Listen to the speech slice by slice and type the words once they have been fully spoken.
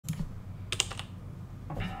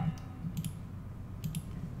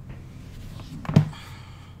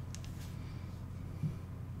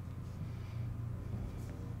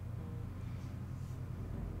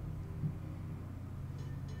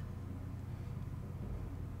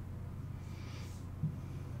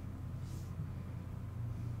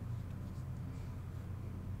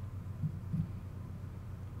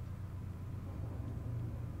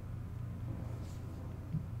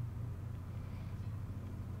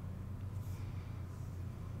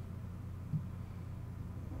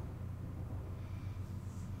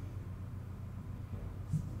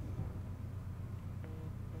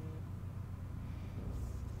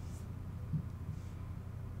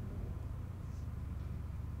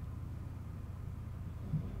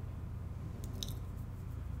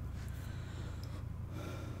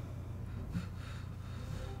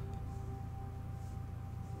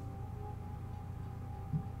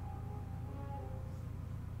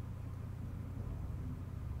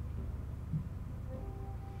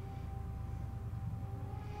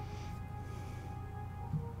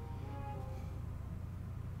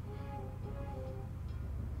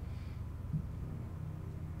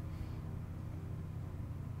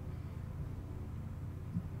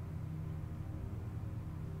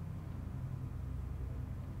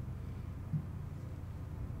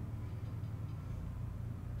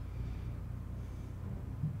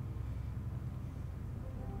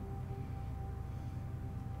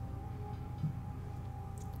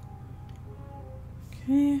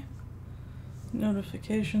Okay.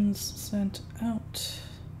 Notifications sent out.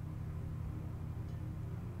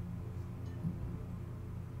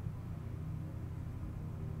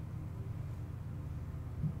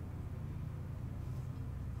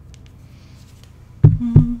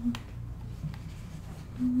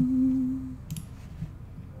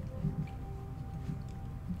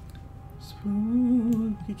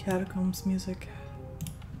 Spooky catacombs music.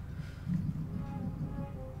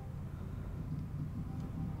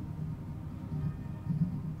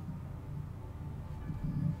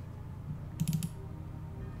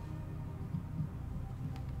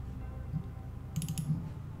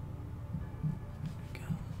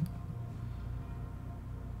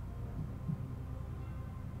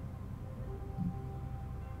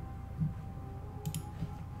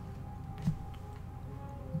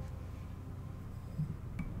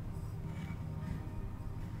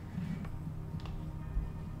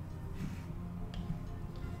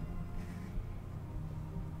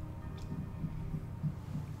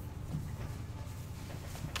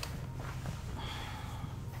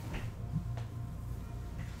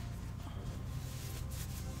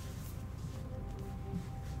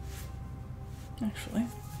 Actually,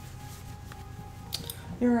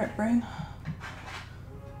 you're right, brain.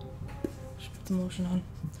 Should put some lotion on.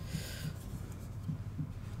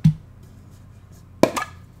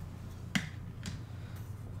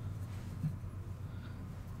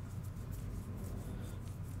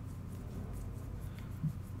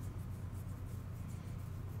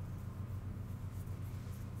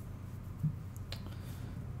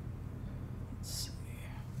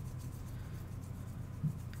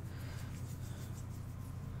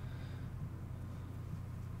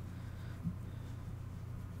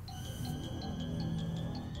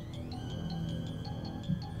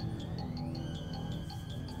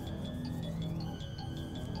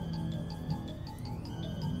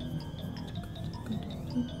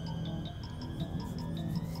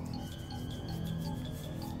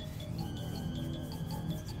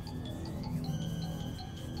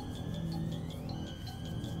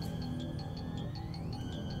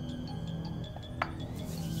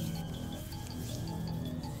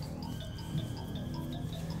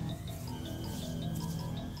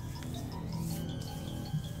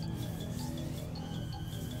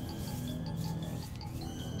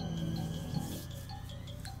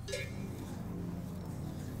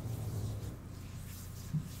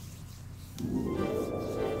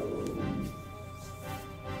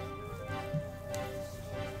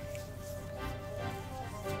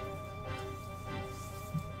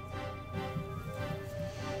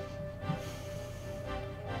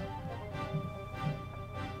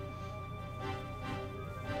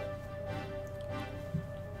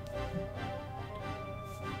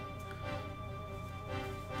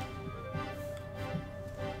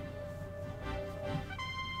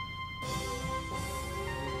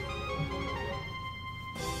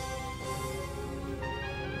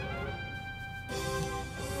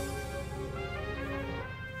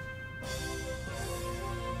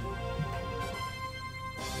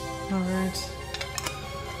 Alright.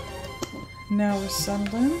 Now we're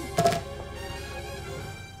settled in.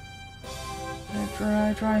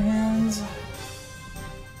 Dry hands.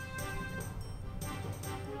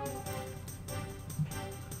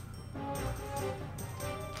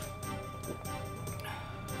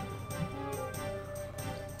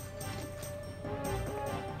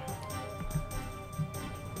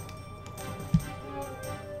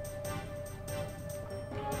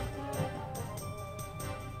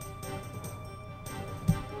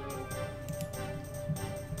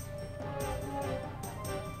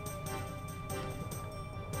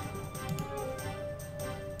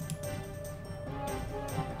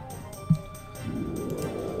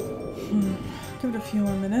 Give it a few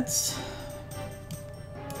more minutes.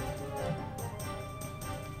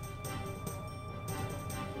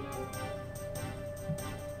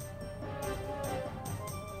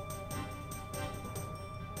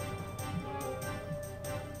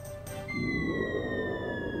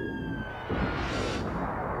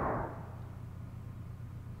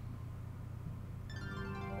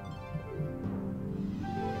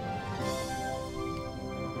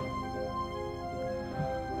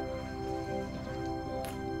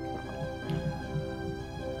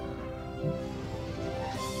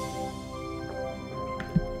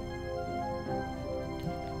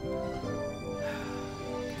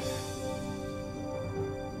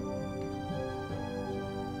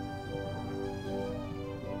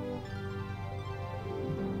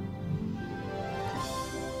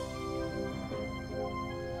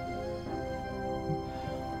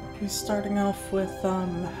 We're starting off with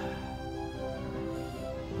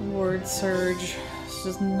word surge. It's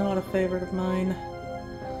just not a favorite of mine.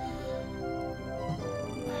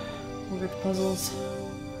 Word puzzles.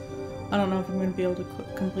 I don't know if I'm going to be able to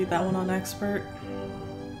complete that one on expert.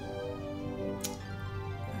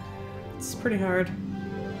 It's pretty hard.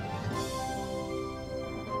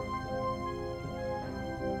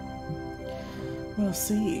 We'll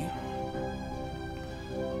see.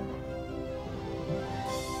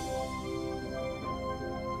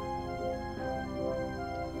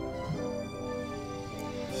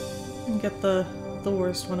 Get the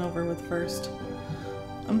worst one over with first.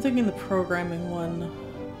 I'm thinking the programming one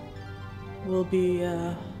will be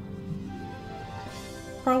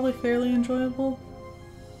probably fairly enjoyable.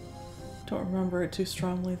 Don't remember it too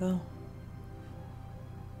strongly though.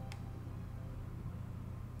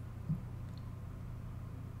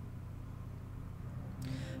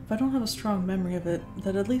 If I don't have a strong memory of it,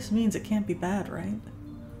 that at least means it can't be bad, right?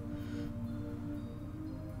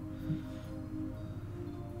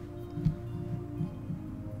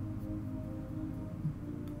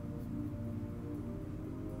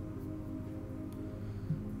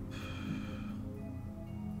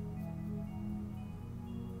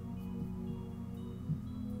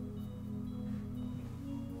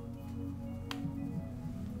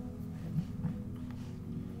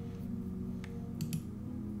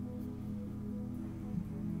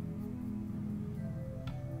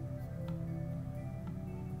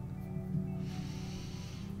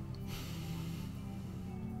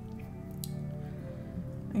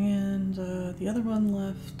 And the other one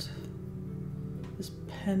left is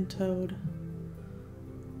Pentoad.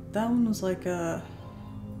 That one was like a...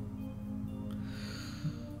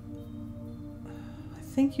 I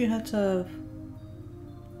think you had to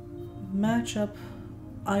match up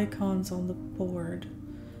icons on the board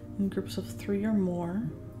in groups of 3 or more.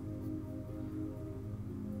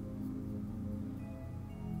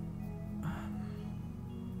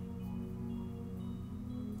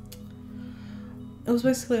 It was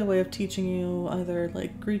basically a way of teaching you either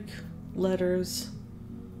like Greek letters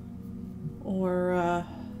or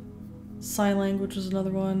sign language was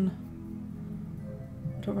another one.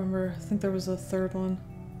 I don't remember. I think there was a third one.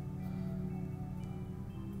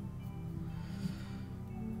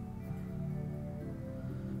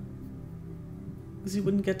 Because you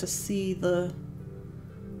wouldn't get to see the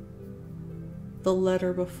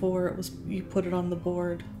letter before it was you put it on the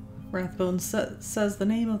board. Rathbone says the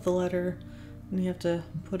name of the letter. And you have to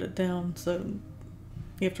put it down, so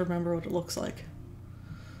you have to remember what it looks like.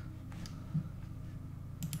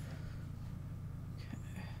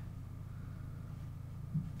 Okay.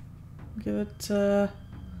 Give it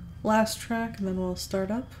last track, and then we'll start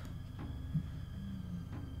up.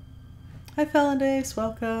 Hi, Falandace,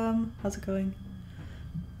 welcome. How's it going?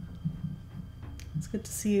 It's good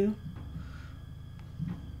to see you.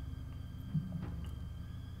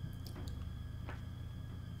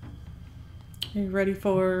 Are you ready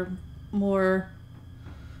for more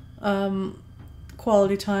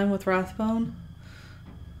quality time with Rathbone?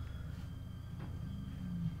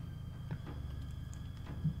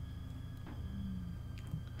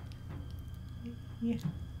 Yeah.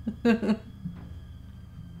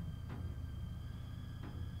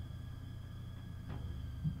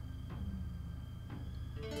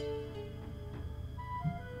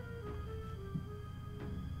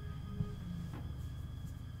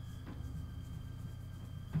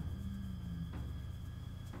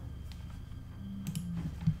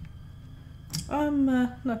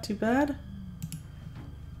 Not too bad.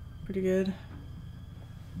 Pretty good.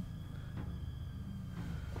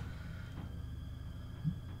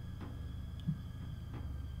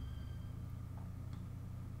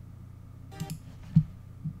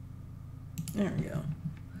 There we go.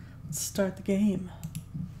 Let's start the game.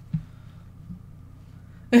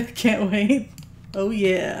 Can't wait. Oh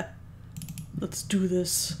yeah. Let's do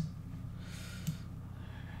this.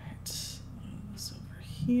 Alright. This over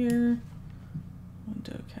here.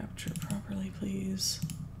 Window capture properly, please.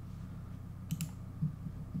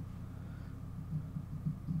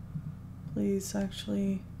 Please,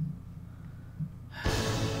 actually.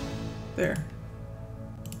 There.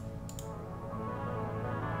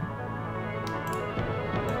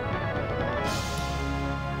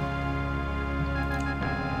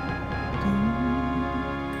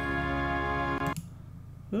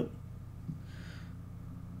 Oop.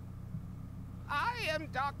 I am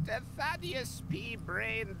Dr. Thaddeus P.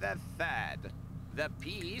 Brain III. The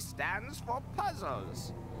P stands for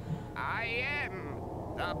puzzles. I am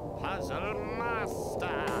the Puzzle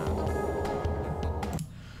Master.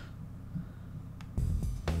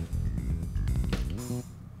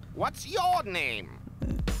 What's your name?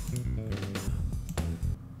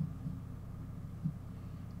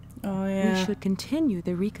 should continue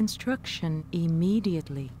the reconstruction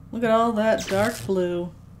immediately. Look at all that dark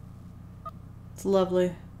blue. It's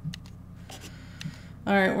lovely.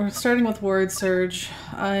 Alright, we're starting with word surge.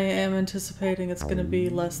 I am anticipating it's going to be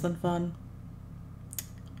less than fun.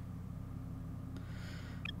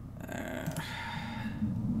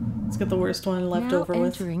 Let's get the worst one left over with. Now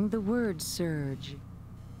entering the word surge.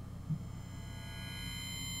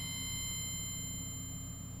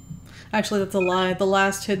 Actually, that's a lie. The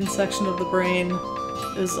last hidden section of the brain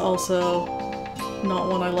is also not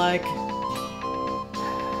one I like.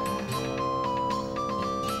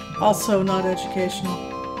 Also not educational.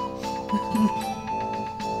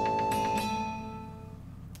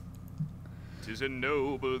 "'Tis a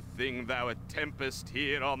noble thing thou attemptest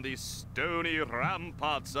here on these stony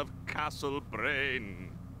ramparts of Castle Brain.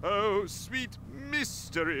 Oh, sweet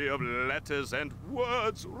mystery of letters and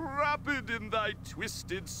words rapid in thy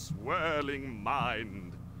twisted, swirling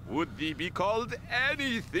mind. Would thee be called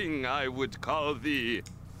anything, I would call thee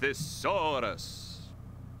Thesaurus."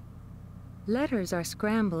 Letters are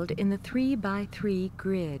scrambled in the 3x3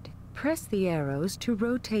 grid. Press the arrows to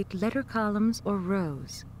rotate letter columns or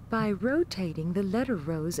rows. By rotating the letter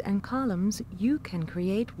rows and columns, you can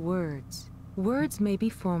create words. Words may be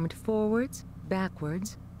formed forwards,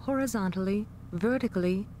 backwards, horizontally,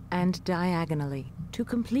 vertically, and diagonally. To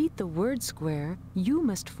complete the word square, you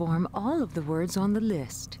must form all of the words on the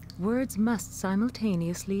list. Words must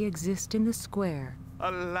simultaneously exist in the square.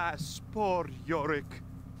 Alas, poor Yorick,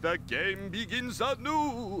 the game begins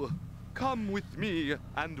anew. Come with me,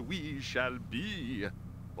 and we shall be,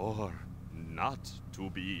 or not to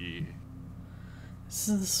be.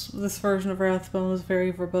 This version of Rathbone was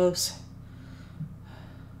very verbose.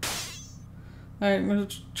 Alright, I'm going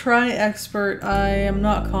to try expert. I am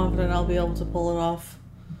not confident I'll be able to pull it off.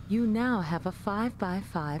 You now have a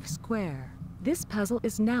 5x5 square. This puzzle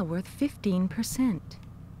is now worth 15%.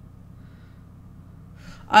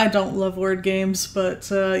 I don't love word games, but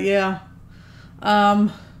yeah.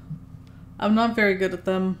 I'm not very good at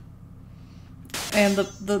them. And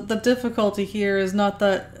the difficulty here is not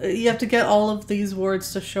that you have to get all of these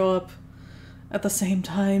words to show up at the same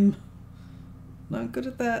time. Not good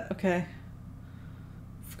at that. Okay.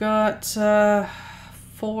 I've got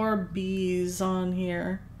 4 B's on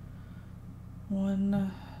here.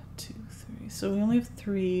 1, 2, 3. So we only have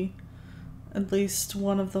 3. At least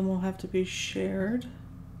one of them will have to be shared.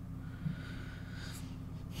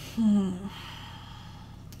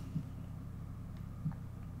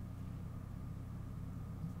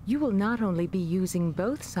 You will not only be using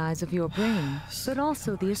both sides of your brain, but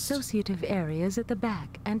also the associative areas at the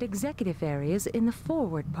back and executive areas in the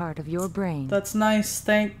forward part of your brain. That's nice,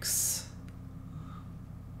 thanks.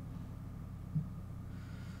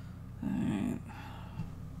 Alright.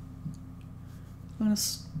 I'm gonna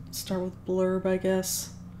start with blurb, I guess.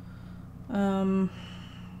 I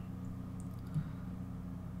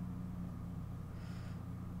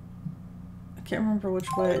can't remember which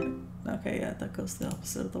way. Okay, yeah, that goes the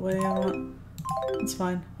opposite of the way I want. It's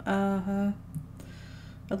fine. At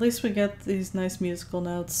least we get these nice musical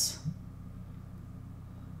notes.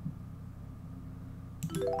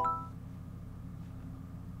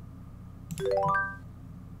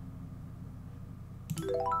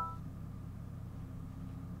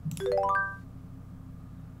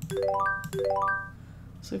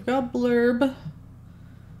 So we've got blurb.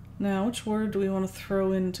 Now, which word do we want to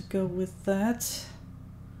throw in to go with that?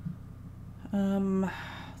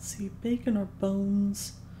 Let's see, bacon or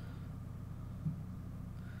bones?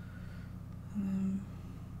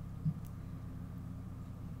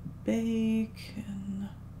 Bacon.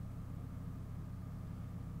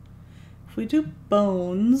 If we do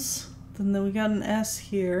bones, then we got an S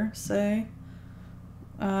here, say.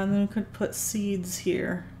 And then we could put seeds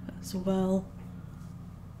here as well.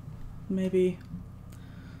 Maybe.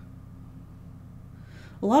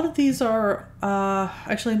 A lot of these are,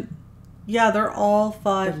 actually, yeah, they're all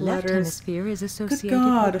 5 The left letters. hemisphere is associated Good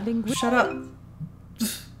God, with linguistic. shut up.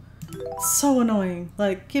 It's so annoying.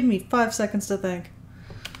 Like, give me 5 seconds to think.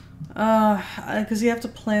 Because you have to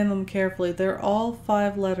plan them carefully. They're all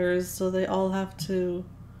 5 letters, so they all have to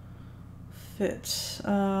fit.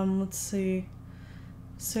 Let's see.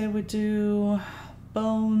 Say we do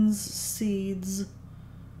bones, seeds.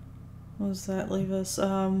 What does that leave us?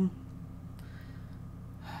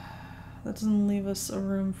 That doesn't leave us a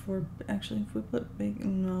room for... Actually, if we put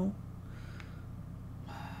bacon, no.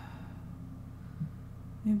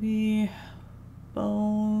 Maybe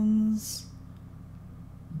bones.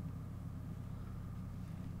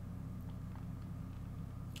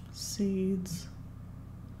 Seeds.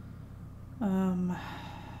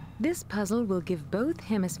 This puzzle will give both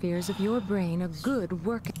hemispheres of your brain a good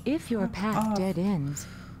work. If your path dead ends,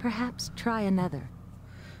 perhaps try another.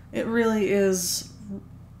 It really is.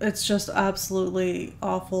 It's just absolutely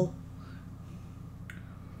awful.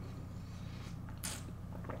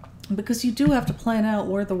 Because you do have to plan out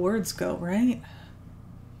where the words go, right?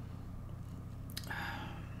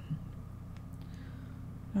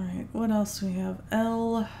 Alright, what else do we have?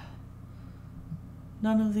 L.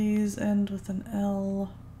 None of these end with an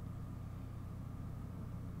L.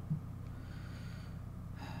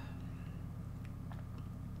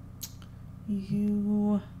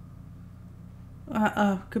 You...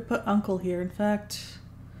 could put uncle here. In fact,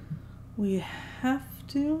 we have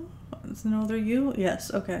to. Is another U?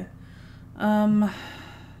 Yes, okay.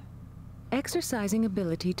 Exercising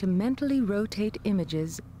ability to mentally rotate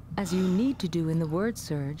images, as you need to do in the word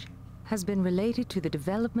surge, has been related to the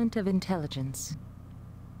development of intelligence.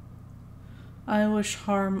 I wish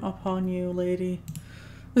harm upon you, lady.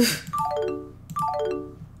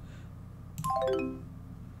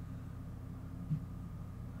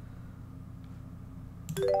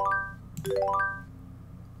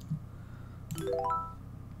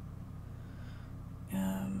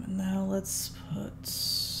 Now let's put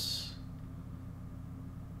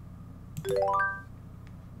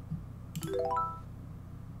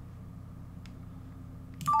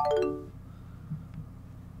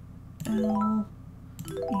L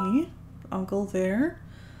E, uncle there.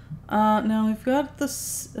 Now we've got the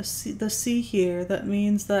C here. That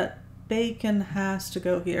means that bacon has to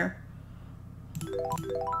go here.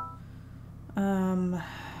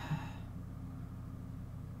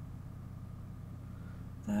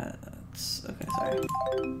 That's okay. Sorry.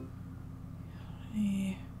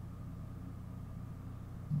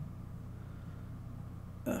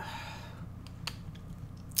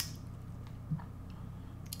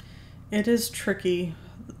 It is tricky.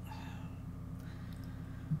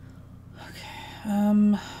 Okay. How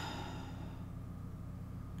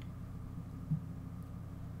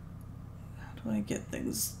do I get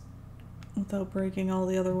things without breaking all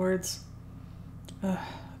the other words? Okay.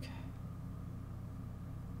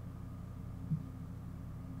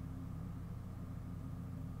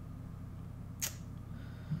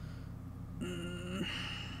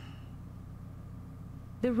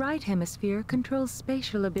 The right hemisphere controls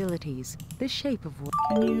spatial abilities, the shape of words.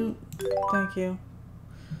 Can you... Thank you.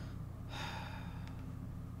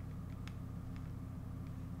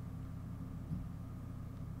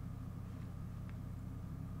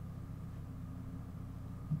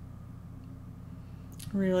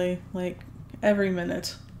 Really, like, every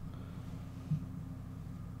minute.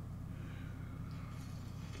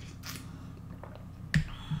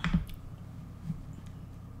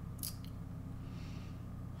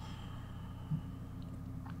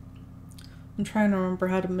 I'm trying to remember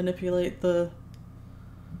how to manipulate the...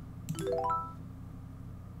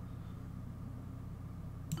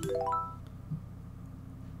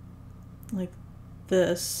 like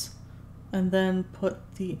this, and then put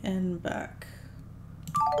the N back.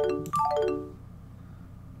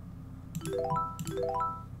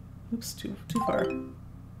 Oops, too far.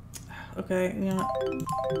 Okay, you know what?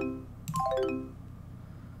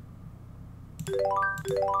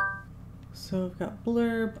 So we've got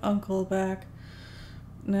blurb, uncle back.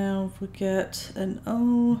 Now if we get an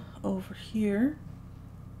O over here.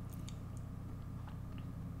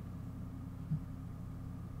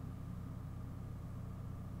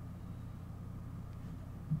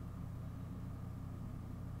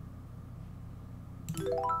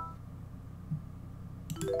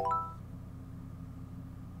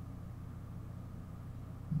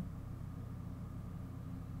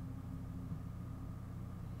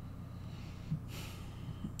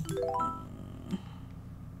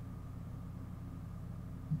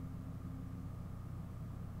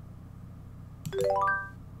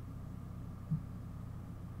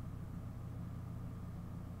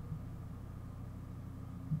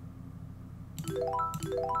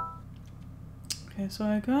 Okay, so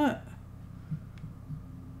I got...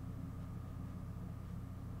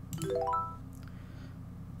 How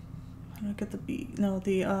do I get the B? No,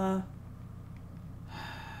 the,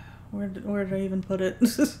 where did I even put it?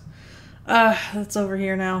 That's over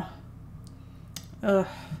here now. Ugh.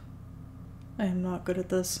 I am not good at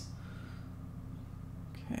this.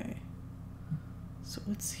 Okay. So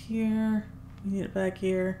it's here. We need it back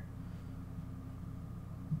here.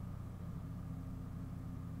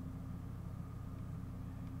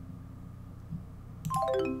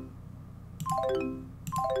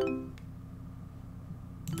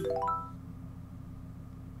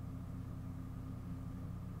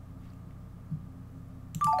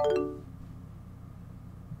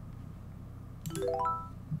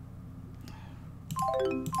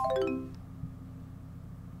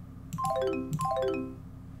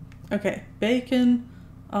 Okay, Bacon,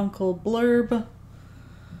 Uncle Blurb,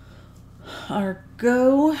 our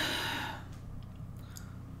go.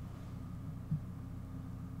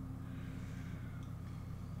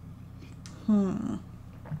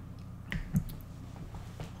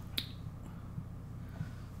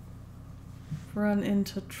 Run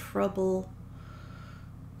into trouble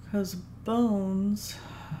because Bones.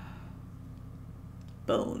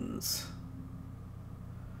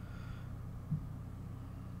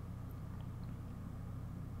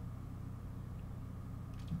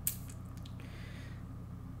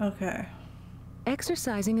 Okay.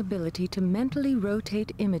 Exercising ability to mentally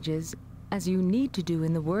rotate images, as you need to do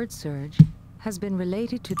in the word surge, has been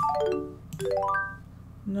related to...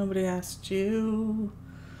 Nobody asked you.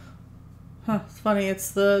 Huh, it's funny, it's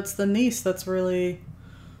the niece that's really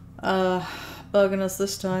bugging us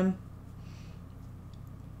this time.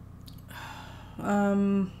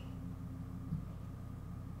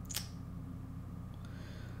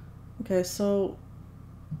 Okay, so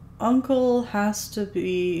Uncle has to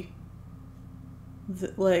be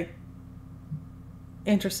like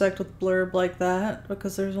intersect with Blurb like that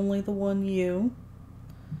because there's only the one U.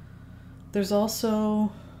 There's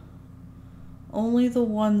also only the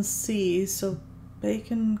one C, so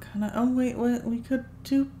Bacon kind of... Oh, wait, we could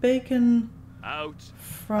do Bacon Out.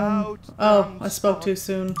 from... Oh, I spoke too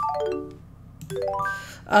soon.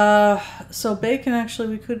 So Bacon, actually,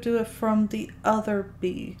 we could do it from the other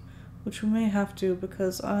B, which we may have to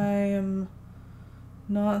because I am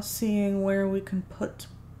not seeing where we can put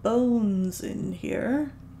Bones in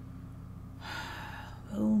here.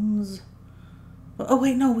 Bones... Oh,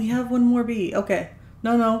 wait, no, we have one more B. Okay.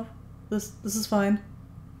 No. This is fine.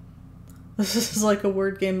 This is like a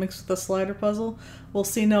word game mixed with a slider puzzle. Well,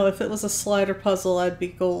 see, no, if it was a slider puzzle, I'd be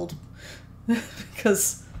gold.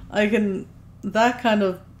 Because I can... That kind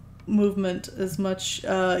of movement is much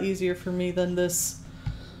easier for me than this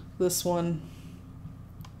one.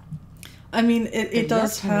 I mean, it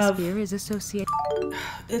does have... The left hemisphere is associated...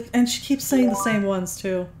 And she keeps saying the same ones,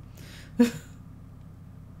 too.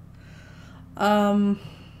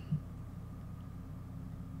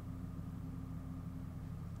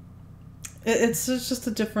 It's just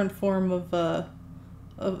a different form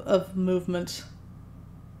of movement.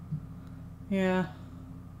 Yeah,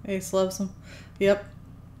 Ace loves him. Yep,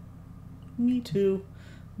 me too.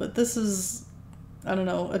 But this is, I don't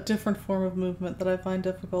know, a different form of movement that I find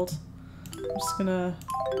difficult. I'm just gonna...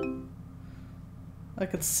 I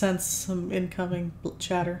could sense some incoming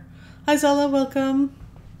chatter. Hi Zella, welcome.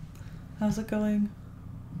 How's it going?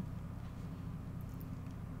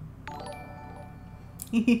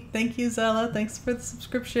 Thank you, Zella. Thanks for the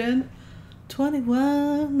subscription.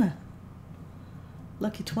 21.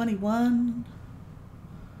 Lucky 21.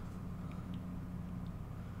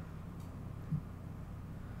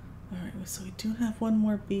 Alright, so we do have one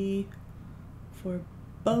more B for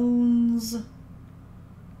Bones.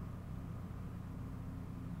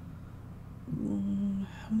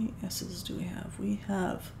 How many S's do we have? We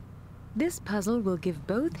have... This puzzle will give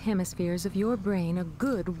both hemispheres of your brain a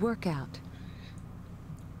good workout.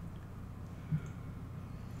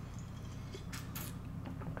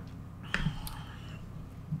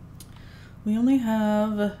 We only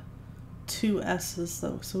have 2 S's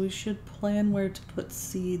though, so we should plan where to put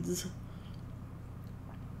seeds.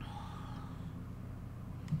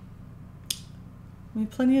 We have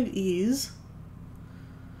plenty of E's.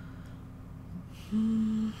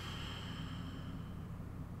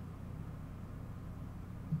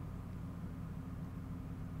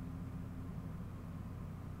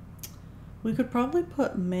 We could probably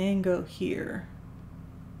put mango here.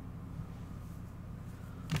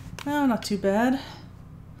 Oh, not too bad.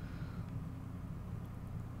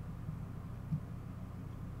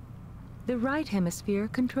 The right hemisphere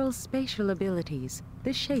controls spatial abilities,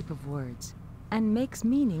 the shape of words, and makes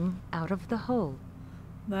meaning out of the whole.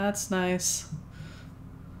 That's nice.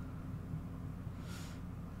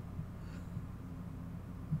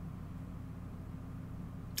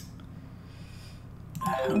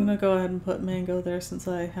 I'm gonna go ahead and put mango there since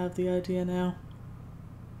I have the idea now.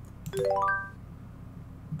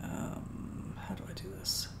 How do I do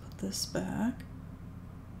this? Put this back.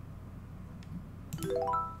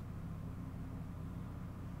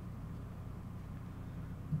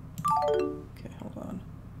 Okay, hold on.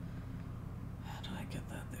 How do I get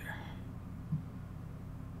that there?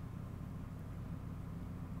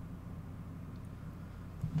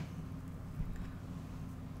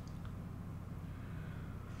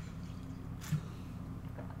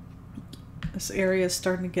 This area is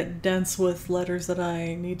starting to get dense with letters that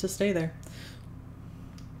I need to stay there.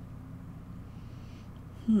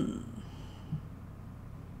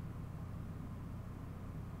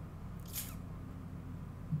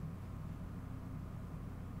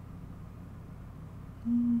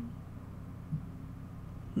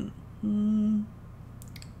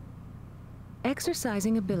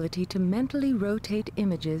 Exercising ability to mentally rotate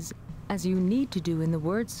images, as you need to do in the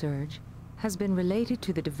word surge, has been related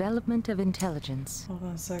to the development of intelligence. Hold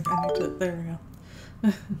on a sec, I need to, there we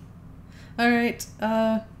go. Alright,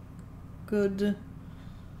 good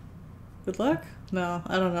luck? No,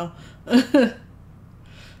 I don't know.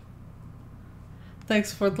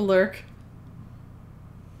 Thanks for the lurk.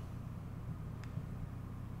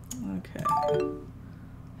 Okay.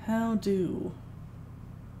 How do?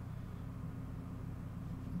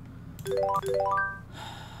 Got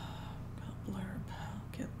blurb. I'll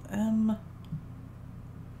get them.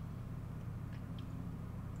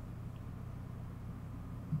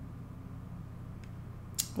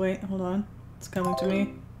 Wait, hold on. It's coming to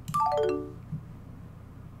me.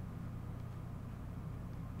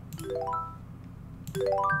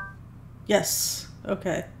 Yes.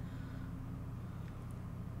 Okay.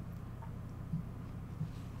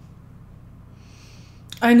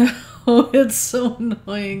 I know. It's so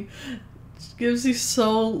annoying. It gives you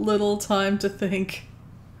so little time to think.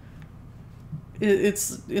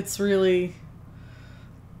 It's really...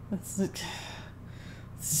 It's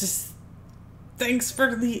just... Thanks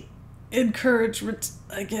for the encouragement,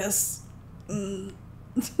 I guess. Okay.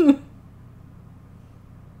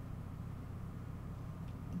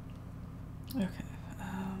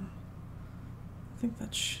 I think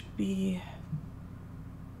that should be...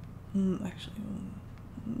 actually...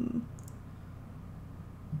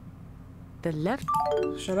 The left...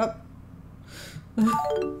 Shut up.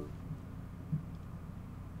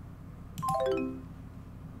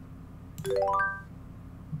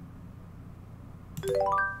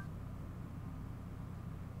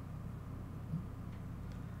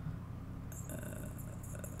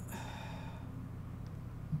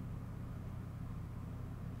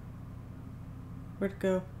 Where'd it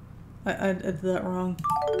go? I did that wrong.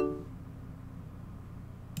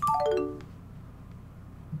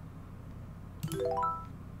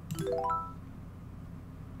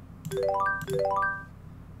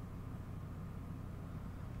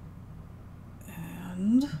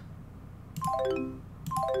 And...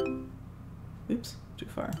 Oops, too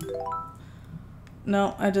far.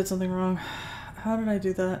 No, I did something wrong. How did I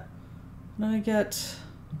do that? How did I get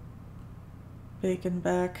bacon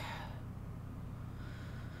back?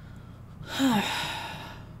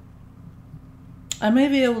 I may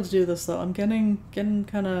be able to do this though. I'm getting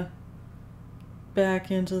kind of back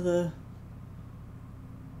into the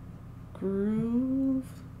groove.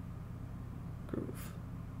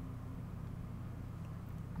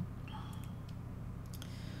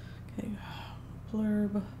 Okay,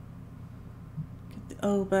 blurb. Get the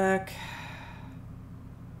O back.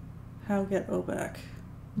 How get O back?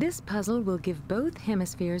 This puzzle will give both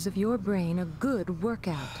hemispheres of your brain a good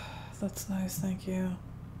workout. That's nice, thank you.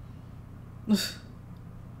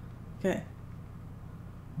 Okay.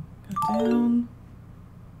 Go down.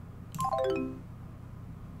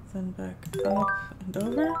 Then back up and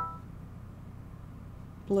over.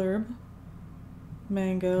 Blurb.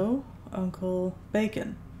 Mango. Uncle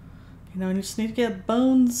Bacon. Okay, now I just need to get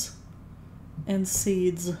bones and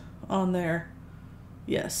seeds on there.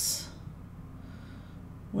 Yes.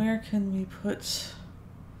 Where can we put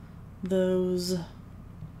those?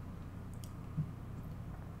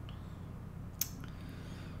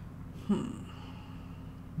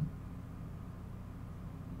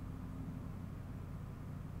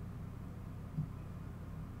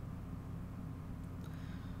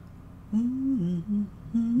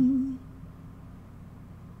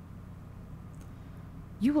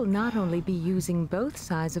 You will not only be using both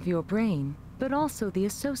sides of your brain, but also the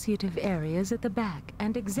associative areas at the back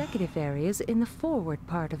and executive areas in the forward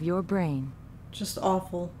part of your brain. Just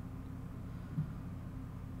awful.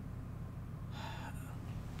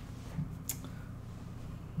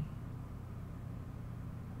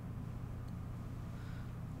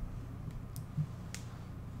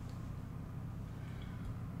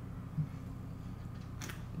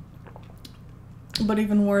 But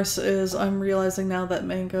even worse is I'm realizing now that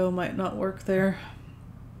mango might not work there.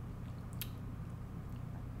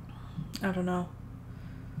 I don't know.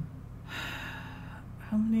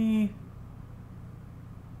 How many...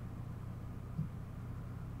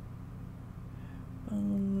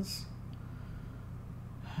 bones...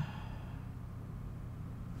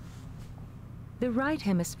 The right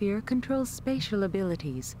hemisphere controls spatial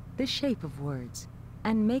abilities, the shape of words,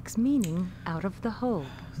 and makes meaning out of the whole.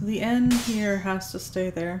 The N here has to stay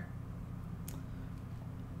there.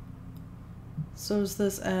 So is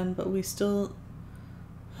this N, but we still...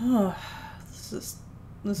 Oh,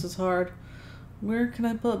 this is hard. Where can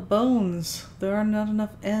I put bones? There are not enough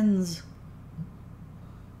N's.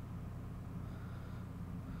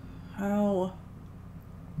 How?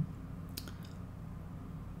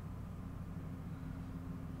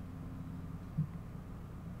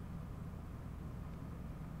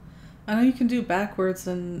 I know you can do backwards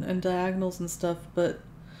and diagonals and stuff, but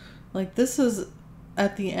like this is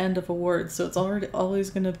at the end of a word, so it's always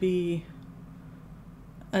going to be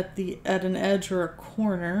at an edge or a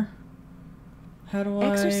corner. How do I...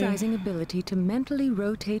 Exercising ability to mentally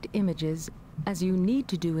rotate images as you need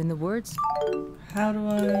to do in the words. How do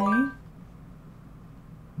I...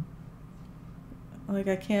 Like,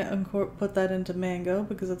 I can't put that into mango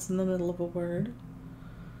because it's in the middle of a word.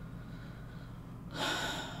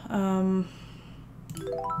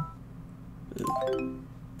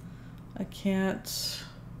 I can't...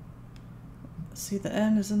 See, the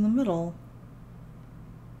N is in the middle.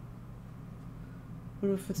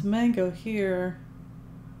 But if it's mango here,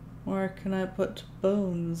 where can I put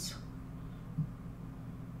bones?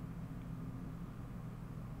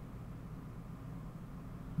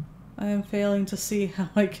 I am failing to see how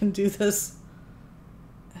I can do this.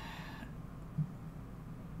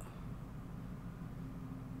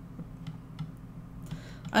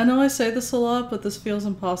 I know I say this a lot, but this feels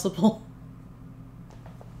impossible.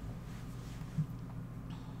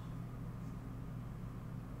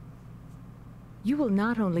 You will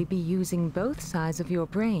not only be using both sides of your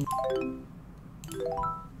brain.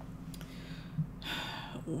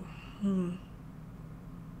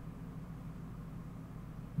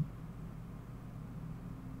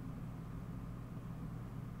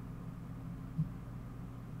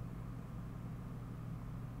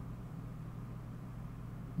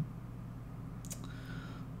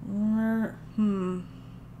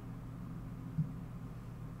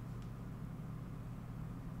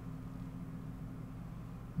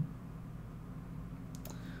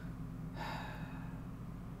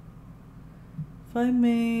 If I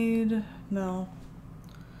made... No.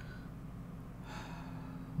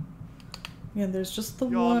 Yeah, there's just the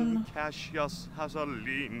one... Cassius has a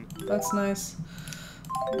lean. That's nice.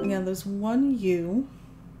 Yeah, there's one U.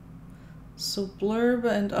 So blurb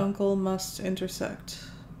and uncle must intersect.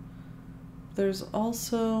 There's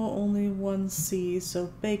also only one C,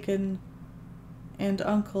 so bacon and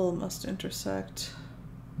uncle must intersect.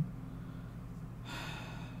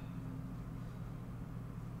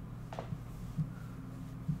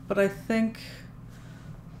 But I think,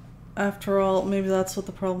 after all, maybe that's what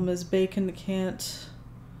the problem is. Bacon can't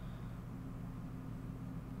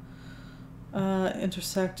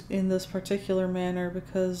intersect in this particular manner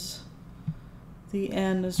because the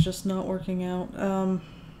N is just not working out.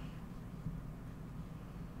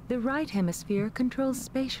 The right hemisphere controls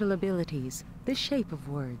spatial abilities, the shape of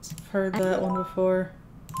words. I've heard that one before.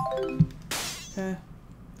 Okay.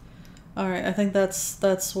 Alright, I think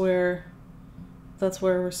that's where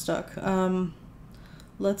we're stuck.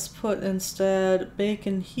 Let's put instead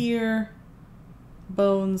bacon here,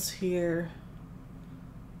 bones here.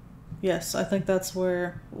 Yes, I think that's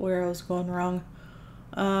where I was going wrong.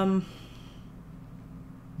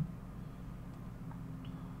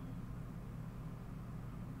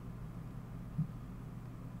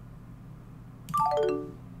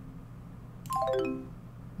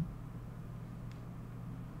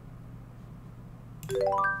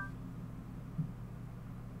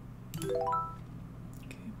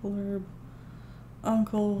 Blurb,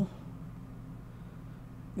 uncle.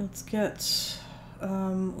 Let's get, we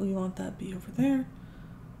want that B over there.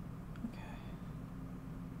 Okay.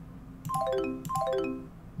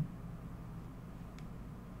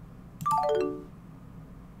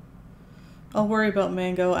 I'll worry about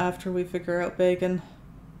mango after we figure out bacon.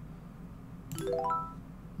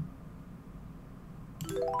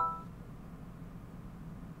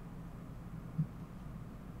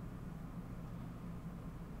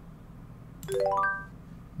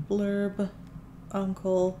 Blurb,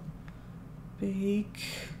 uncle, bake.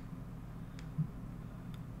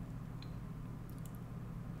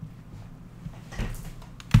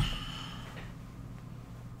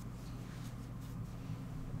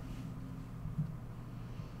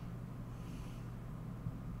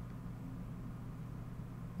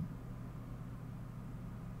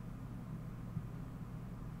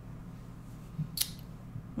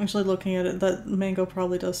 Actually, looking at it, that mango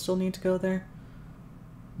probably does still need to go there.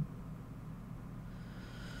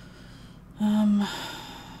 Okay.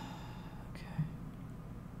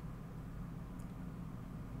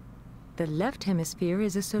 The left hemisphere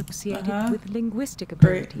is associated with linguistic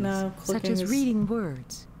abilities, Now such as reading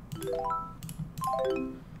words.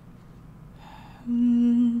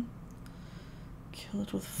 Kill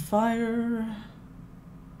it with fire.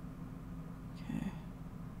 Okay.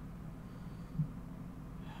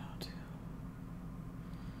 How to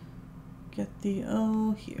get the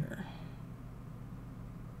O here.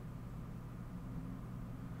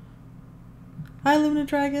 Hi, Luna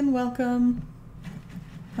Dragon. Welcome.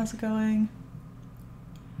 How's it going?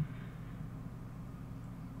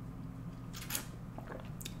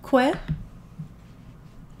 Que?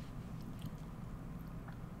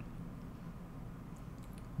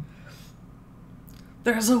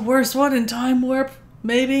 There's a worse one in Time Warp,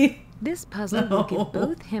 maybe? This puzzle will give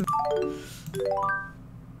both him...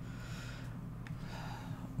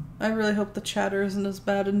 I really hope the chatter isn't as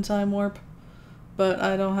bad in Time Warp, but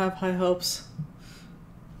I don't have high hopes.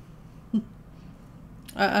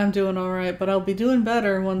 I'm doing alright, but I'll be doing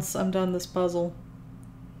better once I'm done this puzzle.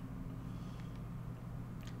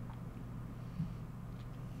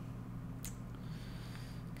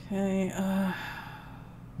 Okay,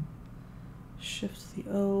 shift the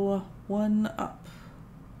O one up.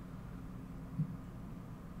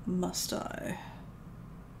 Must I?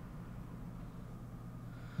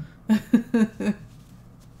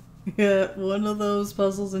 Yeah, one of those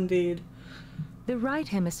puzzles indeed. The right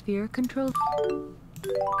hemisphere controls...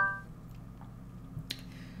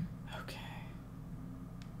 Okay.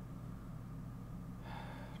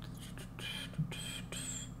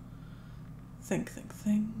 Think.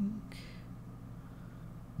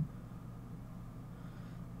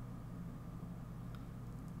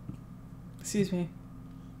 Excuse me.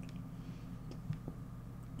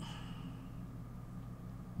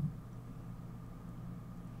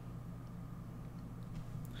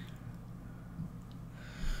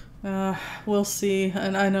 We'll see.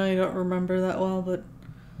 And I know you don't remember that well, but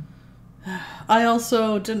I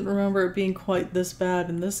also didn't remember it being quite this bad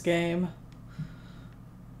in this game.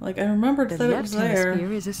 Like, I remembered that it was there.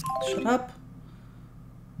 Shut up.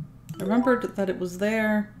 I remembered that it was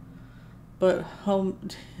there, but how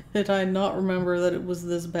did I not remember that it was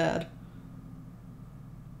this bad?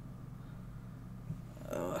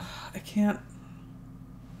 I can't.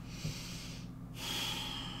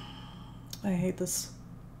 I hate this.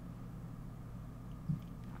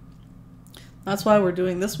 That's why we're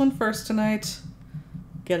doing this one first tonight.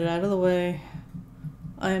 Get it out of the way.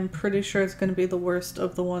 I am pretty sure it's going to be the worst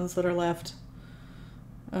of the ones that are left.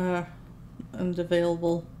 And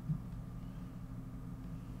available.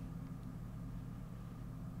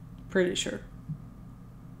 Pretty sure.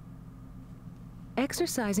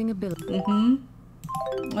 Exercising ability.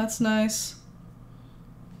 Mm-hmm. That's nice.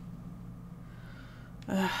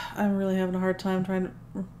 I'm really having a hard time trying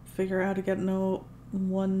to figure out how to get no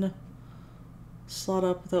one slot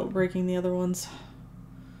up without breaking the other ones.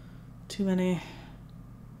 Too many.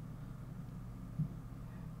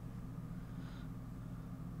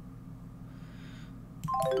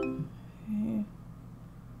 Okay.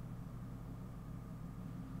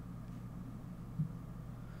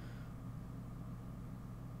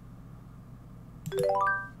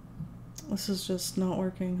 This is just not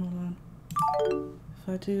working. Hold on. If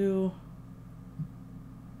I do...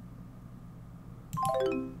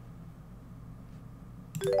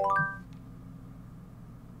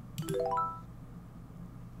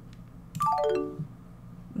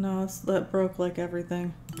 No, that broke like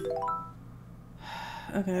everything.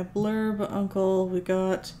 Okay, blurb, uncle, we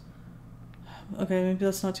got... Okay, maybe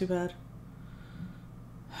that's not too bad.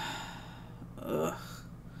 Ugh.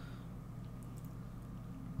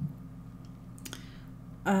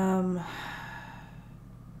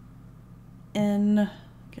 N,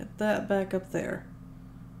 get that back up there.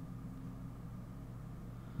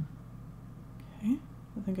 Okay,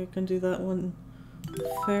 I think I can do that one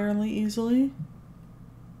fairly easily.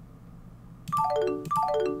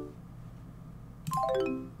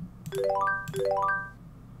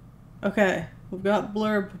 Okay, we've got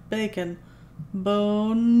blurb, bacon,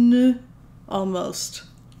 bone, almost.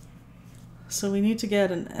 So we need to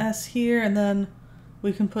get an S here, and then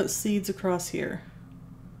we can put seeds across here.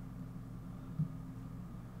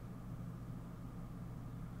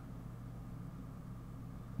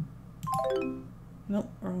 Nope,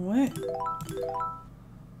 wrong way.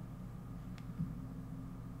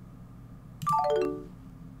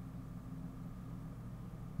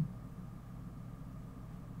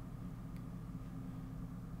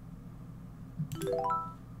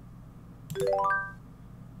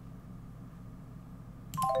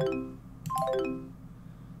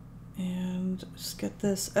 And just get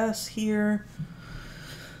this S here.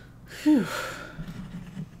 Phew.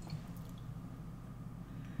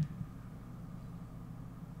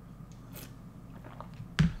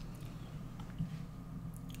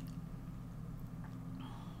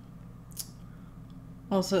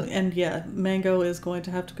 Also, and yeah, mango is going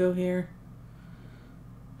to have to go here.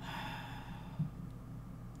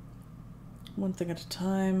 One thing at a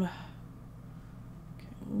time. Okay,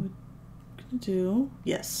 what we're gonna do...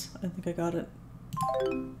 Yes, I think I got it.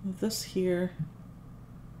 Move this here.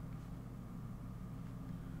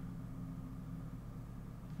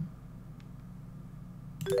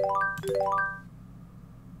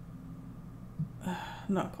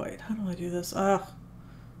 Not quite. How do I do this? Ugh.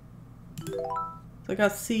 So I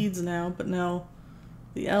got seeds now, but now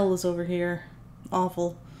the L is over here.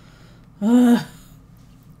 Awful. Ugh.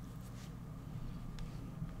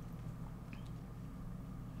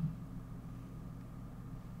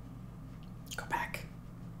 Go back.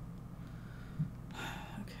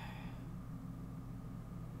 Okay.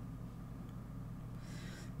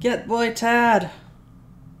 Get boy Tad.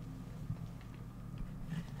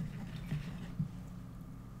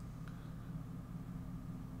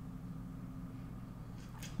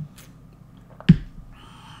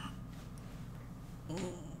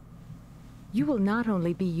 You will not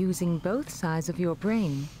only be using both sides of your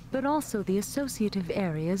brain, but also the associative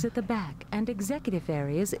areas at the back and executive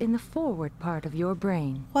areas in the forward part of your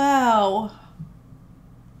brain. Wow.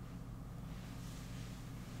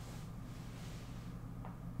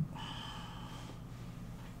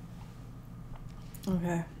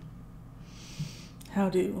 Okay. How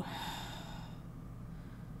do?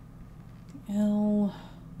 L.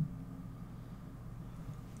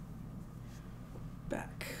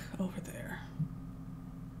 Back over there.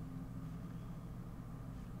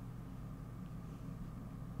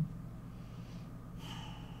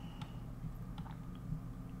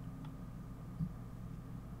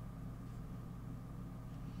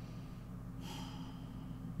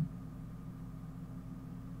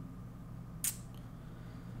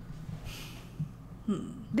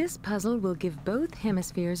 This puzzle will give both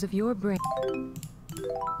hemispheres of your brain.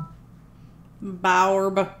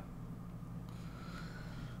 Barb.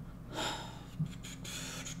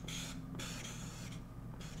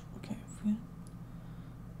 Okay.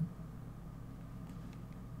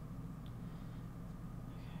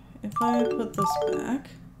 If I put this back,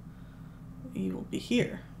 you will be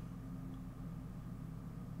here.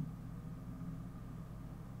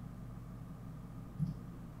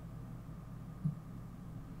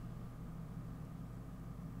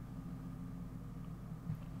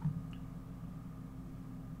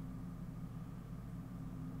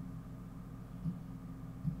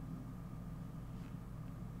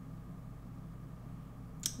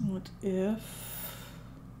 What if...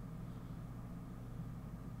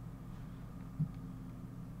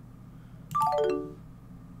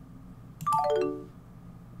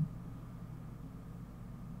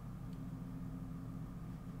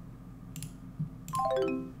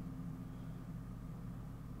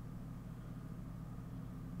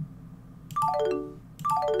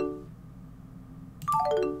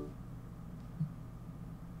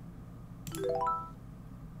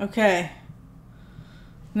 Okay.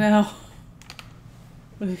 Now,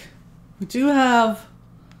 we do have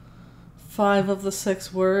 5 of the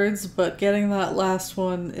 6 words, but getting that last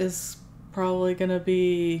one is probably gonna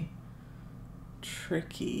be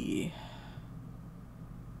tricky.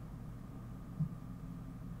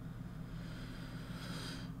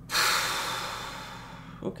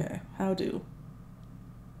 Okay, how do?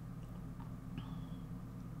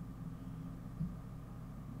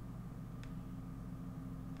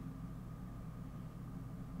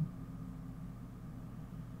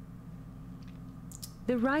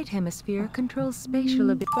 The right hemisphere controls spatial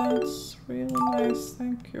ability. That's really nice,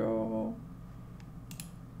 thank you.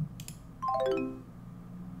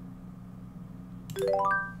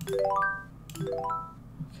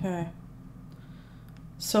 Okay.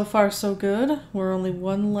 So far so good. We're only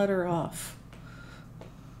 1 letter off.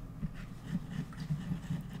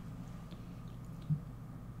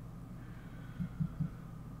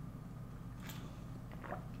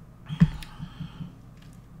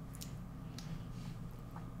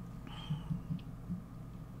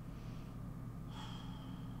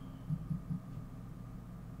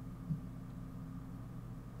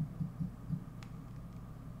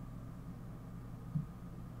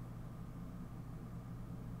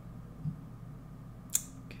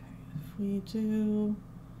 We do.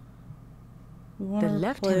 We want The to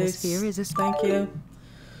left replace, hemisphere is a. Thank you.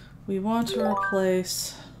 We want to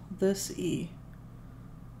replace this E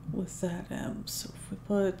with that M. So if we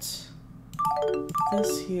put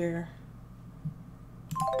this here.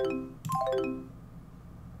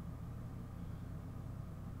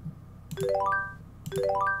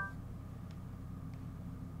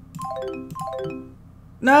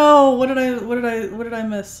 No, what did I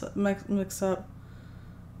mix up?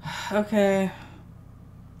 Okay.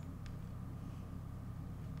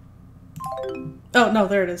 Oh, no,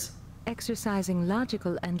 there it is. Exercising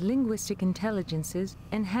logical and linguistic intelligences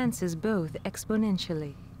enhances both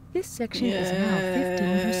exponentially. This section is now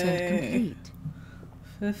 15% complete.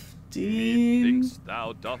 15%. Methinks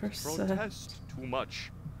thou doth protest too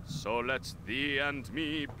much. So let thee and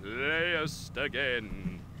me playest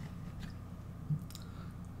again.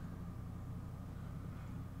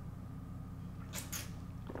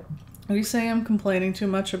 Are you saying I'm complaining too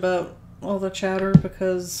much about all the chatter?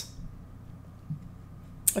 Because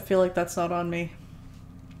I feel like that's not on me.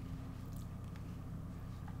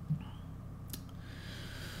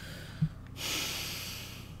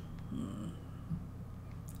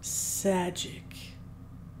 Sagic.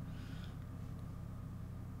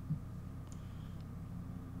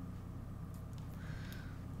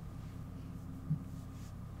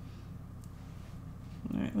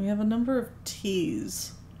 Alright, we have a number of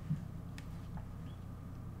T's.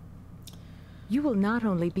 You will not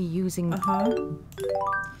only be using... A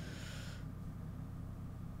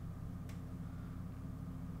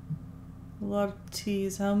lot of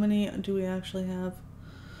T's. How many do we actually have?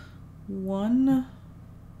 1,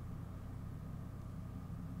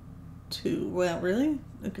 2. Well, really?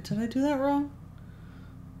 Okay, did I do that wrong?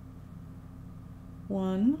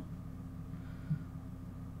 1,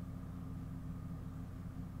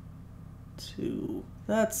 2.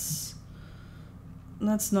 That's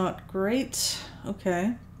not great.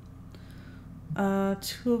 Okay.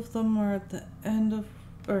 2 of them are at the end of,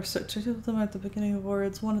 or so 2 of them are at the beginning of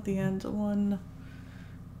words, 1 at the end, 1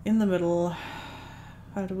 in the middle.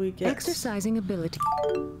 How do we get... Exercising ability.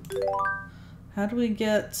 How do we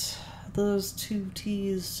get those 2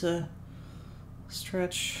 T's to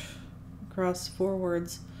stretch across 4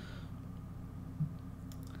 words?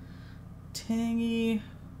 Tangy...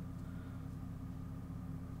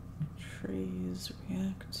 Trees,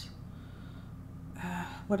 react.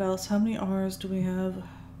 What else? How many R's do we have?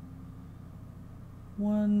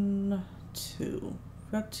 1, 2.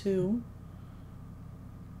 We've got 2.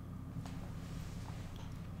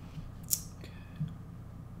 Okay.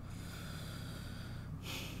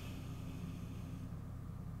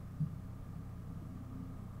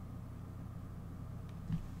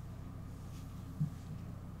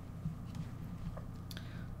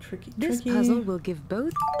 Tricky. This puzzle will give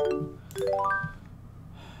both...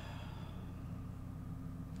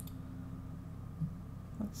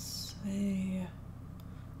 Let's say...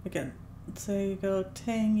 Again, let's say you go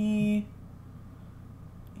tangy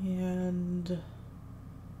and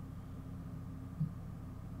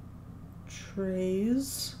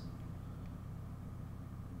trays.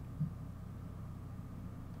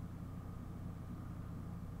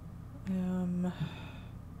 And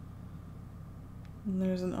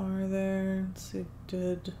there's an R there. Let's see,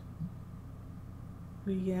 did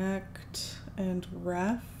react and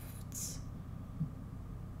rafts.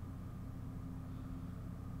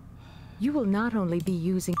 You will not only be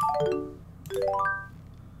using...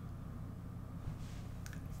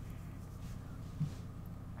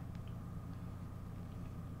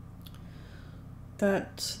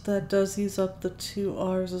 That does use up the 2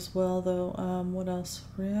 R's as well, though. What else?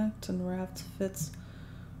 React and raft fits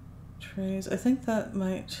trays. I think that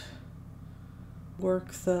might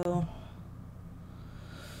work, though.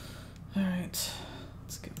 All right,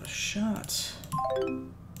 let's give it a shot.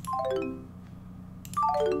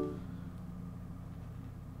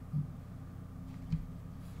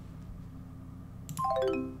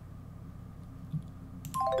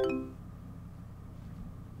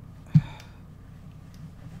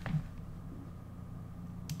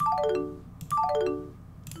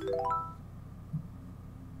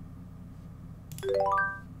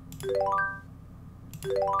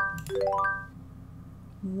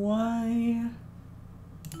 Why?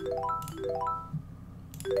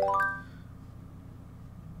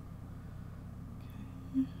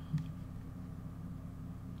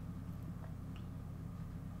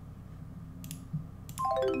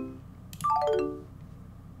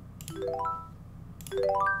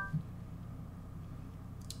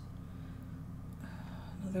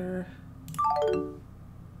 Another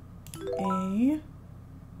A.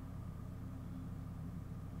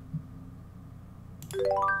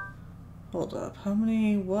 Hold up, how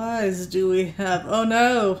many Y's do we have? Oh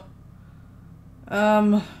no!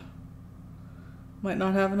 Might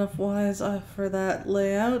not have enough Y's for that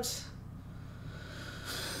layout.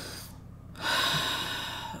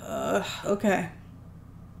 Okay.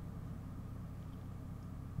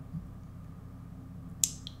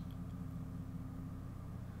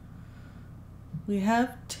 We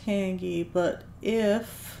have tangy, but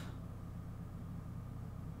if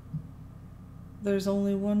there's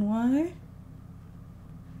only one Y.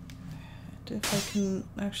 If I can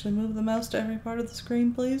actually move the mouse to every part of the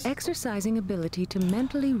screen, please. Exercising ability to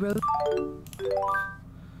mentally rotate.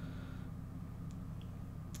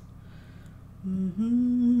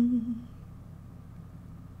 Mm-hmm.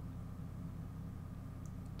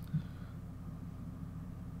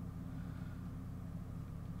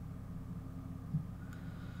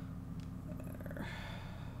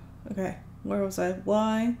 Okay, where was I?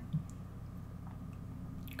 Y.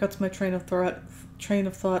 Cuts my train of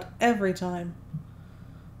thought every time.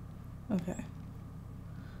 Okay.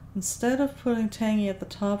 Instead of putting Tangy at the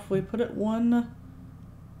top, we put it one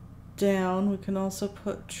down. We can also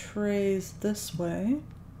put trays this way.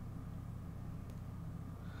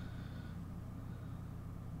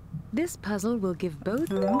 This puzzle will give both.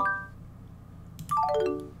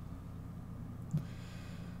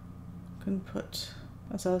 Can put,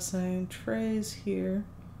 as I was saying, trays here.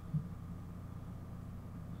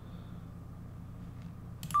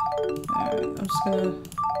 Alright, I'm just gonna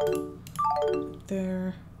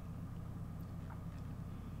there.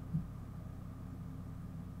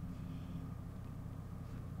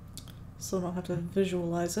 So I don't have to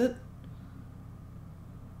visualize it.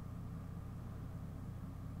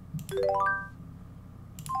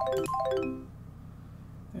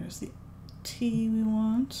 There's the T we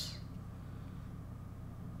want.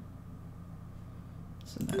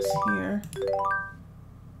 So that's here.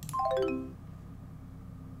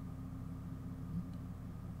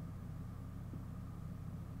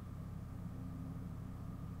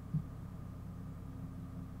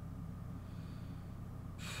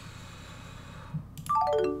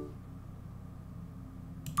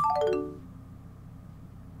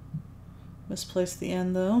 Misplaced the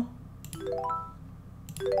N though.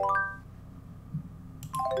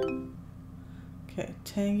 Okay,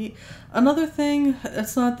 Tangy. Another thing,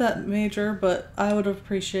 it's not that major, but I would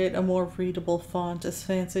appreciate a more readable font. As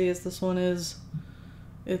fancy as this one is,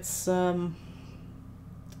 it's not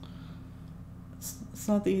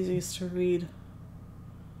the easiest to read.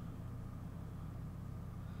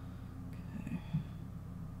 Okay.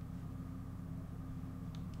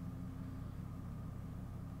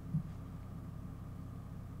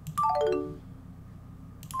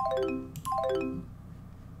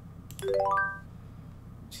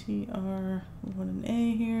 TR, we want an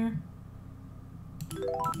A here.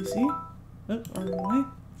 Easy. Oh, wrong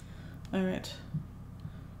way. Alright.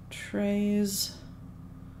 Trays.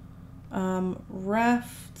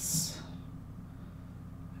 Rafts.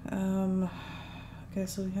 Okay,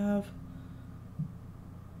 so we have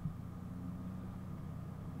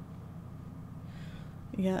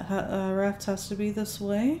rafts has to be this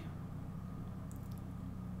way.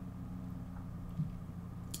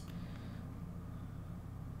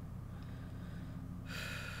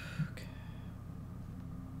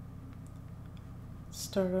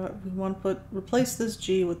 Start out, we want to replace this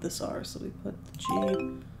G with this R, so we put the G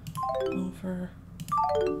over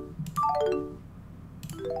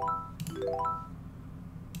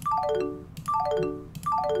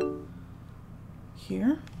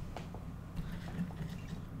here.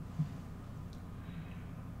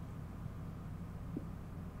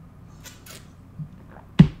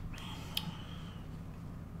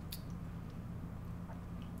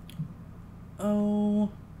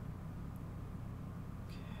 O.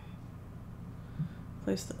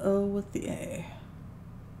 Place the O with the A.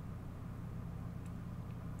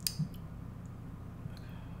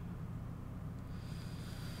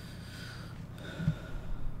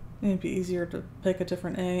 It'd be easier to pick a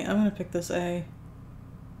different A. I'm gonna pick this A.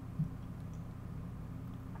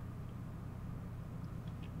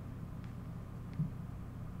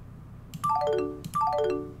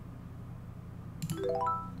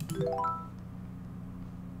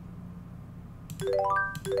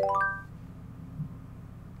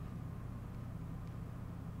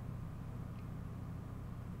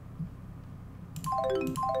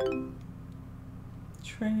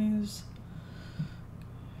 Trays.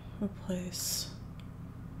 Replace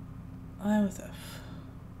I with F.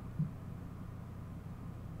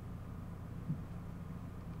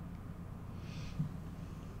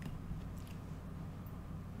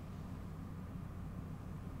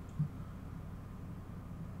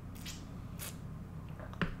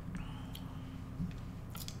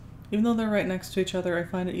 Even though they're right next to each other, I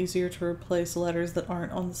find it easier to replace letters that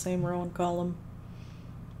aren't on the same row and column.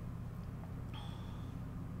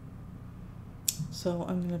 So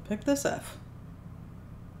I'm gonna pick this F.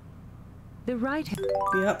 The right hand.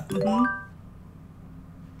 Yep. Mm-hmm.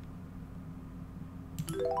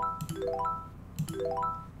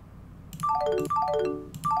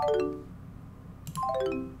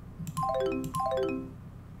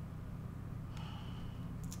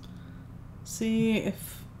 See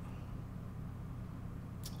if...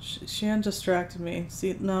 She undistracted me.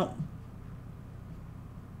 See, no.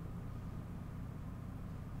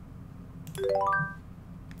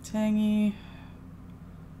 Tangy.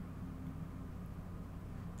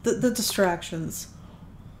 The distractions.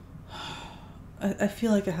 I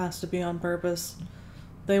feel like it has to be on purpose.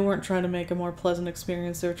 They weren't trying to make a more pleasant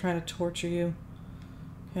experience, they were trying to torture you.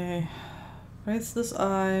 Okay. Replace this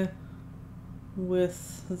I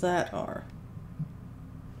with that R.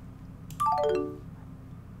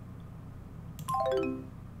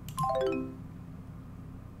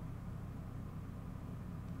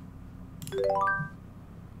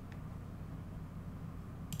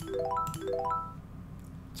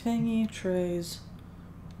 Tangy trays.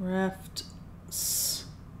 Rafts.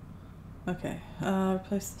 Okay.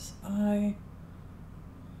 Replace this I.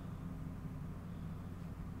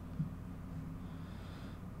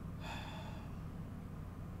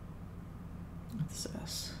 What's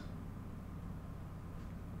this?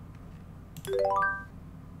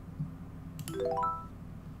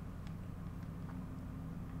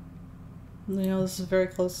 You know, this is very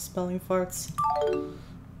close to spelling farts.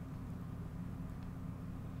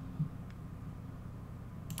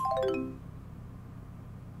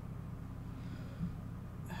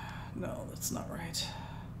 No, that's not right.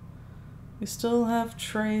 We still have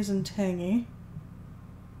trays and tangy.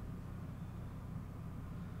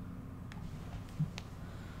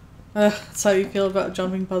 That's how you feel about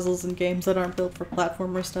jumping puzzles in games that aren't built for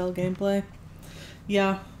platformer style gameplay.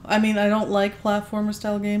 Yeah, I mean, I don't like platformer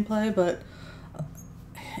style gameplay, but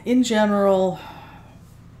in general...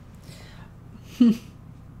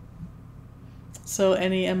 So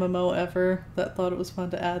any MMO ever that thought it was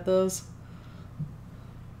fun to add those?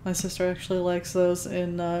 My sister actually likes those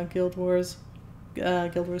in Guild Wars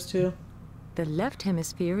 2. The left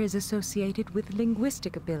hemisphere is associated with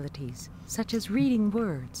linguistic abilities, such as reading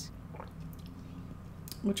words.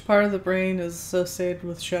 Which part of the brain is associated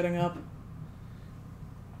with shutting up?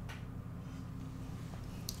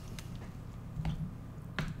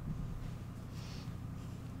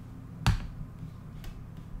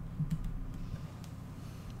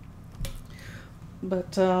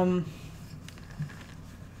 But, I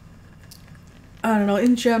don't know,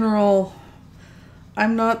 in general,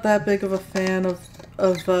 I'm not that big of a fan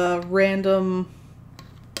of random,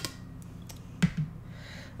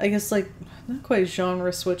 I guess, like, not quite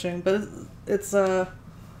genre switching, but it's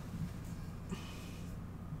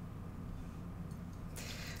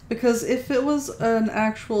because if it was an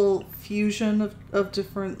actual fusion of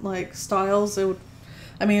different, like, styles, it would,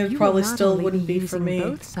 I mean, it probably still wouldn't be for me.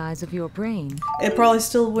 Both sides of your brain. It probably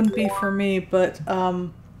still wouldn't be for me, but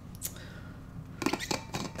I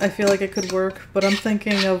feel like it could work. But I'm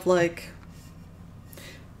thinking of like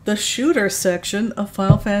the shooter section of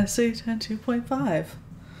Final Fantasy X 2.5.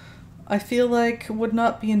 I feel like would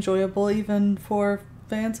not be enjoyable even for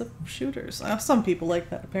fans of shooters. Some people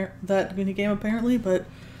like that minigame apparently, but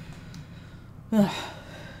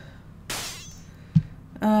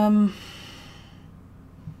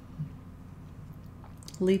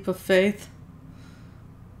Leap of Faith.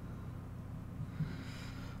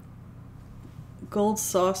 Gold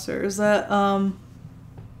Saucer. Is that,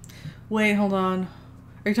 wait, hold on.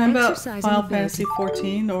 Are you talking about Final Fantasy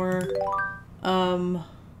 14 or,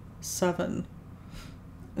 7?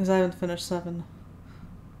 Because I haven't finished 7.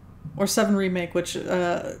 Or 7 Remake, which,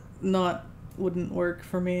 wouldn't work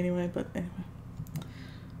for me anyway, but anyway.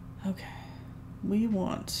 Okay. We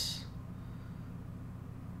want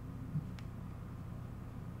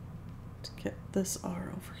get this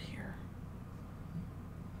R over here.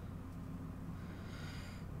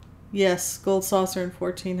 Yes, Gold Saucer in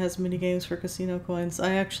 14 has minigames for casino coins.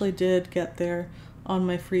 I actually did get there on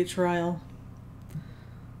my free trial.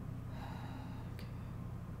 Okay.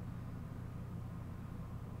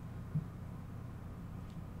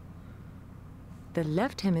 The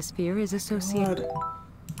left hemisphere is associated...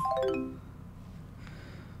 God.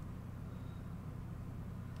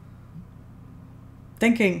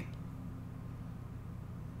 Thinking.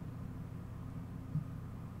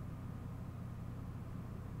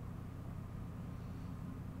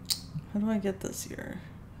 How do I get this here?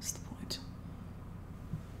 That's the point.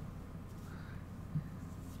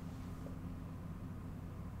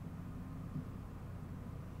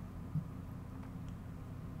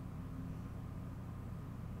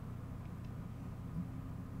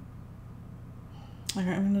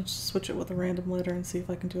 Alright, I'm gonna just switch it with a random letter and see if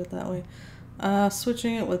I can do it that way.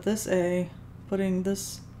 Switching it with this A, putting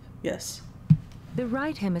this, yes. The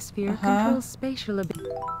right hemisphere controls spatial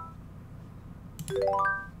ability.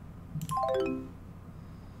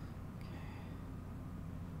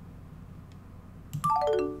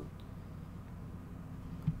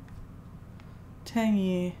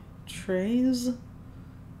 Tangy trays.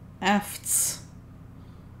 Afts.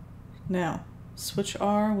 Now, switch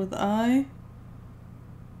R with I.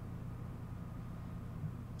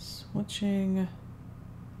 Switching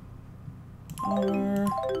R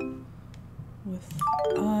with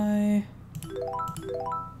I.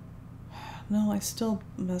 No, I still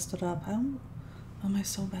messed it up. How am I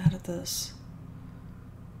so bad at this?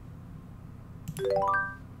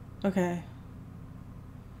 Okay.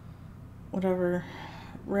 Whatever.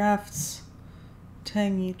 Rafts.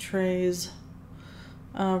 Tangy trays.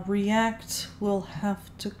 React will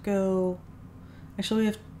have to go... Actually, we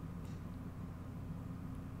have...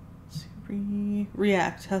 Let's see,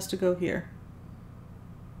 React has to go here.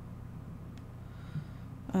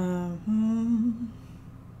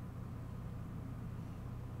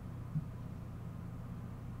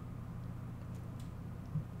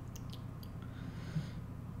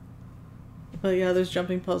 But yeah, there's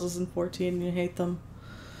jumping puzzles in 14 and you hate them.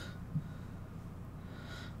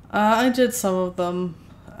 I did some of them.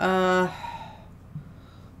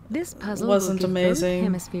 This puzzle wasn't will give amazing. Both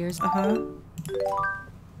hemispheres.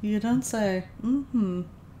 You don't say.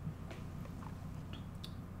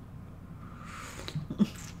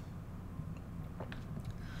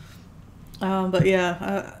 But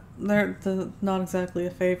yeah, they're not exactly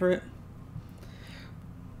a favorite.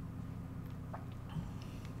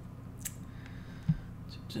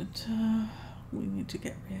 We need to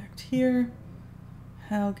get React here.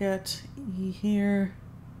 How get E here.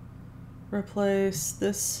 Replace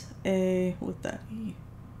this A with that E.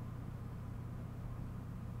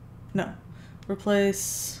 No.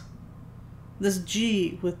 Replace this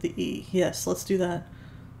G with the E. Yes, let's do that.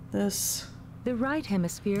 This. The right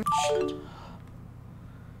hemisphere. Shit.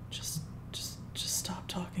 Just stop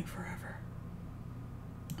talking forever.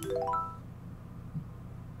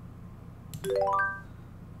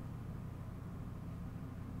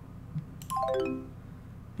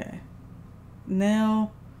 Okay.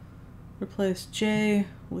 Now replace J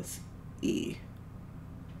with E.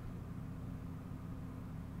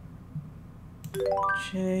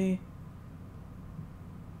 J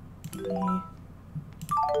E.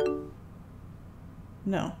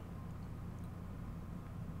 No.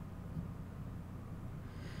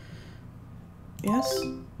 Yes?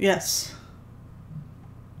 Yes.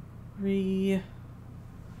 Okay.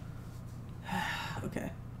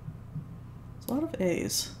 There's a lot of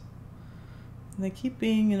A's. And they keep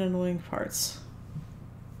being in annoying parts.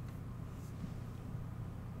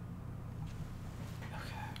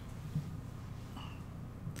 Okay.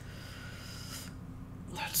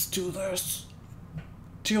 Let's do this.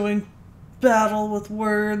 Doing battle with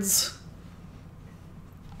words.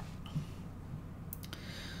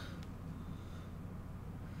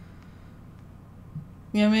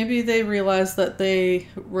 Yeah, maybe they realized that they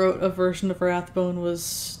wrote a version of Wrathbone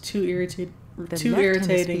was too irritating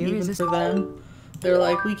even for them. They're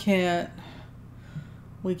like, we can't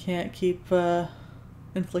keep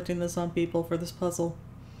inflicting this on people for this puzzle.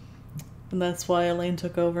 And that's why Elaine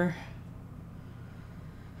took over.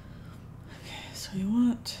 Okay, so you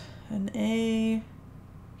want an A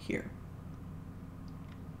here.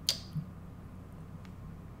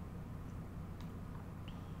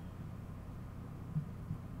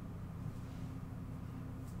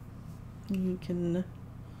 You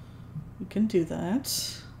can do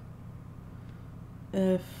that.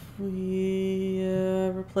 If we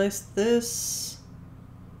replace this,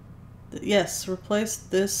 yes, replace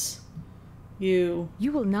this U.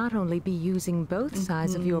 You will not only be using both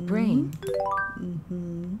sides of your brain.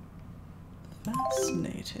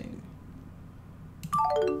 Fascinating.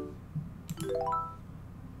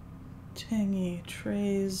 Tangy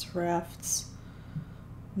trays, rafts.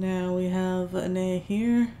 Now we have an A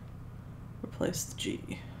here. Replace the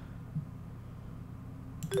G.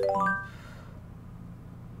 Up.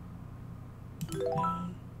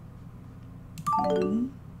 Down.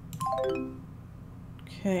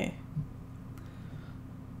 Okay.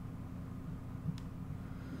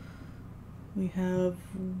 We have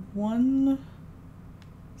one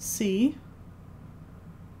C.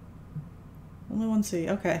 Only one C.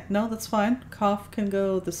 Okay. No, that's fine. Cough can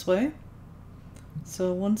go this way.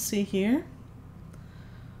 So one C here.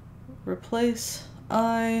 Replace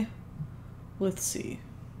I with C.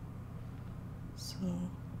 So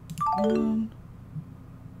one.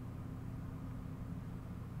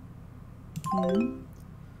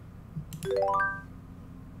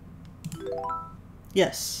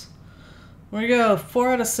 Yes. There we go.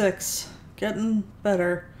 4 out of 6. Getting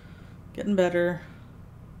better. Getting better.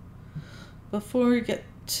 Before we get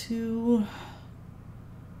too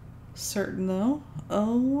certain though,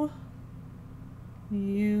 O,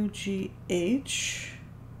 U, G, H,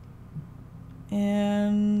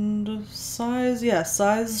 and size, yeah,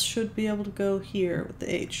 size should be able to go here with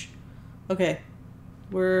the H. Okay,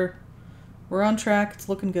 we're on track, it's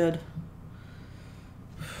looking good.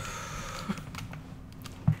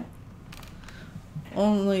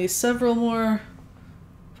 Only several more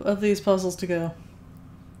of these puzzles to go.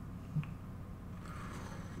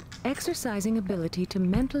 Exercising ability to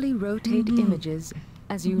mentally rotate images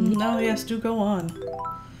as you need. No, yes, do go on.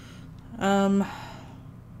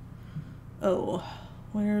 O.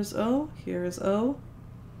 Where's O? Here's O.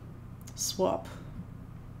 Swap.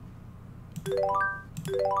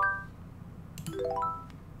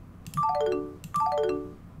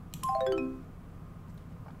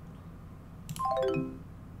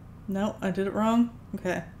 No, I did it wrong.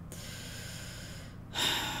 Okay.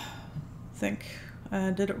 Think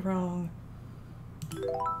I did it wrong.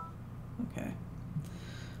 Okay.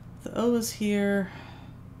 The O is here.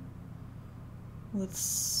 Let's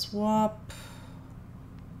swap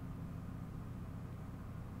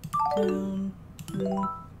down.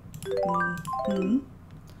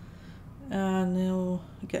 And now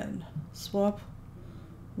again, swap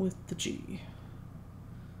with the G.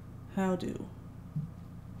 How do?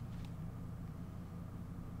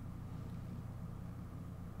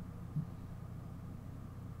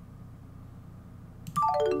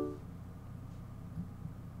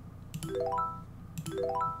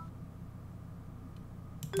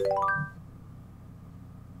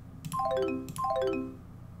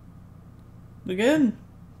 Again?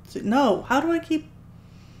 No, how do I keep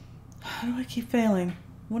failing?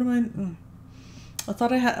 What am I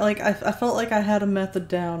thought I had, like, I felt like I had a method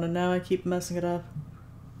down and now I keep messing it up.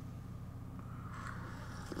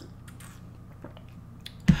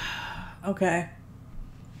 Okay.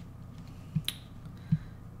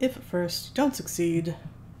 If at first you don't succeed,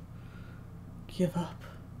 give up.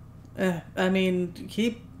 I mean,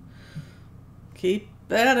 keep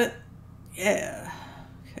at it. Yeah.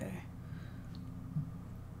 Okay.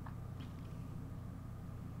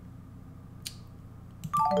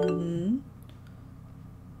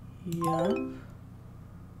 Yup.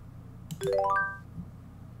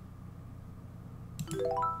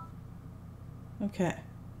 Okay.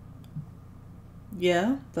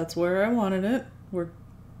 Yeah, that's where I wanted it.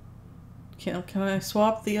 Can I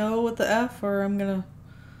swap the O with the F, or I'm gonna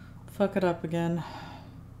fuck it up again?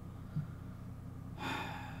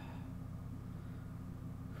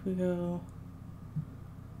 If we go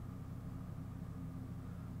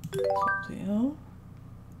swap the O.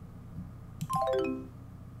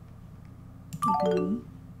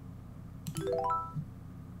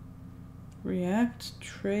 React,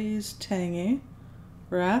 trays, tangy.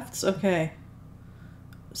 Rafts, okay.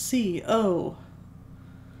 C, O.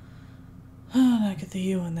 Oh, now get the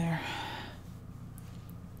U in there.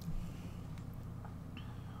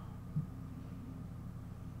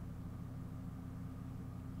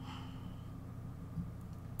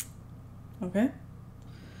 Okay.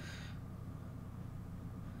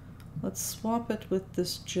 Let's swap it with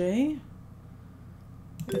this J,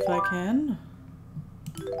 if I can.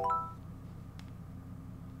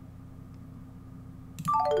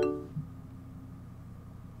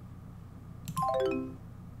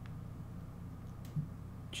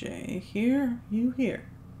 J here, U here.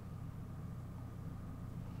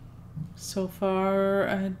 So far,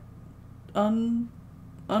 I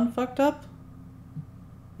unfucked up?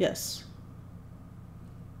 Yes.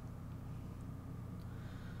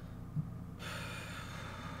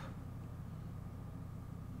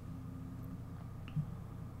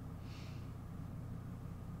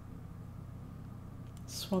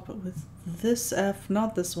 Swap it with this F,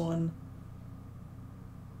 not this one.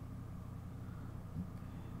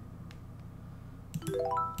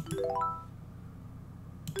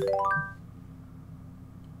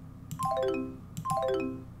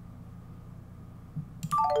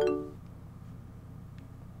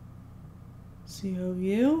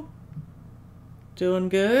 COU. Doing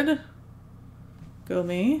good. Go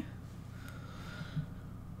me.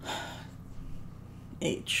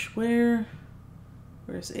 H. Where's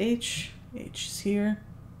H? H is here.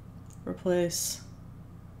 Replace.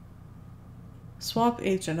 Swap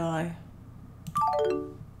H and I.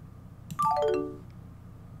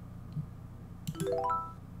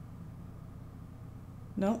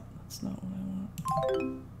 Nope, that's not what I want.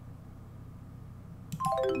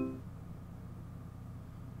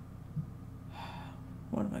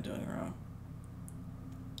 What am I doing wrong?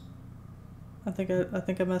 I think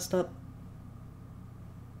I messed up.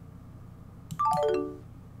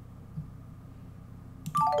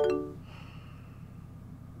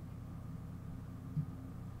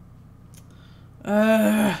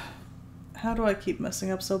 How do I keep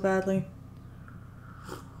messing up so badly?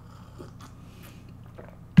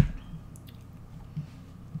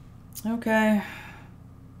 Okay.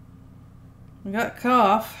 We got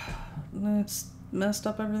cough. It's messed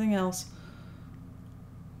up everything else.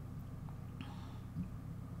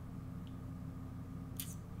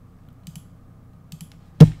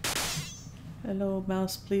 Hello,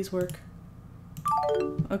 mouse, please work.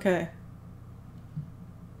 Okay.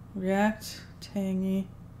 React, tangy.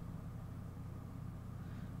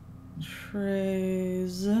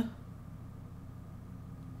 Trays.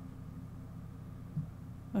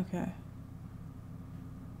 Okay.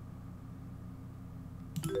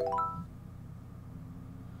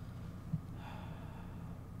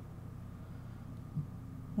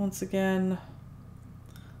 Once again,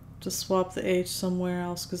 just swap the H somewhere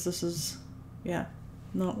else because this is, yeah,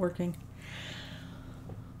 not working.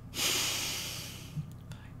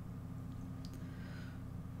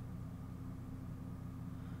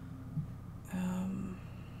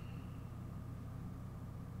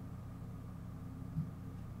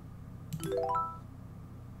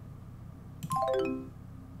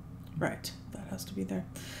 Right, that has to be there.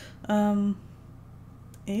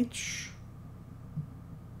 H.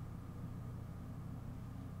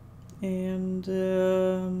 And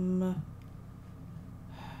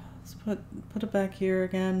let's put it back here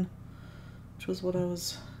again, which was what I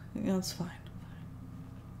was. Yeah, it's fine.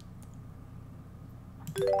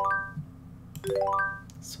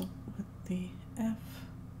 So with the F.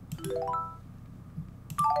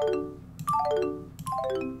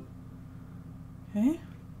 Okay,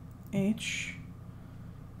 H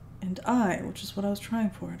and I, which is what I was trying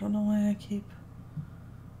for. I don't know why I keep.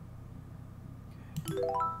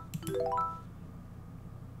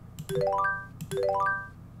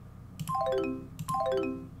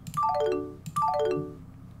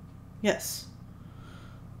 Yes.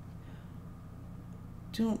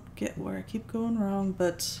 Don't get where I keep going wrong,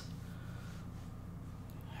 but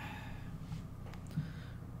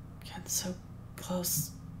get so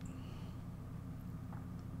close.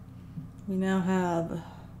 We now have.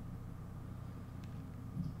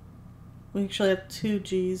 We actually have 2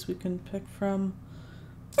 G's we can pick from.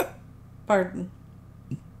 Pardon.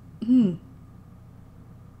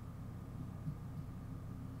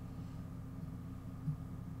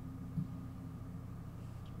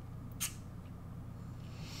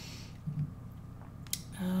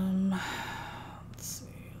 Let's see.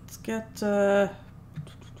 Let's get.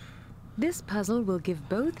 This puzzle will give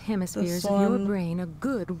both hemispheres of your brain a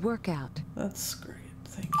good workout. That's great.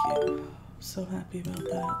 Thank you. I'm so happy about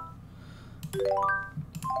that.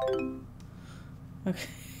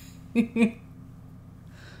 Okay.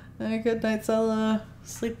 Good night, Zella.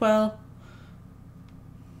 Sleep well.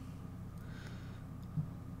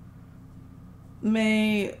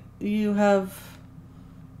 May you have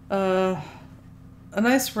a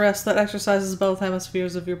nice rest that exercises both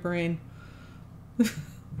hemispheres of your brain.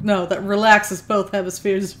 No, that relaxes both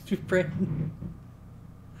hemispheres of your brain.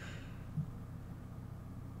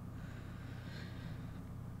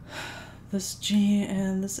 This G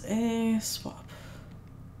and this A swap.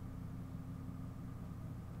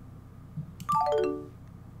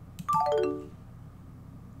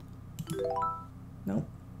 Nope.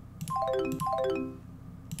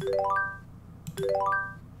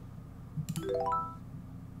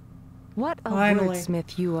 What a Finally.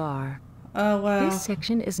 wordsmith you are. Oh, wow. This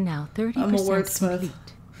section is now 30% I'm a wordsmith.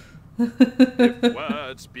 complete. If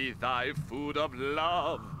words be thy food of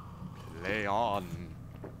love, play on.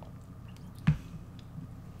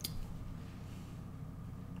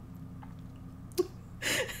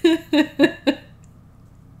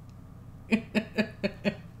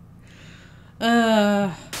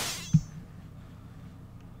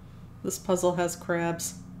 This puzzle has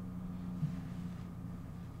crabs.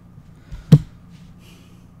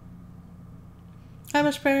 Hi,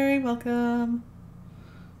 Mushberry, welcome.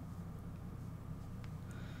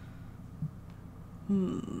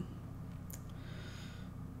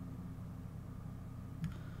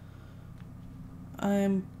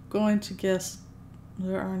 I'm going to guess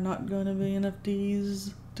there are not going to be enough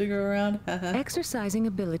D's to go around. Exercising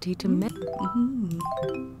ability to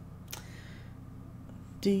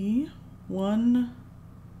D, 1,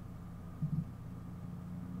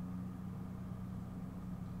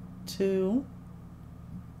 2,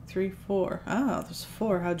 3, 4. Ah, there's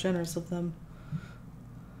 4. How generous of them.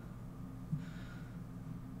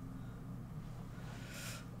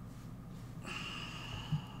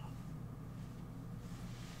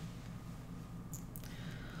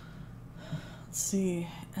 Let's see.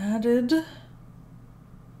 added. Let's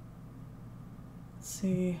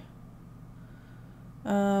see.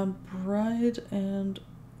 Bride and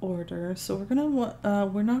order. So we're gonna want.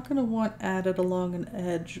 We're not gonna want added along an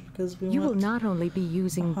edge because we You want. will not only be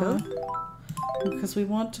using both. Because we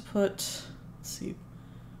want to put. Let's see.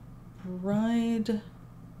 Bride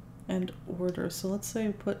and order. So let's say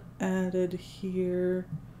we put added here,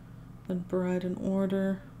 then bride and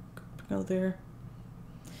order. Go there.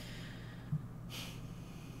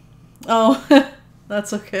 Oh,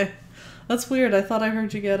 that's okay. That's weird. I thought I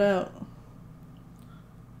heard you get out.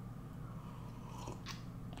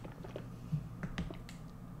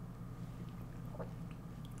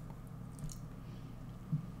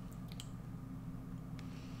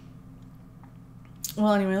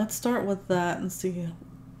 Well, anyway, let's start with that and see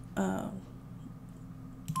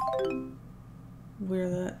where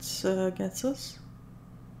that gets us.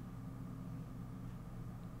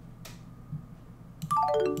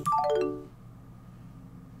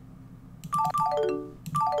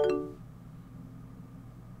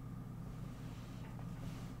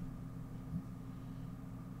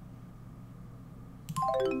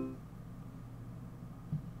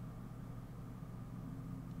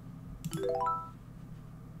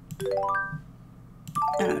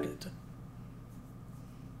 Added.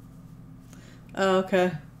 Oh,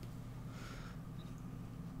 okay.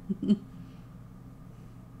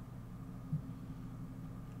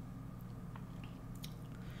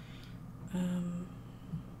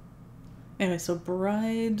 Anyway, so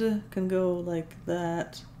bride can go like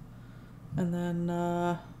that, and then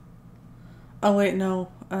oh wait,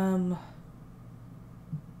 no,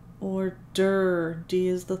 order, D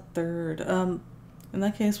is the third. In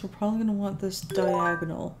that case, we're probably gonna want this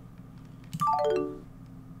diagonal.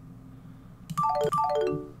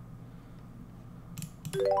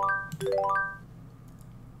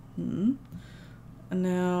 And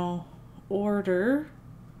now order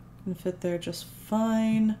can fit there just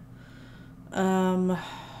fine.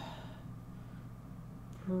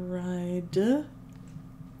 Bride.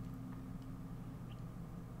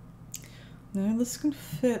 Now this can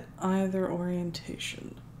fit either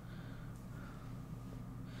orientation.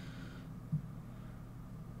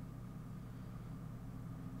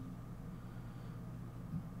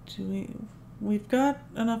 We've got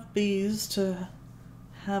enough bees to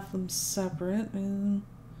have them separate and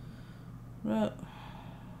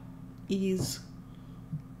ease.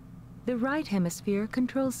 The right hemisphere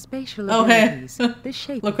controls spatial Oh, hey. abilities, the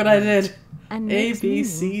shape Look of what I words, did. and A, makes B, meaning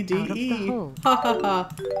C, D, out of the E. whole. Ha ha ha.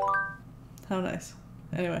 How nice.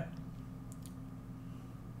 Anyway.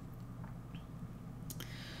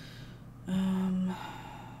 Okay.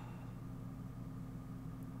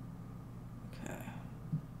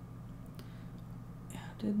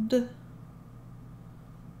 Added.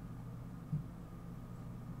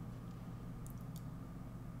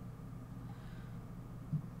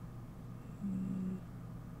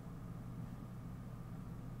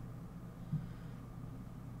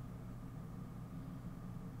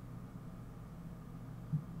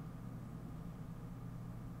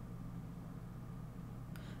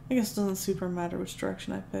 I guess it doesn't super matter which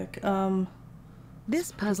direction I pick.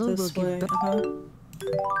 This puzzle will this way. give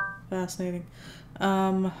Fascinating.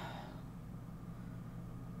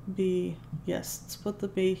 B. Yes, let's put the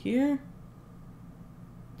B here.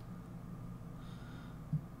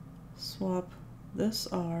 Swap this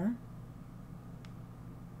R.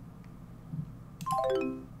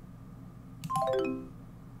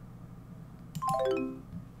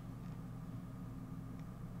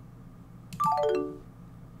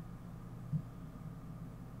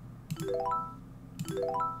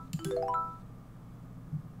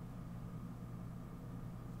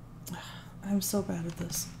 I'm so bad at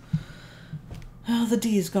this. Oh, the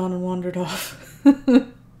D's gone and wandered off.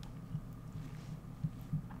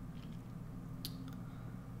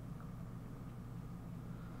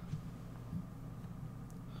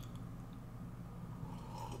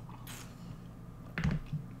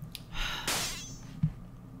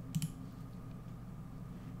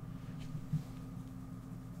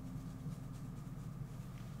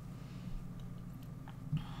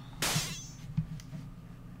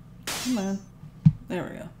 Come on. There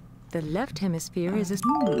we go. the left hemisphere is a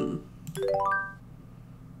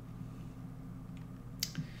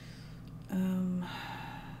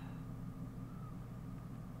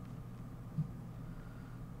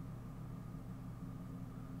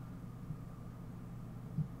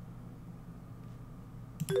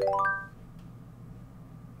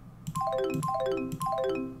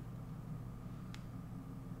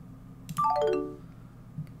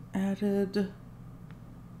added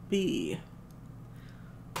B.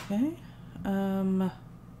 Okay.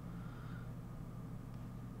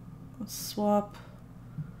 Let's swap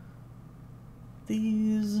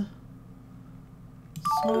these.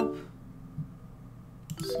 Swap.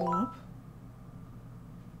 Swap.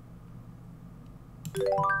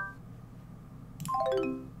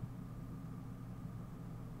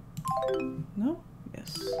 No?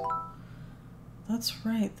 Yes. That's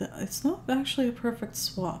right. It's not actually a perfect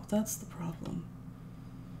swap. That's the problem.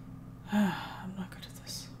 I'm not good at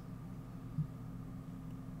this.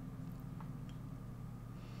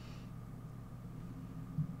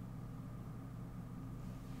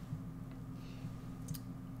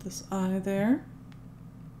 This eye there.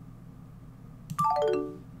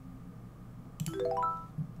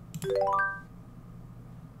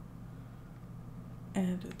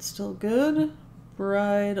 And it's still good.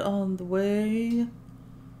 Bride on the way.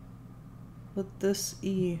 With this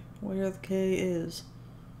E, where the K is.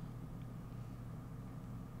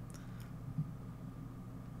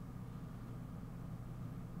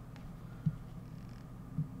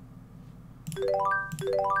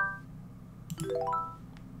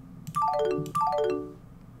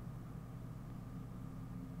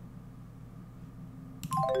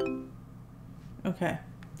 Okay.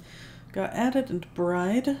 Got added into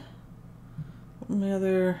bride. My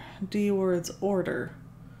other D word's order.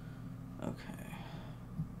 Okay.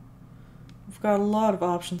 We've got a lot of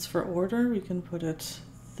options for order. We can put it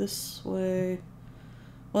this way.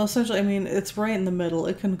 Well, essentially, I mean, it's right in the middle.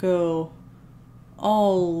 It can go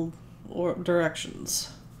all directions.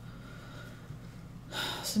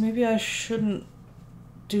 So maybe I shouldn't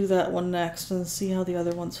do that one next and see how the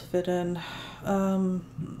other ones fit in.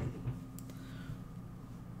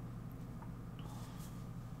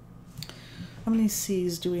 How many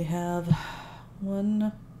C's do we have?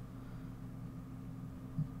 One.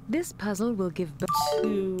 This puzzle will give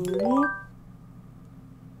Two.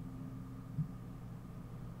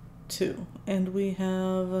 Two. And we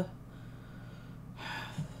have...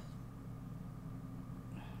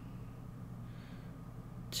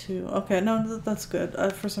 Two. Okay, no, that's good.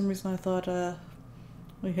 For some reason I thought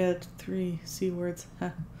we had 3 C words.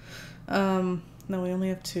 No, we only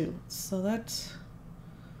have 2. So that's...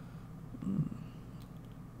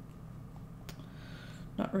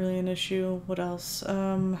 not really an issue. What else?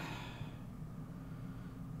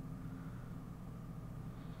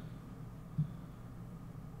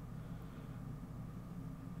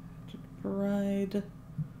 Bride.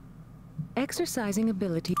 exercising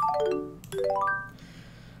ability.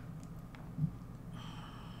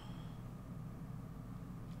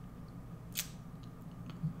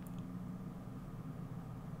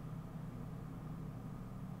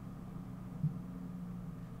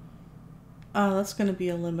 That's going to be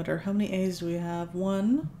a limiter. How many A's do we have?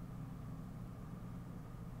 1,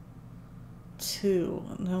 2.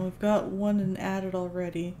 Now we've got 1 in added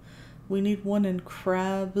already. We need 1 in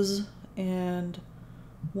crabs and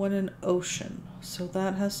 1 in ocean. So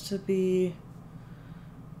that has to be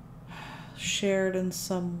shared in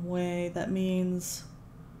some way. That means...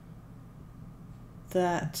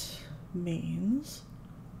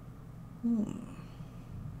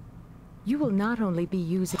 You will not only be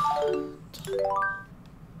using...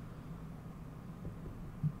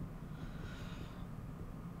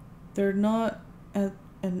 They're not at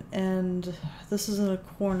an end. This is in a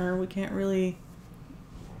corner. We can't really...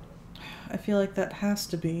 I feel like that has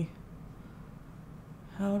to be.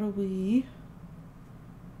 How do we...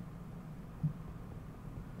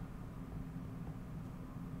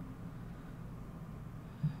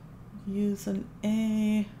 use an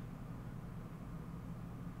A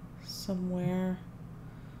somewhere?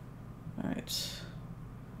 Alright.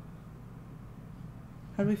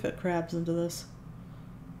 How do we fit crabs into this?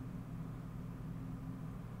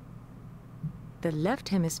 The left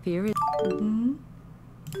hemisphere is... Mm-hmm.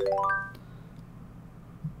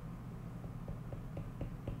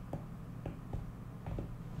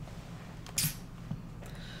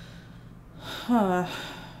 Huh.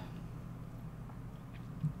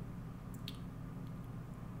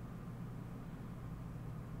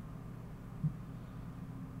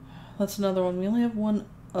 That's another one. We only have 1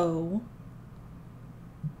 O.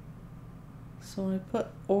 So when I put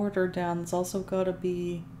order down, it's also got to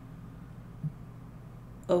be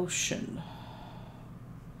ocean.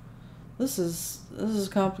 This is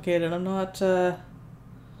complicated. I'm not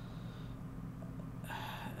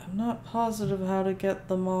positive how to get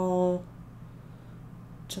them all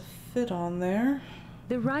to fit on there.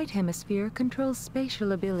 The right hemisphere controls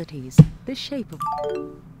spatial abilities. The shape of...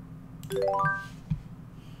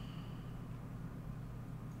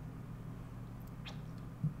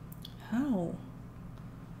 How?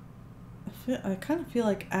 I kind of feel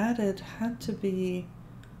like added had to be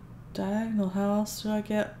Diagonal, how else do I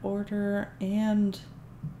get order and...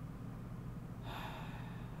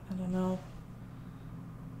 I don't know.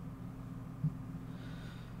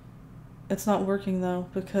 It's not working though,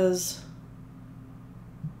 because...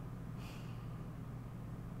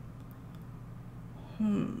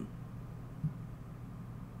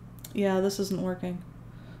 Yeah, this isn't working.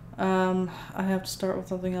 I have to start with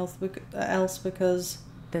something else because...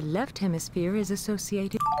 The left hemisphere is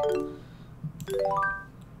associated...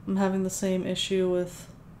 I'm having the same issue with...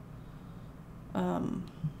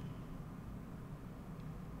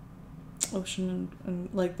 ocean and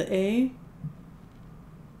like the A.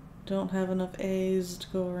 Don't have enough A's to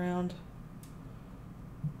go around.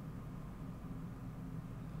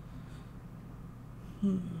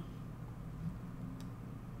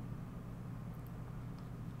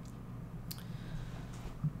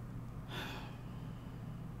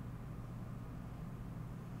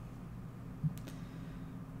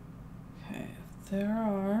 Okay, there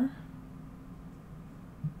are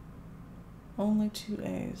only 2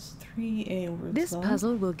 A's, 3 A words. This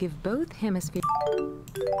puzzle will give both hemispheres...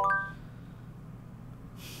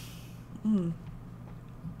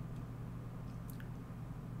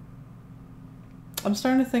 I'm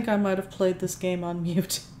starting to think I might have played this game on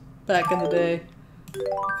mute back in the day.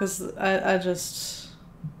 Because I just...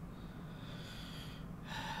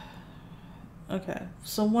 Okay,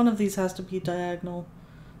 so one of these has to be diagonal,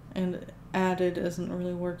 and added isn't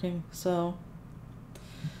really working, so...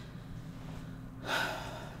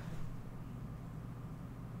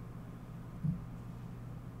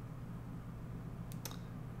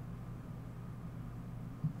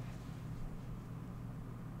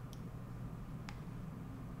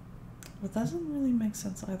 But that doesn't really make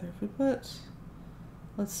sense either. If we put,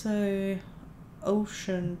 let's say,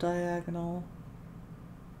 ocean diagonal.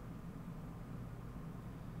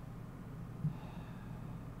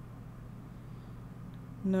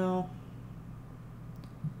 No.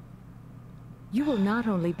 You will not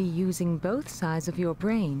only be using both sides of your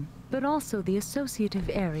brain, but also the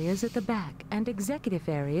associative areas at the back and executive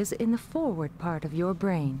areas in the forward part of your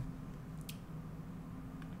brain.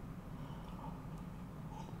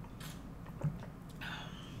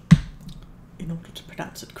 In order to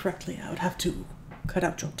pronounce it correctly, I would have to cut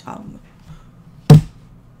out your tongue.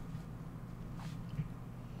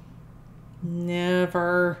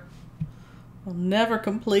 Never. I'll never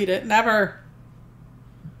complete it. Never.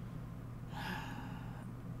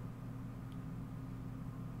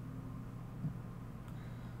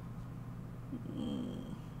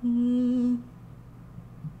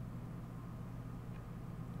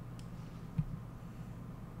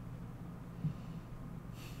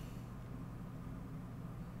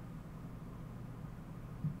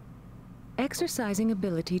 Exercising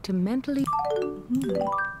ability to mentally...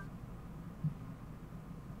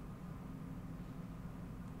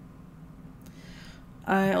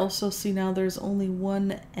 I also see now there's only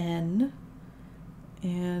one N,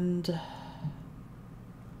 and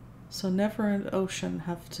so never and ocean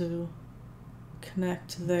have to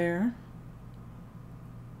connect there.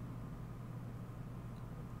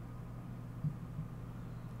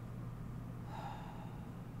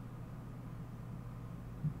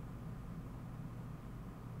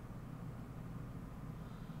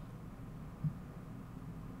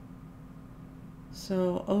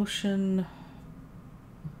 So ocean,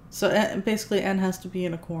 so basically N has to be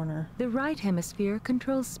in a corner. The right hemisphere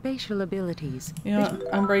controls spatial abilities. You know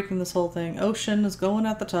what? I'm breaking this whole thing. Ocean is going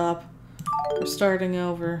at the top. We're starting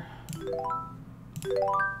over.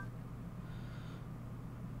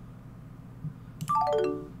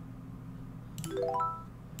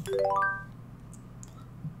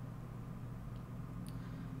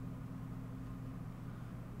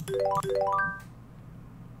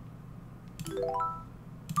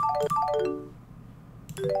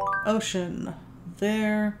 Ocean.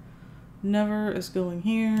 There. Never is going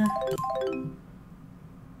here.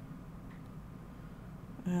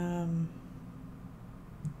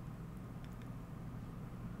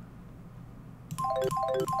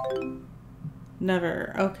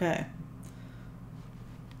 Never. Okay.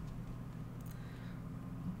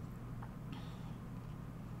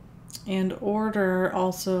 And order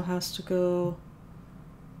also has to go,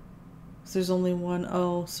 because there's only one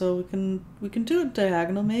O, so we can do it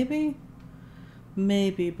diagonal maybe?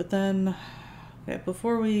 Maybe, but then, okay,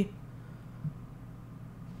 before we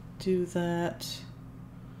do that,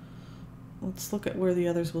 let's look at where the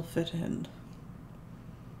others will fit in.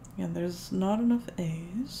 Again, there's not enough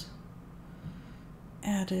A's.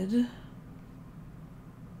 Added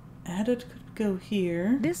could go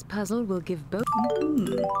here. This puzzle will give both...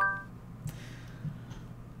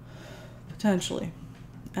 Potentially.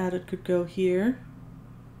 Added could go here.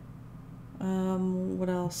 What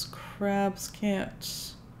else? Crabs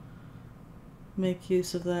can't make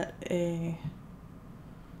use of that A.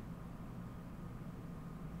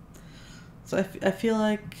 So I feel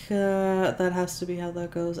like that has to be how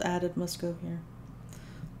that goes. Added must go here.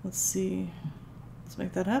 Let's see. Let's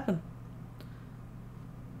make that happen.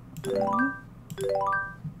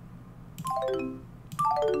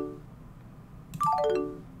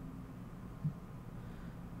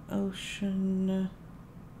 Ocean.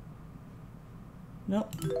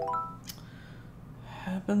 Nope.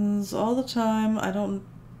 Happens all the time. I don't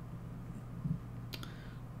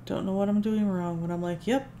know what I'm doing wrong when I'm like,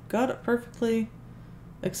 yep, got it perfectly,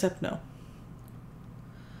 except no.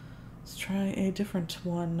 Let's try a different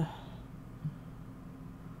one.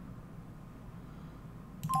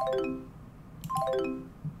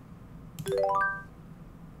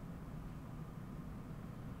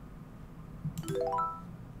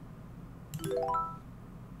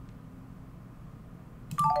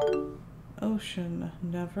 Ocean,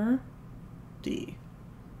 never. D.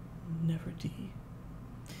 Never D.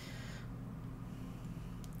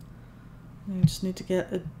 I just need to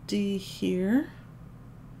get a D here.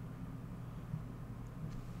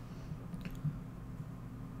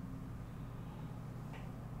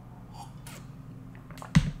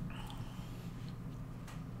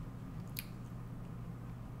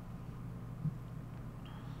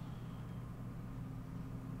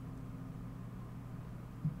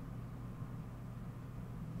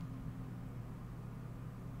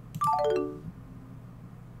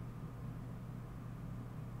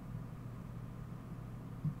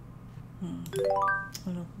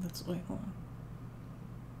 Oh no, that's, wait, hold on.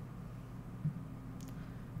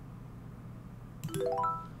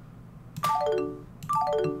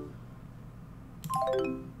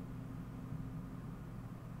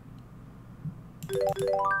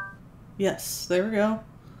 Yes, there we go.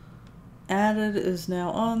 Added is now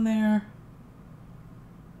on there.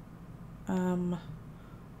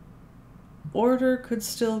 Order could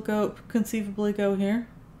still go, conceivably go here.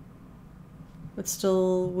 It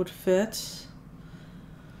still would fit.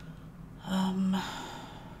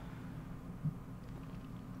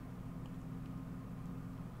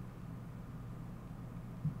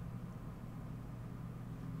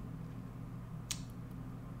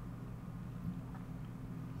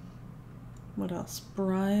 What else?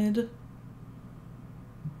 Bride.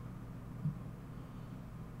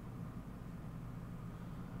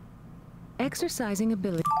 Exercising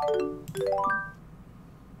ability.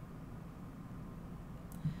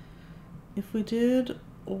 If we did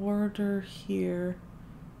order here,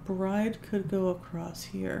 bride could go across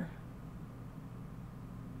here.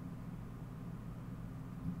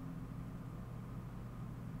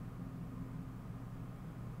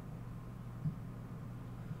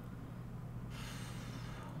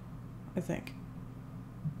 I think.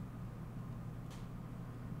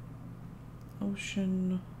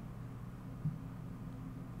 Ocean.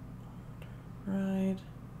 Right.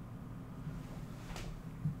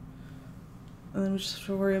 And then we just have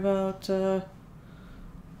to worry about the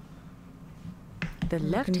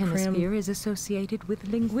left hemisphere is associated with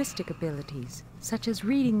linguistic abilities, such as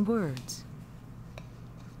reading words.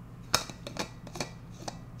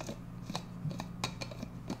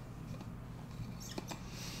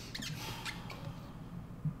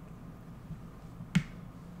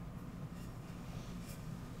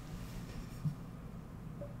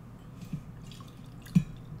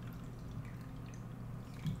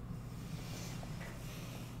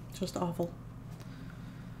 just awful.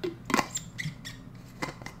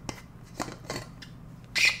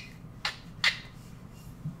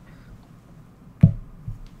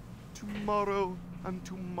 Tomorrow and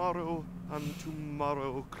tomorrow and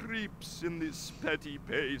tomorrow creeps in this petty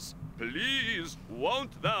pace. Please,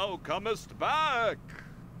 won't thou comest back?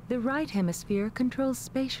 The right hemisphere controls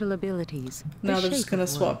spatial abilities. Now they're just gonna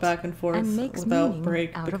swap back and forth without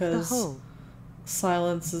break because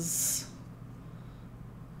silence is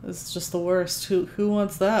just the worst. Who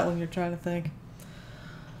wants that when you're trying to think?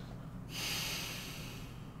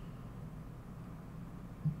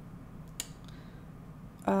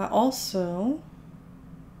 Also,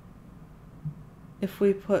 if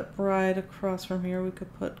we put bride across from here, we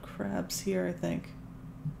could put crabs here, I think.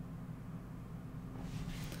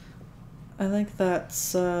 I think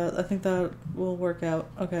that's, I think that will work out.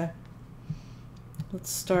 Okay.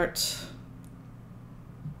 Let's start.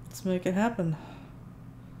 Let's make it happen.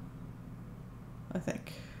 I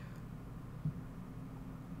think.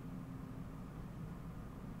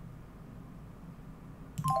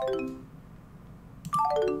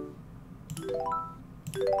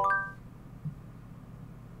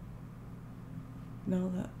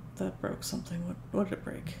 no, that broke something. What did it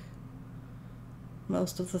break?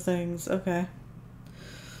 Most of the things. Okay.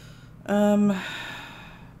 The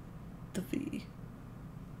V.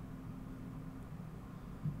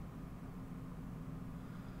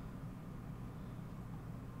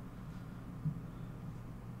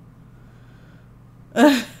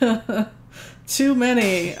 Too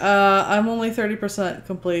many. I'm only 30%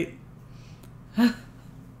 complete. And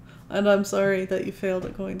I'm sorry that you failed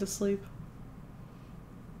at going to sleep.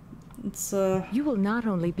 It's You will not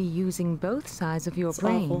only be using both sides of your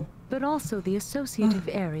brain, awful. but also the associative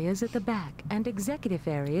areas at the back and executive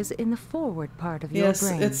areas in the forward part of your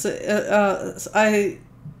brain. Yes, it's I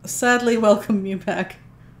sadly welcome you back.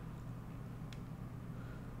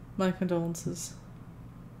 My condolences.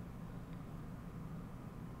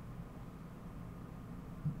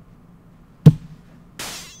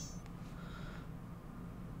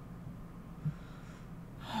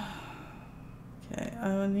 Okay,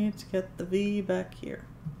 I need to get the V back here.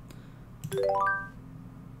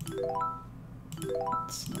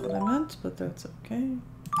 That's not what I meant, but that's okay,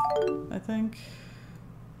 I think.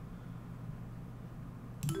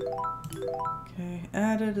 Okay,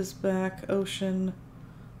 added is back. Ocean,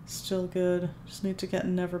 still good. Just need to get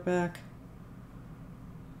never back.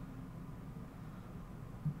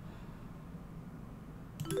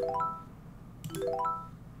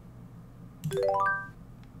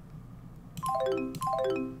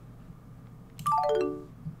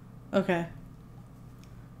 Okay.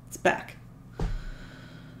 It's back.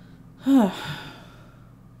 Aw.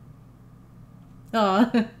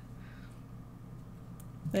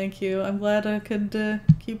 Thank you. I'm glad I could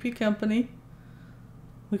keep you company.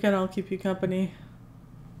 We can all keep you company.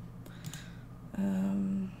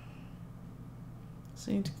 So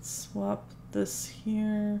you need to swap this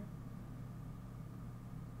here.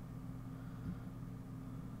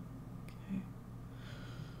 Okay.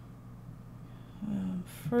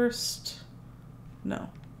 First, no.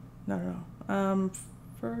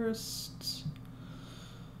 First,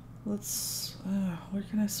 let's, where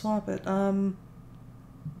can I swap it?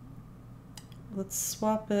 Let's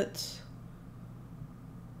swap it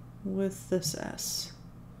with this S.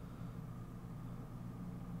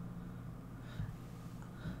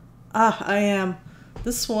 Ah, I am.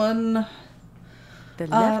 This one... The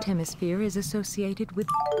left hemisphere is associated with...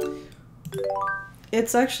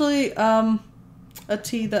 It's actually a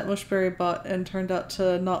tea that Mushberry bought and turned out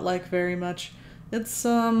to not like very much. It's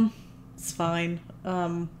fine.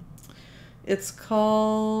 It's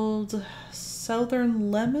called Southern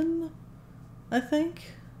Lemon, I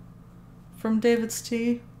think, from David's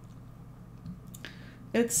Tea.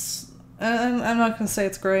 It's... I'm not gonna say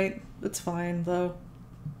it's great. It's fine, though.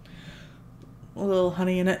 A little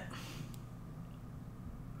honey in it.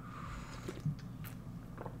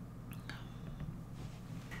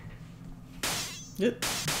 Yep.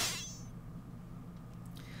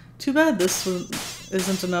 Too bad this one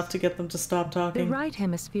isn't enough to get them to stop talking. The right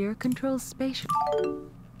hemisphere controls spatial...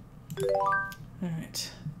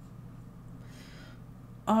 Alright.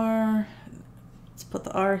 R. Let's put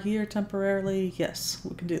the R here temporarily. Yes,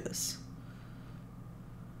 we can do this.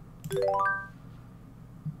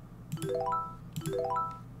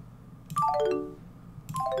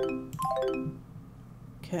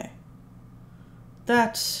 Okay.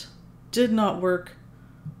 That did not work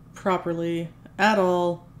properly at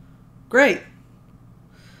all. Great!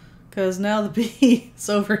 Because now the B is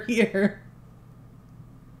over here.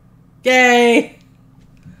 Yay!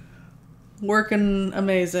 Working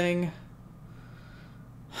amazing.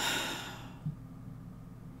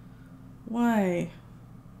 Why?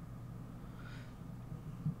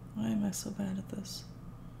 Why am I so bad at this?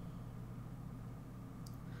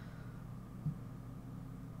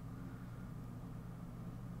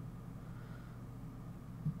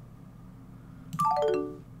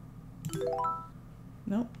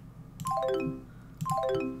 Nope.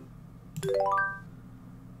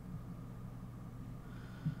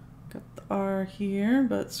 Got the R here,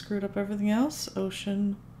 but screwed up everything else.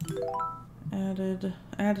 Ocean. Added.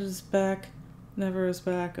 Added is back. Never is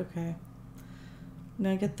back. Okay.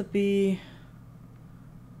 Now get the B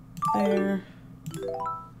there.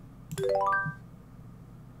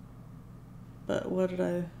 But what did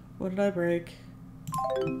I break?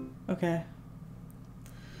 Okay.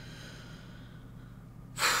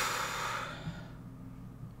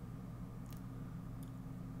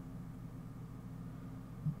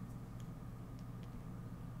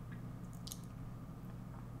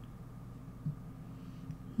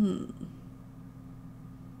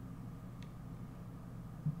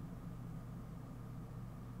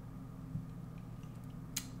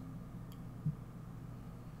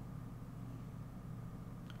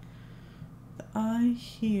 I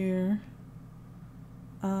here,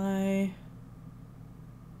 I,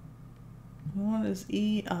 what is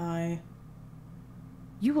EI?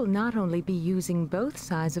 You will not only be using both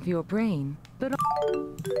sides of your brain, but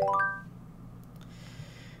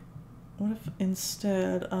What if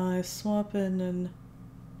instead I swap in an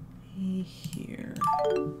E here?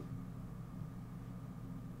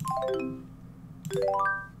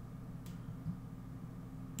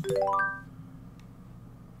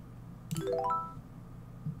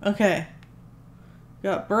 Okay.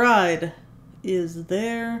 Got bride is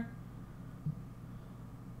there.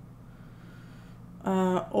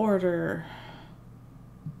 Order.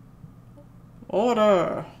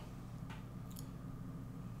 Order.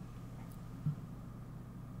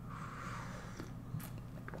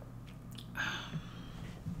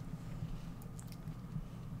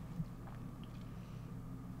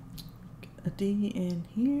 Get a D in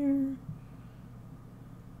here.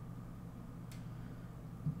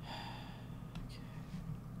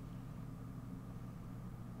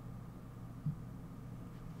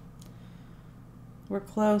 We're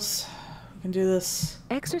close. We can do this.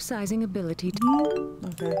 exercising ability to...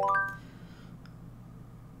 Okay.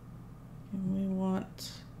 And we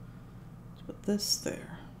want to put this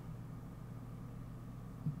there.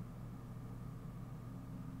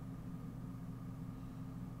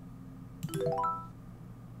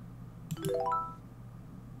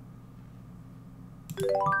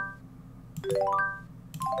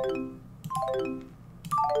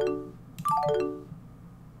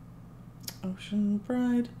 Ocean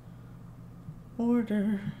Bride.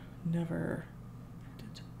 Order. Never.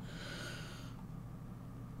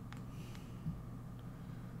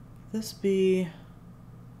 This be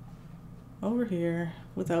over here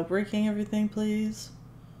without breaking everything, please?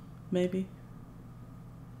 Maybe.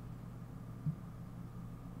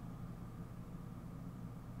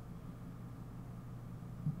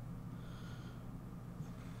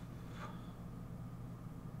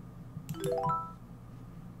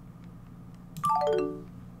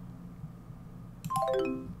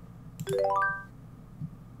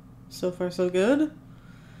 So far, so good.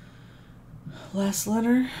 Last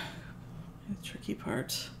letter. The tricky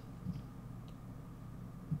part.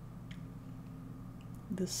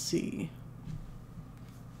 The C.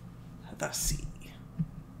 The C.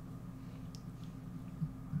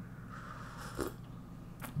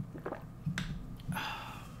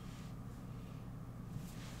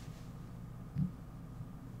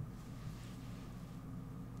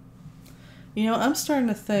 You know, I'm starting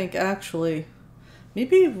to think, actually,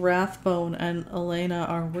 maybe Rathbone and Elena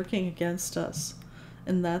are working against us,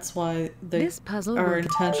 and that's why they are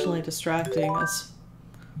intentionally distracting us.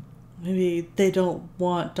 Maybe they don't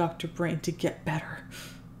want Dr. Brain to get better.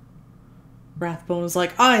 Rathbone is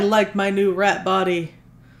like, I like my new rat body.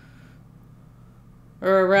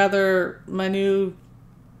 Or rather, my new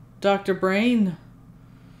Dr. Brain.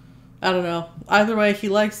 I don't know. Either way, he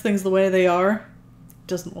likes things the way they are.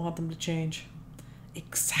 Doesn't want them to change.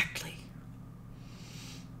 Exactly.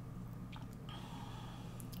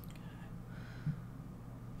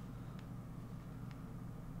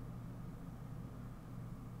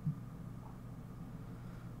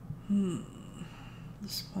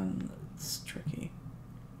 This one is tricky.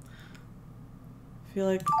 I feel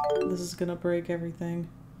like this is gonna break everything.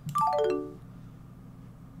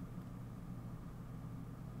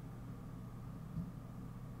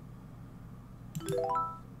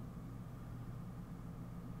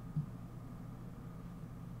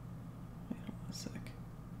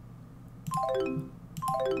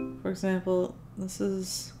 For example, this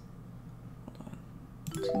is... Hold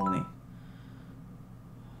on. Too many.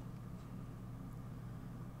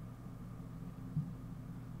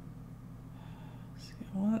 See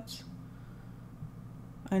what?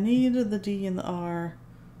 I need the D and the R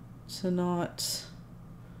to not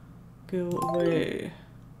go away.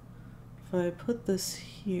 If I put this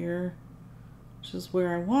here, which is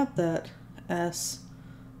where I want that S,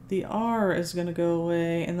 the R is going to go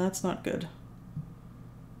away, and that's not good.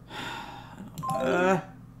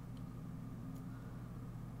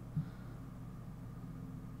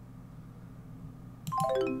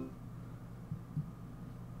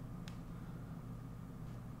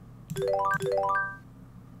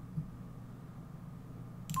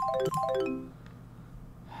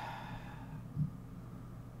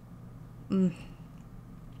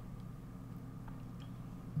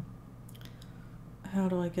 How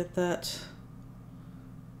do I get that?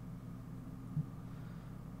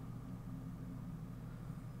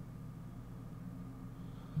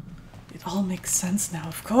 It all makes sense now,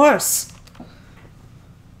 of course!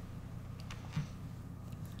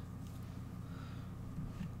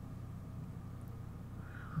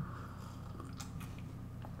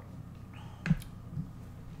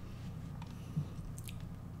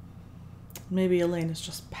 maybe Elaine is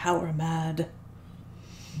just power mad.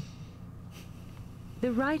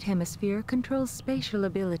 The right hemisphere controls spatial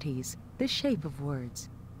abilities, the shape of words,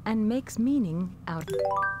 and makes meaning out.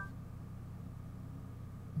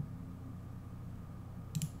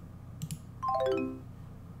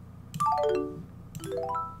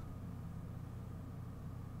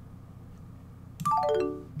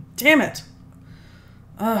 Damn it!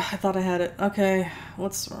 I thought I had it. Okay,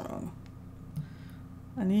 what's wrong?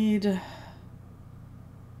 I need...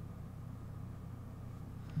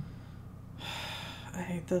 I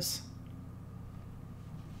hate this.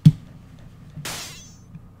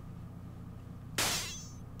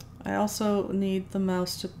 I also need the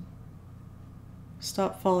mouse to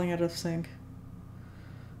stop falling out of sync.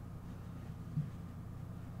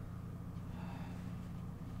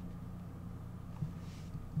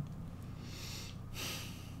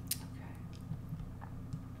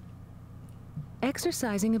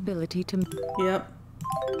 Exercising ability to... Yep.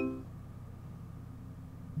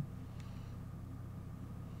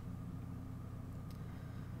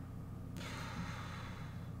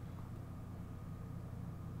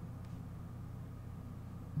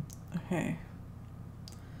 Okay.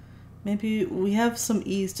 Maybe we have some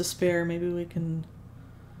E's to spare. Maybe we can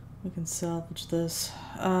salvage this.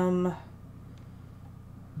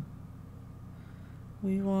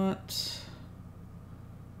 We want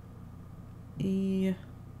E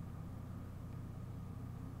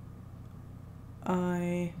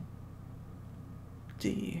I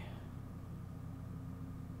D.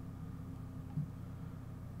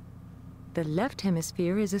 The left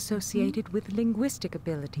hemisphere is associated with linguistic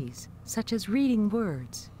abilities, such as reading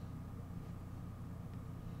words.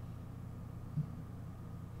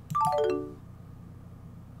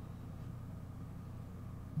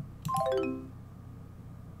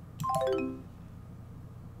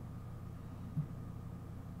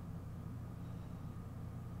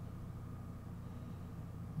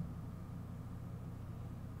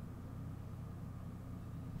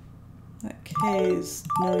 That K is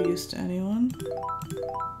no use to anyone,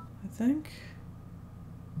 I think.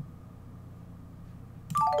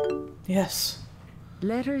 Yes.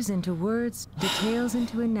 Letters into words, details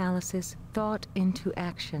into analysis, thought into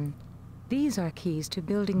action. These are keys to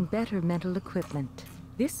building better mental equipment.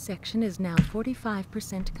 This section is now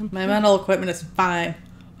 45% complete. My mental equipment is fine.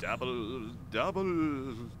 Double,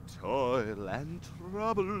 double, toil and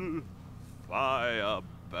trouble. Fire,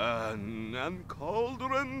 burn, and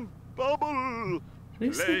cauldron bubble. Did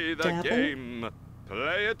you say Play the dabble? game.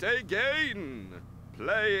 Play it again.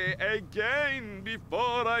 Play again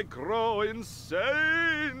before I grow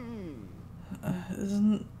insane.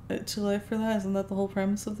 Isn't it too late for that? Isn't that the whole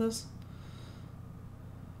premise of this?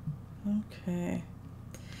 Okay.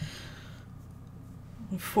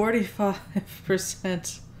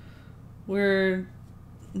 45%. We're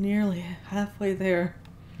nearly halfway there.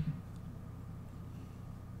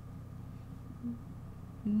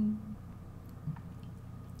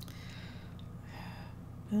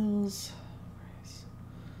 Bills.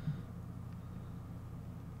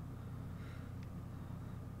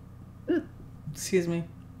 Excuse me.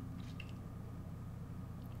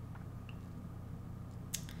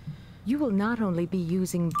 You will not only be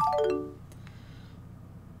using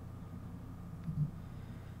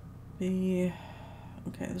B.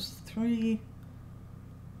 Okay, there's 3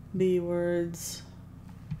 B words.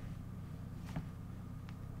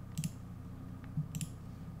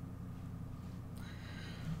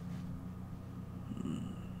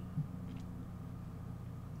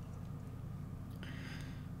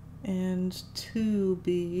 And 2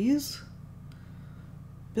 B's.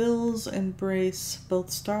 Bills and Brace both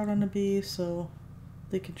start on a B, so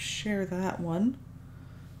they can share that one.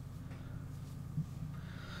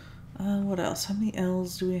 What else? How many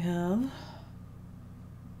L's do we have?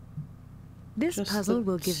 this Just puzzle the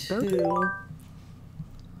will give both 2.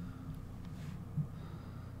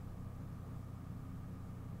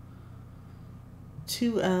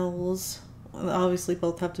 Two L's. Obviously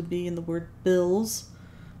both have to be in the word bills.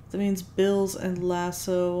 That means bills and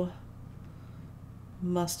lasso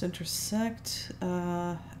must intersect.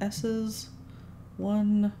 S's.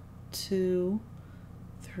 1, 2,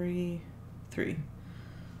 3, 3.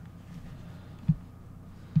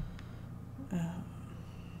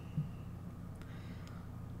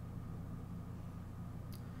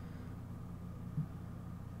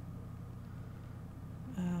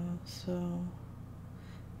 So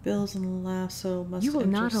bills and lasso must You will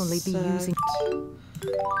not only be using...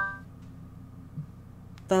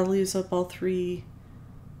 That leaves up all 3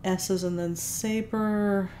 S's, and then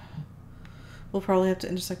saber. We'll probably have to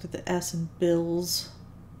intersect at the S in bills.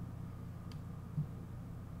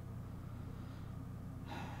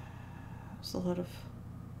 There's a lot of...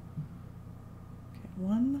 Okay,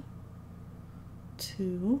 1,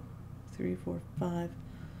 2, 3, 4, 5.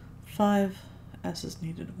 5 S's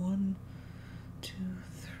needed. 1, 2,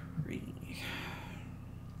 3.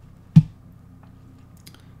 I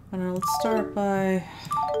don't know, let's start by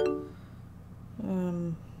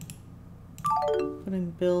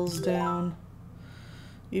putting bills down,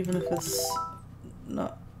 even if it's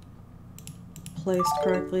not placed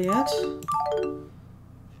correctly yet.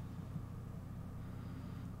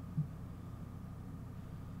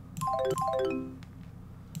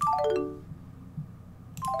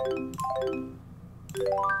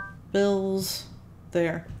 Bills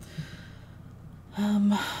there.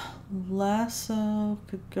 Lasso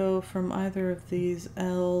could go from either of these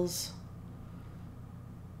L's.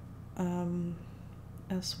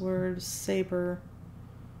 S word, saber.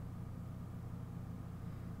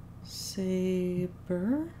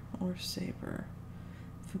 Saber or saber?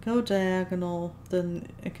 If we go diagonal, then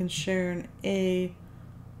it can share an A.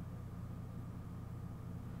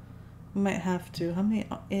 We might have to. How many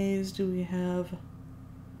A's do we have?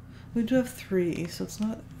 We do have 3, so it's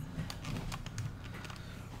not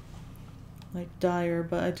like dire,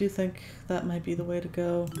 but I do think that might be the way to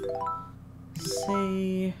go.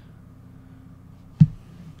 Say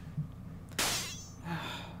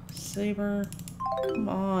saber. Come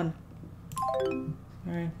on.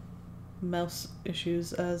 Alright. Mouse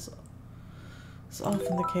issues as is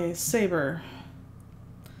often the case. Saber.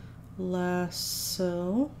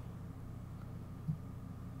 Lasso.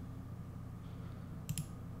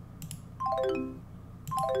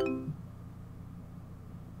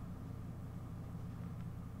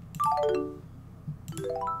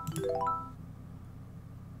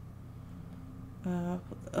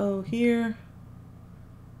 Put the O here.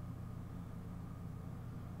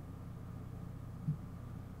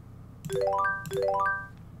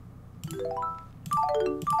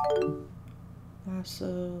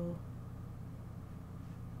 Lasso.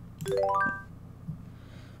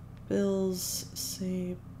 Bills,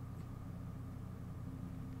 save.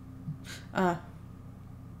 Ah.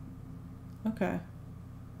 Okay.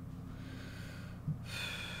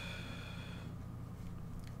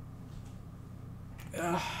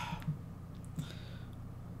 Ugh.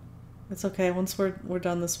 It's okay. Once we're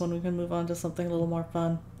done this one, we can move on to something a little more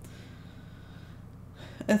fun.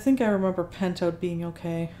 I think I remember pentode being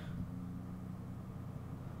okay.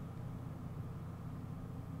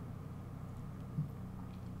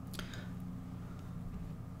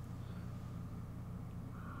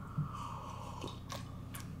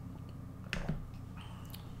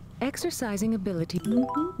 Exercising ability.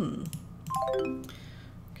 Mm-hmm.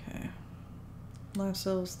 Okay.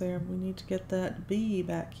 Lasso's there. We need to get that B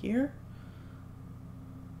back here.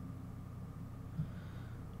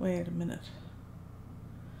 Wait a minute.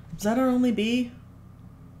 Is that our only B?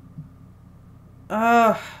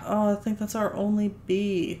 Oh, I think that's our only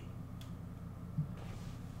B.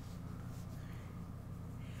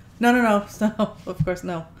 No, no, no. No, of course,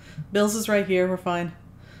 no. Bills is right here. We're fine.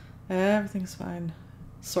 Everything's fine.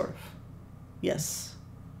 Sort of. Yes.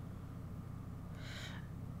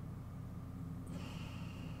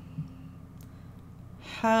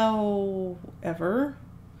 However,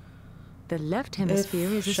 the left hemisphere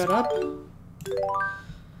is shut up.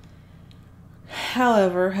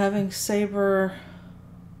 However, having saber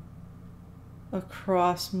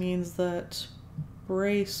across means that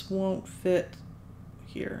brace won't fit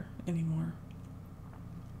here anymore.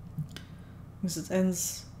 Because it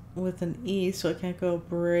ends with an E, so it can't go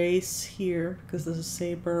brace here because this is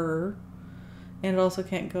saber. And it also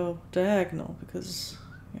can't go diagonal because,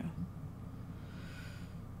 yeah.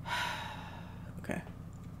 Okay.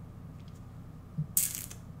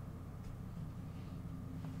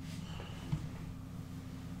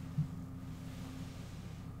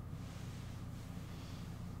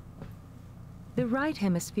 The right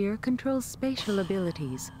hemisphere controls spatial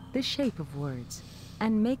abilities, the shape of words,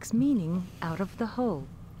 and makes meaning out of the whole.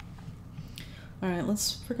 Alright,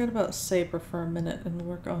 let's forget about saber for a minute and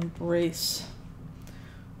work on brace.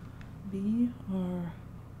 B, R,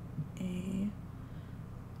 A.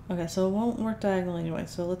 Okay, so it won't work diagonal anyway,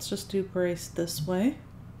 so let's just do brace this way.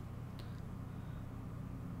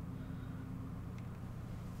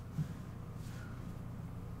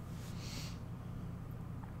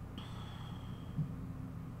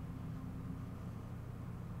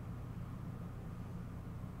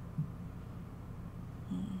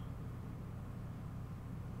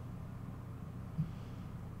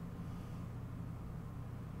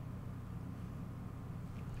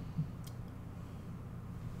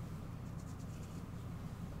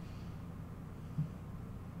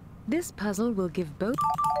 This puzzle will give both...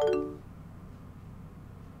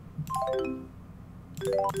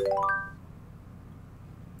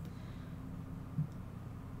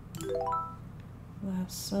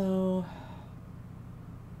 Lasso.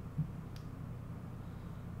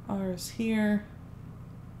 R's here.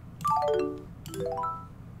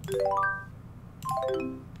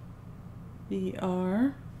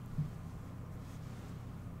 BR.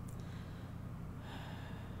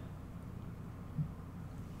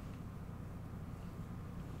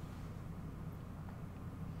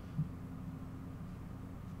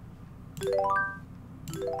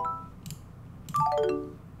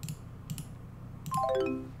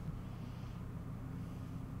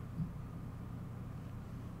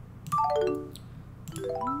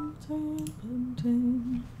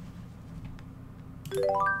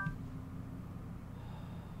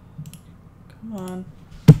 Come on.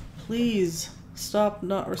 Please stop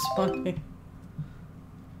not responding.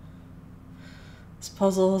 This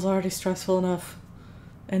puzzle is already stressful enough.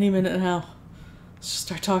 Any minute now. Let's just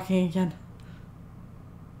start talking again.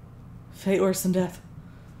 Fate worse than death.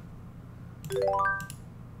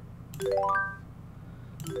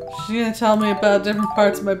 She's gonna tell me about different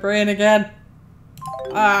parts of my brain again.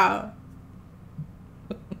 Ah.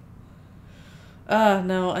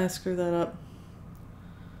 No, I screwed that up.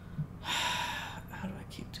 How do I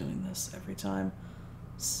keep doing this every time?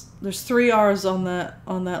 There's 3 R's on that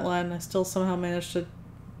line. I still somehow managed to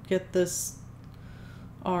get this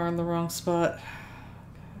R in the wrong spot.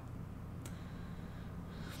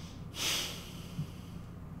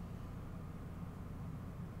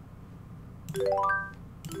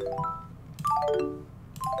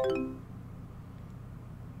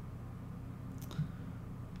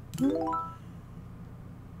 No.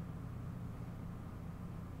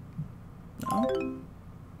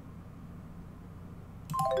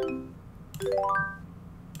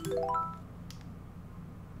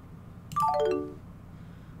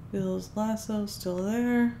 Bill's lasso still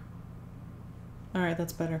there. All right,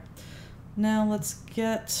 that's better. Now let's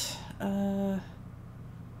get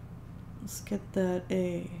that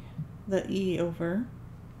E over.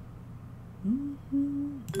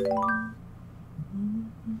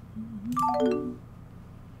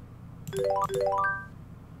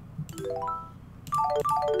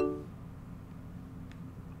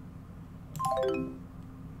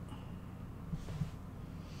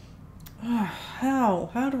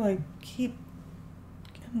 How do I keep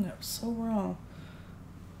getting that so wrong?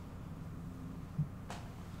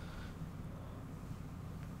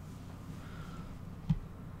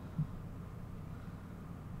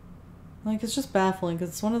 Like, it's just baffling because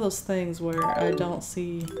it's one of those things where I don't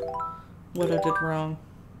see what I did wrong.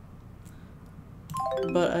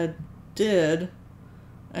 But I did,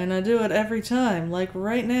 and I do it every time, like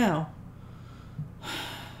right now.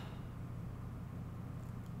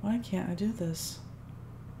 Why can't I do this?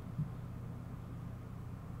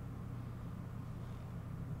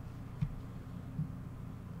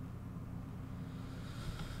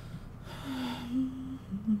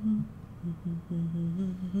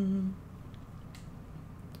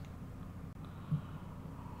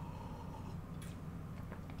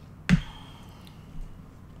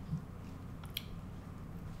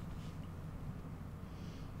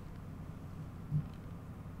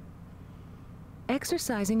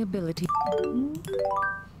 Exercising ability.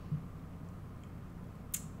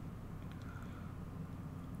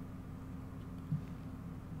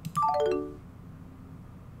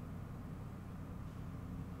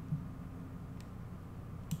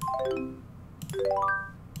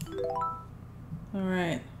 All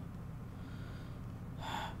right.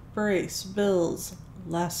 Brace, bills,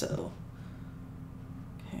 lasso.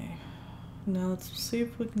 Okay. Now let's see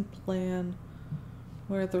if we can plan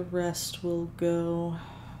where the rest will go.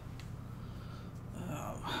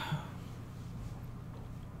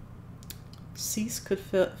 Cease could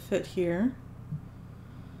fit here.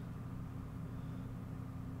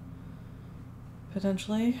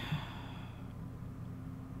 Potentially.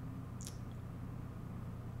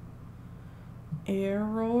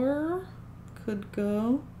 Error could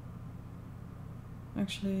go.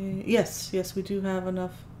 Actually, yes, we do have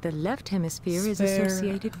enough. The left hemisphere is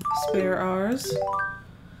associated with spare R's.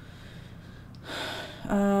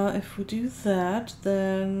 If we do that,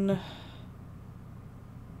 then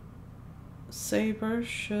saber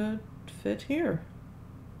should fit here.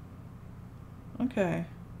 Okay.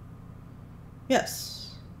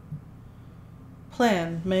 Yes.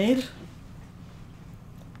 Plan made.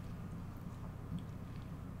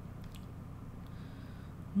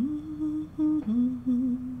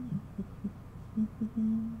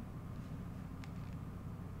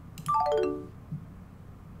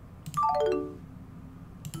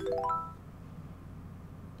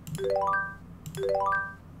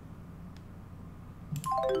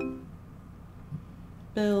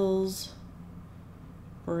 Bills,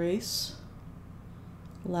 brace,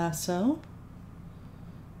 lasso.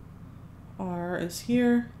 R is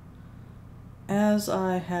here, as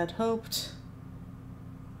I had hoped.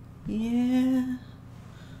 Yeah.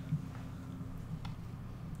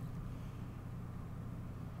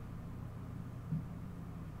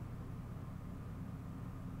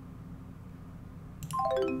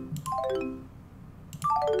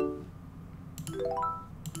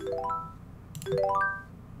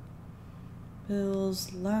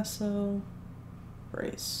 Bills, lasso,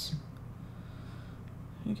 brace.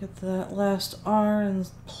 You get that last R in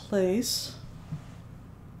place.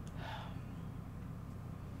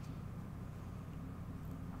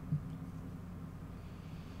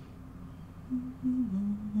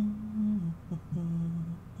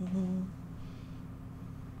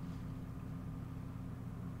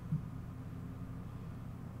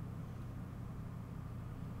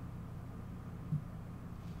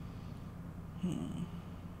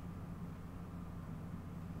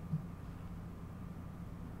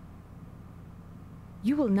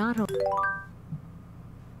 You will not.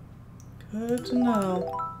 Good to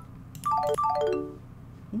know.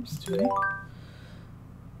 Oops, too many.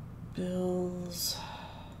 Bills.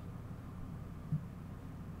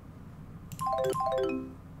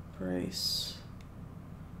 Brace.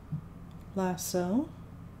 Lasso.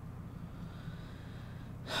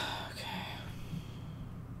 Okay.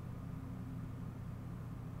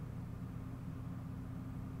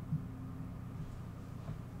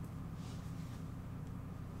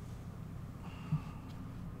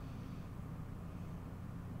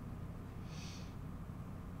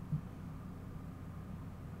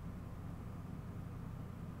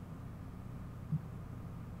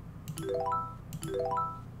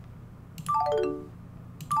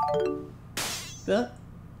 What?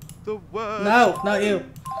 The word. No, not you.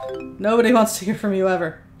 Nobody wants to hear from you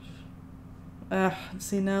ever.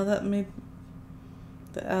 See, now that made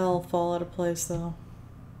the L fall out of place, though.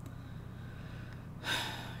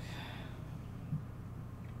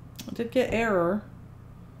 I did get error.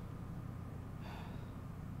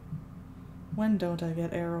 When don't I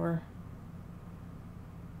get error?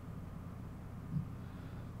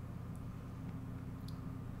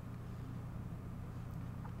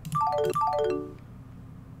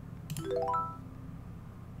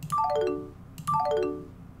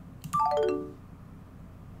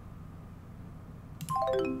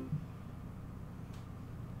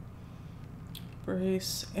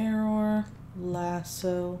 Brace, error,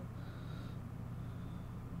 lasso.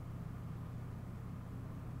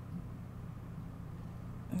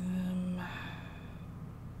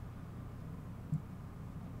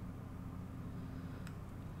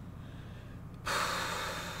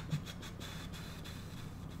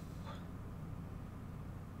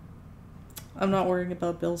 I'm not worrying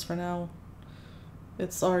about bills for now.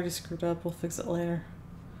 It's already screwed up. We'll fix it later.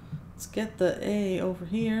 Let's get the A over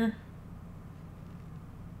here.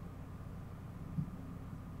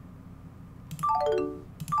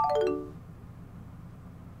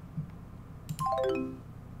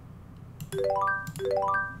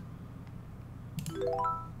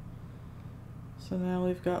 So now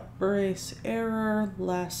we've got brace, error,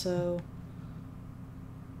 lasso.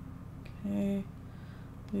 Okay.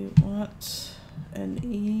 We want an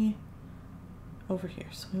E over here.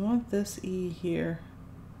 So we want this E here.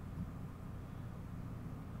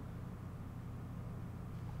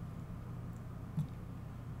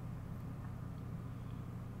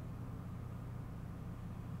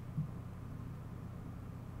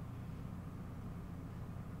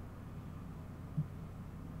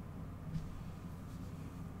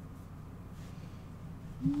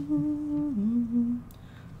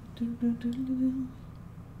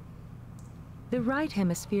 The right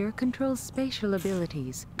hemisphere controls spatial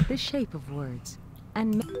abilities, the shape of words,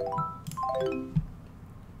 and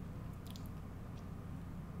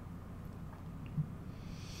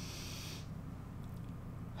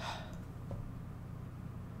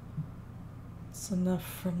It's enough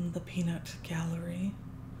from the peanut gallery.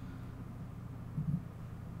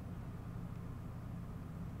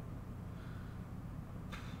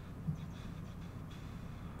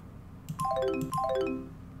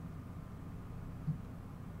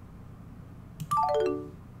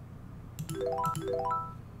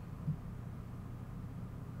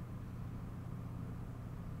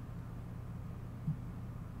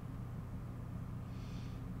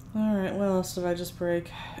 Alright, what else did I just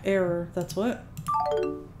break? Error, that's what?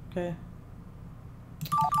 Okay.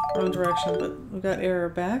 Wrong direction, but we got error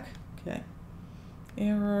back. Okay.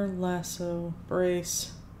 Error, lasso,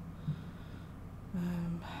 brace.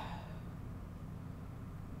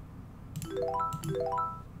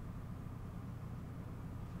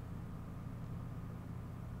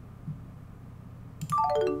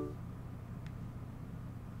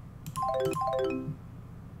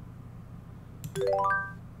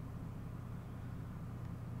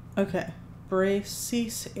 Okay. Brace,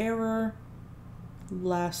 cease, error,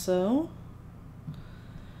 lasso.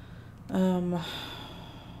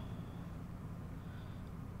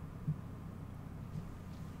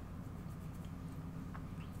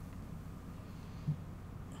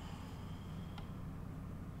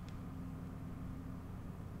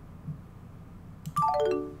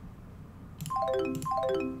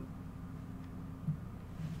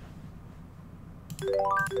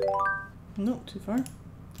 Nope, too far.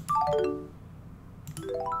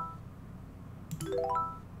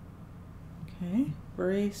 Okay,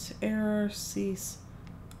 brace, error, cease,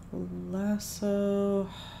 lasso.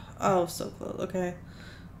 Oh, so close. Okay.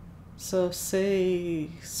 So say,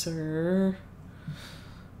 sir.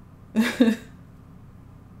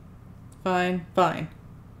 Fine, fine.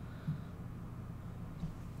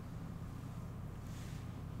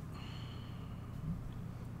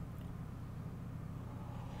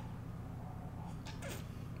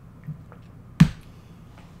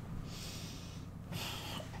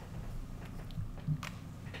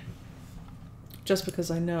 Just because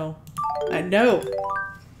I know. I know!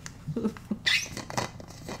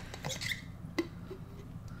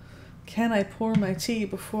 Can I pour my tea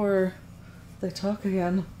before they talk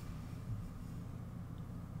again?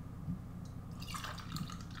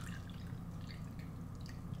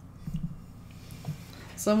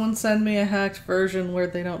 Someone send me a hacked version where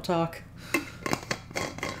they don't talk.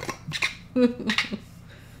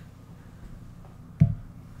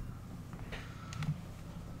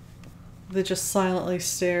 They just silently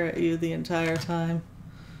stare at you the entire time.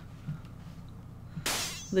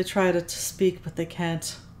 They try to speak, but they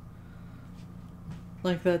can't.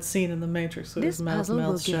 Like that scene in The Matrix with his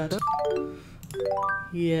mouth shut.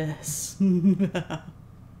 Yes. Okay,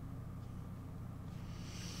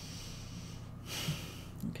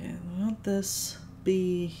 I want this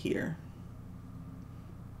be here.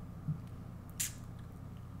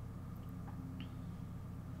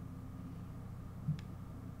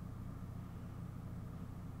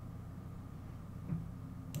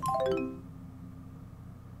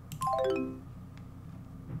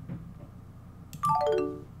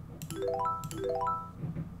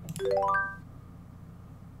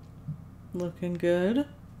 Looking good.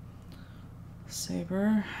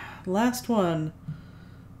 Saber. Last one.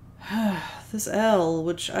 This L,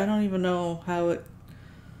 which I don't even know how it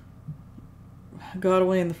got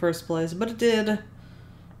away in the first place, but it did.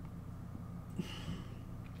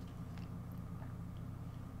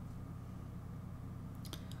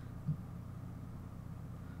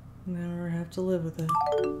 Now we have to live with it.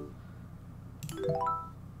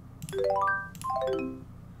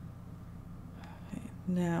 Okay,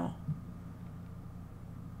 now.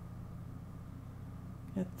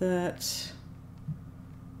 Get that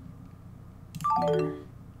here.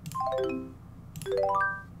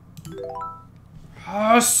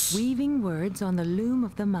 Yes! Weaving words on the loom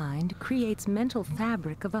of the mind creates mental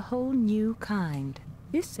fabric of a whole new kind.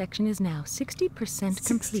 This section is now 60%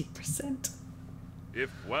 complete. 60%.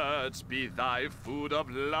 If words be thy food of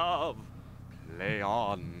love, play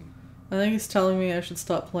on. I think he's telling me I should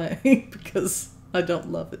stop playing because I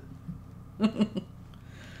don't love it.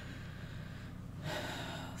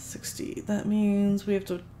 60. That means we have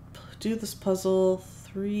to do this puzzle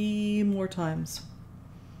 3 more times.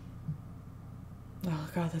 Oh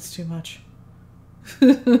god, that's too much.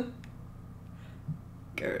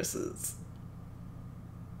 Curses.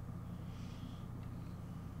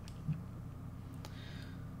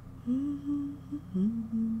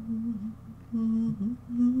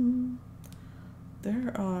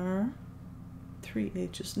 There are 3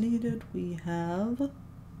 H's needed. We have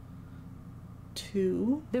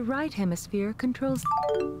 2. The right hemisphere controls...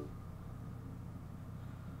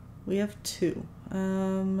 We have 2.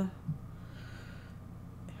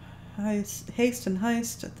 Haste and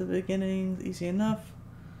heist at the beginning, easy enough.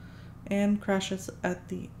 And crashes at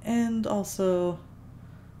the end, also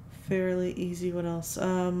fairly easy. What else?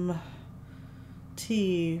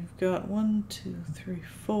 T, we've got 1, 2, 3,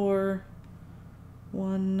 4.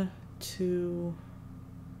 1, 2,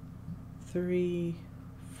 3,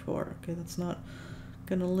 4. Okay, that's not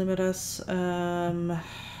gonna limit us.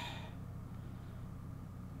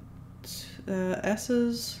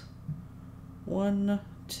 S's. 1,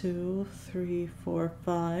 2, 3, 4,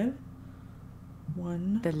 5.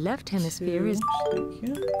 1. The left hemisphere 2, is... Thank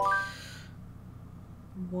you.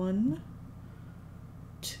 1,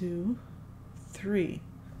 2, 3.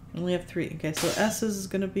 Only have 3. Okay, so S is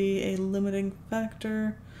going to be a limiting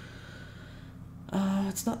factor.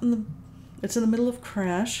 It's not in the... It's in the middle of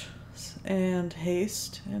crash and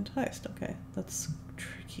haste and heist. Okay, that's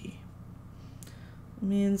tricky.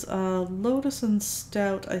 Means Lotus and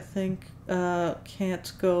Stout, I think,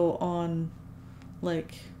 can't go on,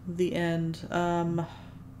 like, the end.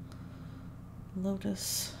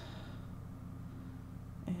 Lotus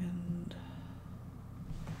and...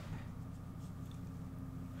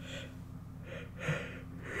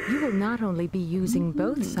 You will not only be using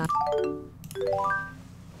both sides.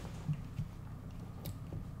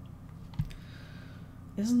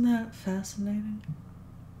 Isn't that fascinating?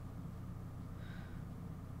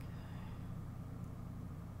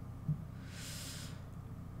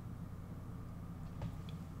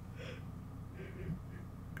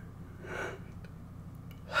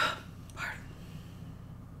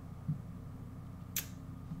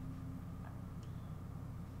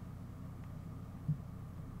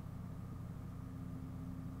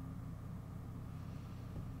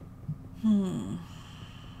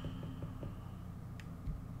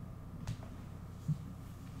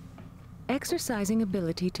 Exercising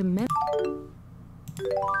ability to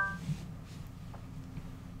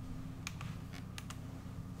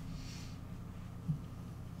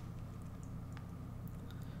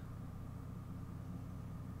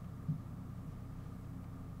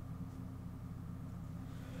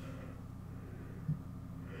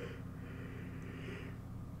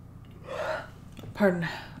Pardon.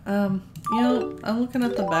 You know, I'm looking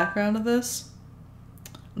at the background of this,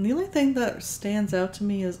 and the only thing that stands out to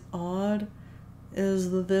me as odd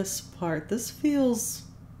is this part. This feels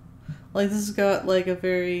like this has got like a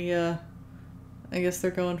very, I guess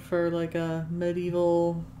they're going for like a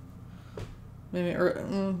medieval, maybe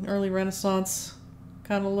early Renaissance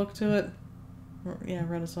kind of look to it. Yeah,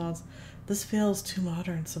 Renaissance. This feels too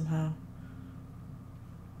modern somehow.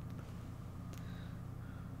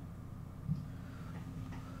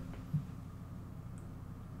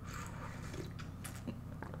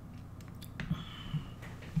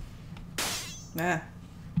 Nah.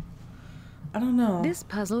 I don't know. This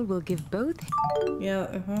puzzle will give both.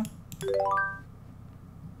 Yeah,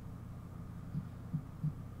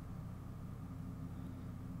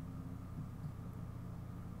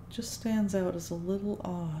 just stands out as a little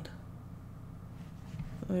odd.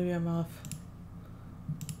 Maybe I'm off.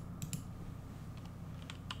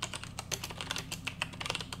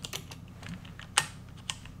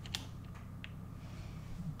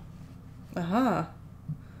 Aha.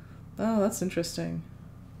 Oh, that's interesting.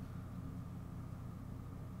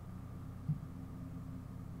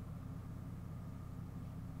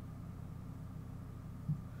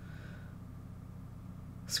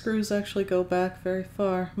 Screws actually go back very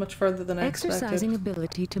far, much farther than I expected. Exercising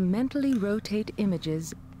ability to mentally rotate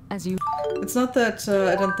images as you... It's not that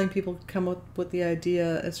I don't think people come up with the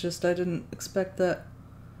idea, it's just I didn't expect that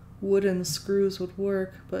wooden screws would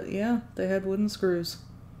work, but yeah, they had wooden screws.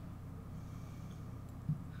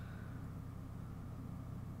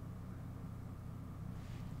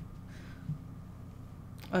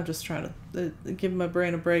 I'm just trying to give my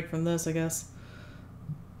brain a break from this, I guess.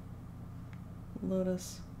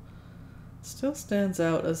 Lotus still stands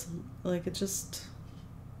out as, like, it just...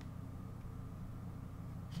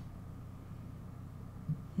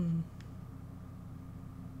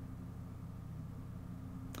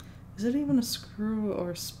 Is it even a screw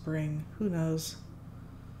or a spring? Who knows?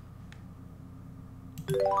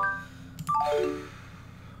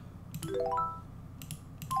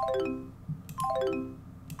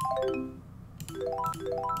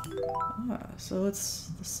 Ah, so it's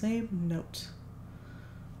the same note.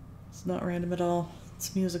 It's not random at all.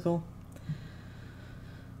 It's musical.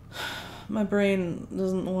 My brain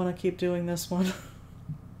doesn't want to keep doing this one.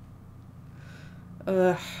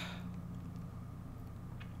 Ugh.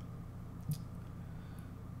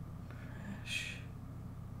 Crash.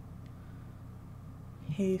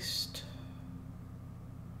 Haste.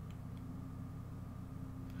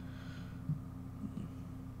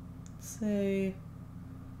 Say...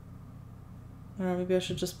 I don't know, maybe I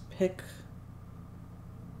should just pick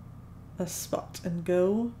a spot and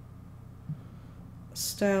go.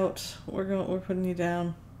 Stout, we're putting you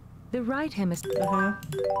down. The right hemisphere.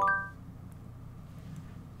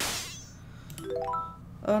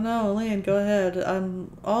 Oh no, Elaine, go ahead.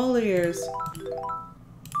 I'm all ears.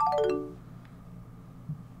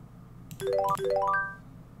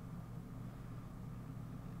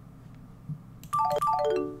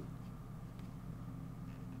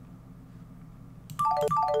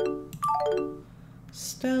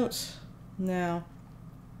 Stout. Now,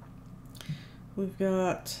 we've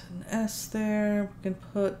got an S there. We can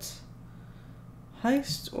put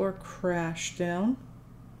heist or crash down.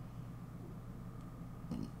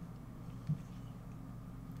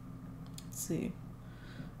 Let's see.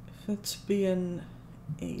 If it's B and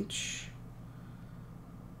H.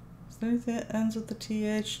 Is there anything that ends with the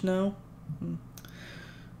TH? No?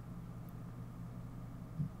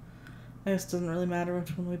 I guess it doesn't really matter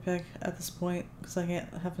which one we pick at this point, because I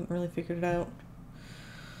haven't really figured it out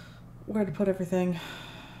where to put everything.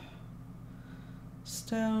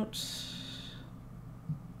 Stout.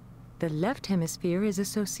 The left hemisphere is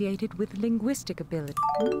associated with linguistic ability.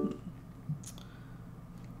 Oh,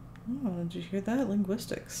 did you hear that?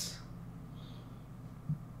 Linguistics.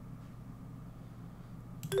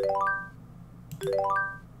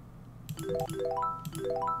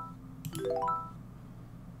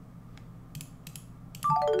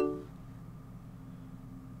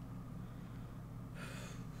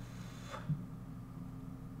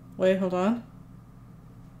 Wait, hold on.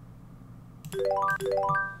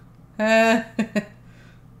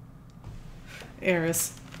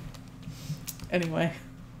 Errors. Anyway,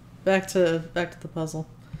 back to the puzzle.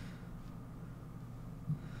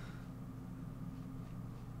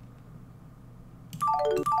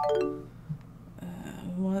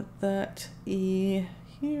 We want that E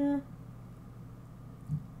here.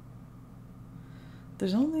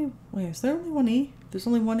 There's only, wait, is there only one E? There's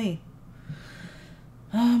only one E.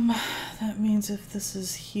 That means if this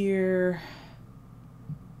is here,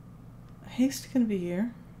 haste can be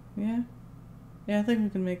here. Yeah. Yeah, I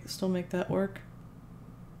think we can still make that work.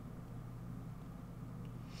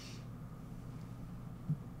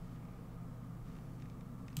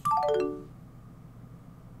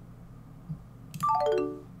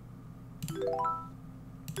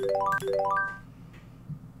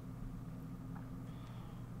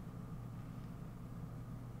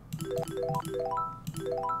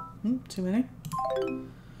 Too many.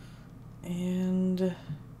 And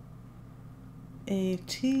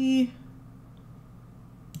AT.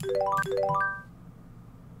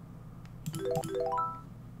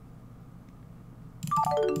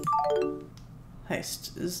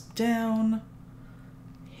 Heist is down.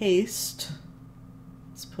 Haste.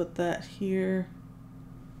 Let's put that here.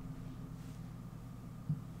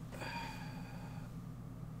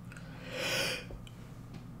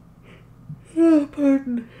 Oh,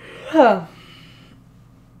 pardon. Huh.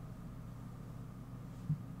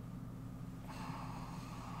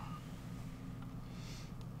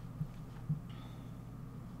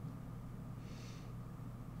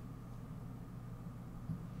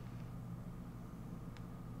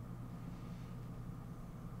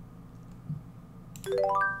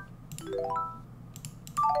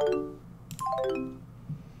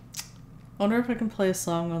 I wonder if I can play a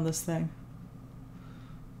song on this thing.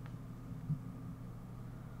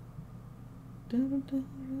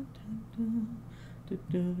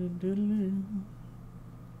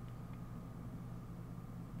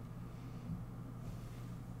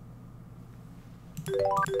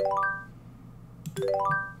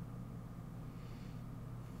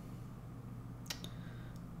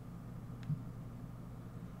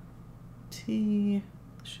 T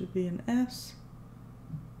should be an S.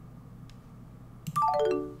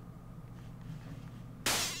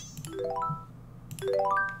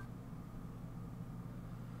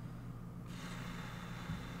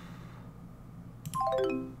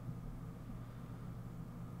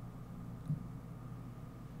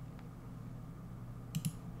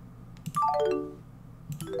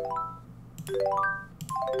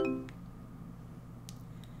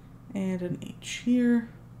 And an H here.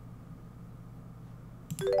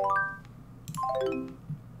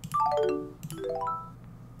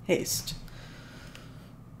 Haste.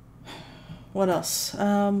 What else?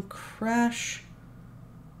 Crash.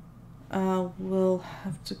 We'll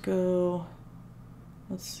have to go.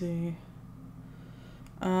 Let's see.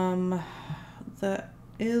 That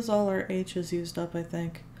is all our H's used up, I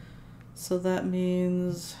think. So that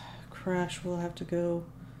means crash will have to go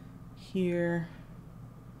here.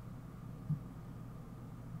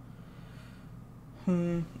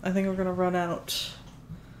 I think we're gonna run out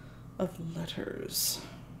of letters.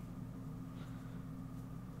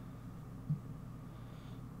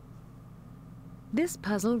 This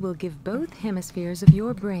puzzle will give both hemispheres of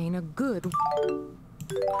your brain a good...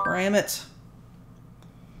 Cram it.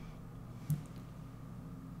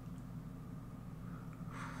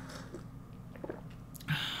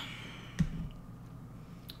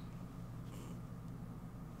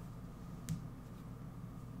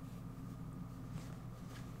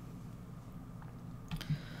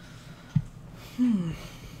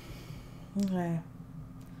 Okay.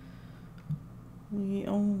 We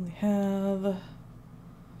only have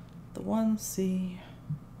the one C.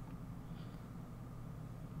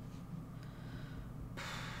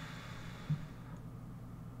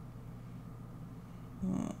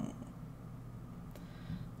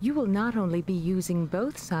 You will not only be using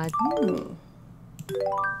both sides. Ooh.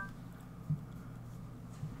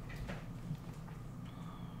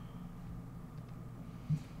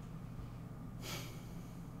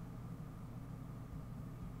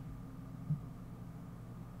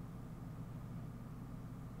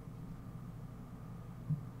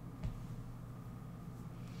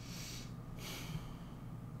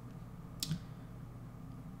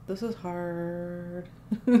 This is hard.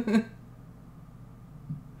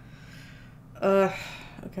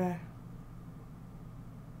 Okay.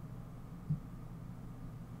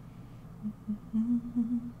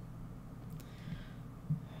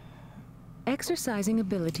 Exercising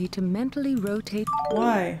ability to mentally rotate.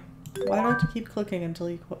 Why? Why do I have to keep clicking until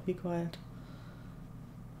you be quiet?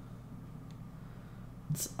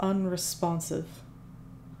 It's unresponsive.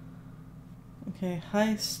 Okay,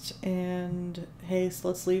 heist and haste.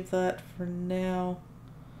 Let's leave that for now.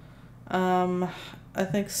 I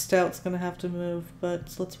think Stout's gonna have to move,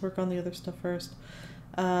 but let's work on the other stuff first.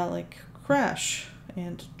 Like crash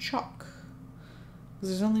and chalk. Because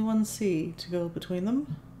there's only one C to go between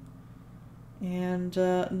them. And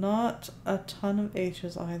not a ton of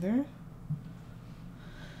H's either.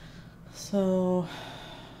 So,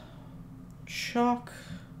 chalk.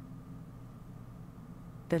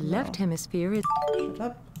 The left hemisphere is. Shut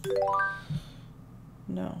up.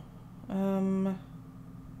 No.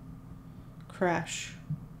 Crash.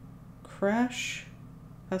 Crash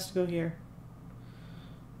has to go here.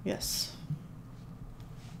 Yes.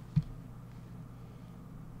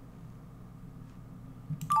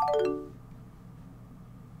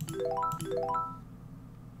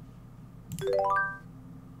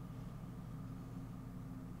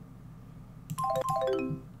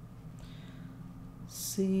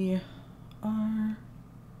 C R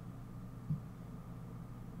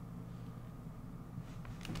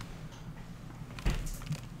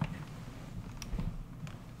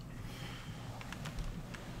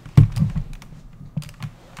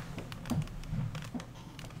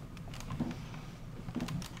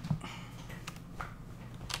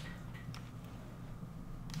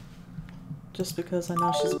just because I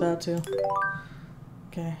know she's about to.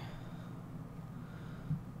 Okay.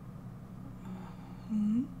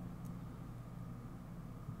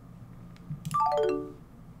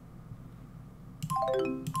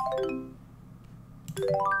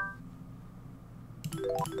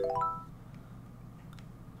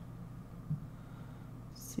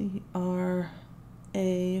 C R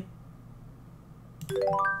A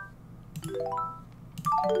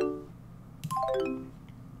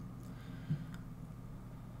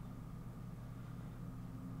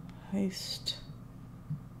Haste.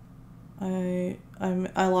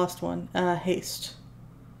 I lost one. Haste.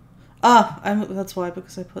 That's why,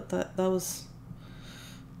 because I put that. That was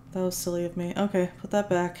silly of me. Okay, put that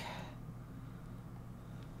back.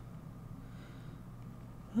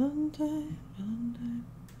 Valentine, Valentine.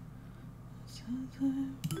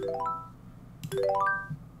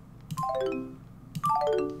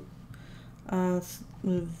 Let's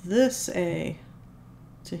move this A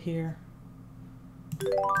to here.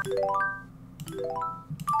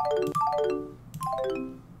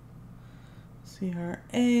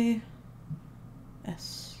 C-R-A-S.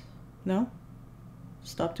 No?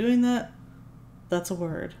 Stop doing that. That's a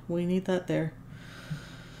word. We need that there.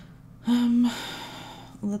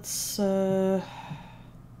 Let's, we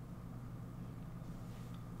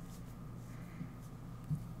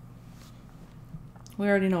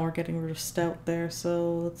already know we're getting rid of Stout there,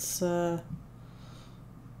 so let's, put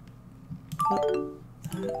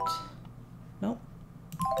that. Nope.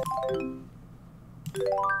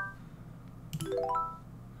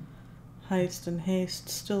 Heist and haste,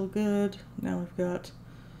 still good. Now we've got,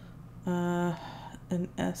 an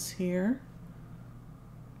S here.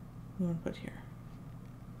 We want to put here.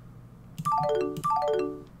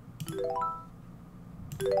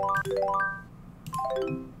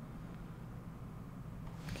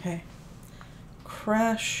 Okay.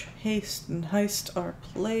 Crash, haste, and heist are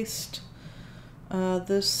placed.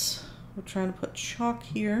 This, we're trying to put chalk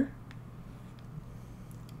here.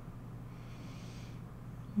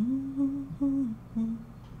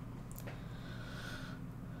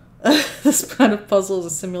 This kind of puzzle is a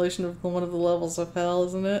simulation of one of the levels of hell,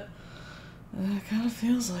 isn't it? It kind of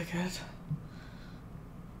feels like it.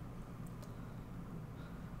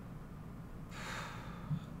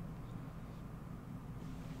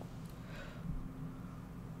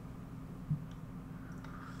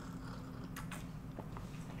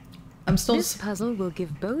 I'm still This puzzle will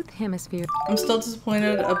give both hemispheres. I'm still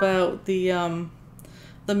disappointed about the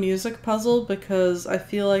music puzzle because I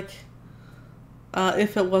feel like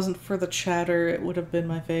if it wasn't for the chatter, it would have been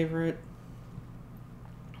my favorite.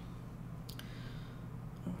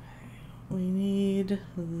 Okay, we need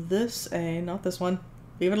this A, not this one.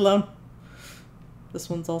 Leave it alone. This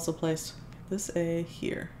one's also placed. This A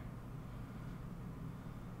here.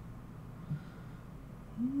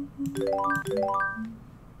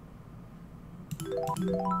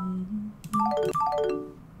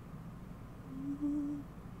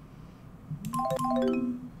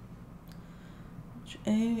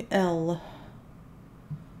 L.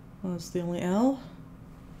 Well, that's the only L,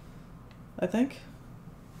 I think.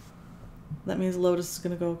 That means Lotus is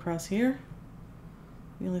going to go across here.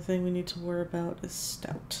 The only thing we need to worry about is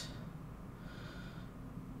Stout.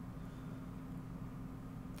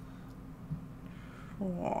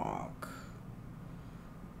 Walk.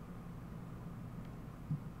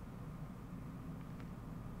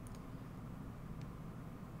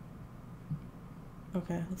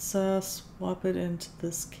 Okay, let's swap it into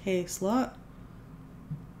this K slot.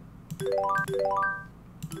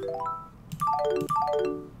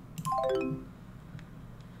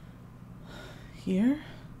 Here.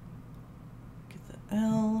 Get the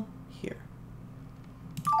L here.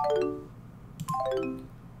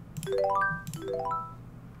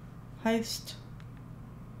 Heist.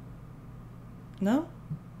 No?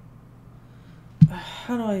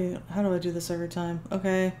 How do I do this every time?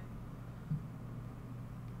 Okay.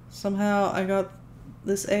 Somehow I got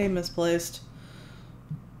this A misplaced.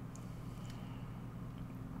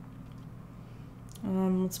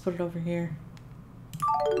 Let's put it over here.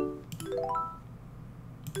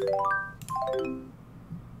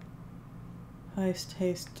 Heist,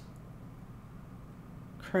 haste,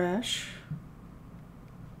 crash.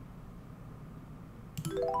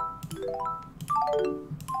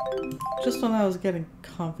 Just when I was getting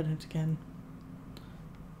confident again.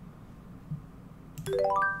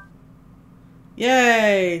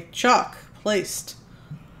 Yay! Chalk placed.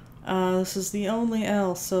 This is the only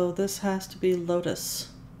L, so this has to be Lotus.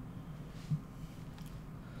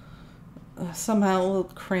 Somehow we'll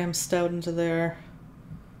cram Stout into there.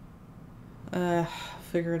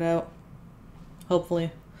 Figure it out.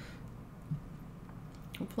 Hopefully.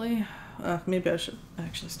 Hopefully. Maybe I should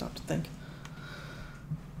actually stop to think.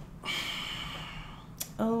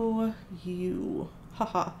 Oh, you.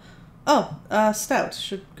 Haha. Oh, Stout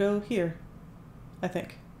should go here. I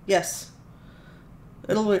think. Yes.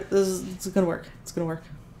 It'll work. It's gonna work. It's gonna work.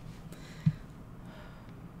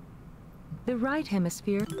 The right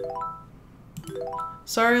hemisphere.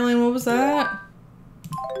 Sorry, Elaine, what was that?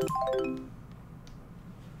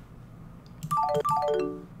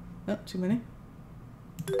 Oh, too many.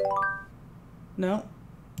 No.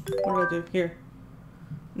 What did I do? Here.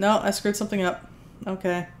 No, I screwed something up.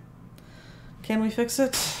 Okay. Can we fix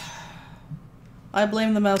it? I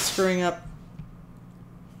blame the mouse screwing up.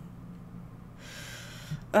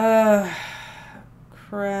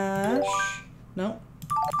 Crash. No.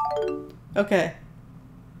 Okay.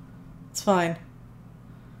 It's fine.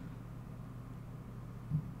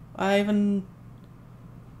 Ivan.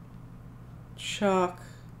 Chalk.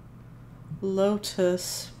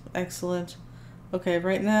 Lotus. Excellent. Okay,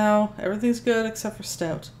 right now, everything's good except for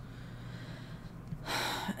Stout.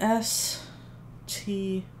 S-T-O-U-T.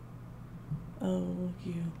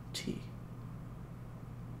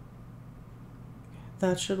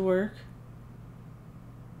 That should work.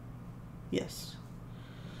 Yes.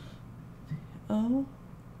 O.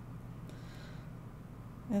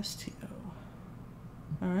 S-T-O.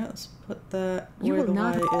 Alright, let's put that where the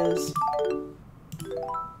Y is.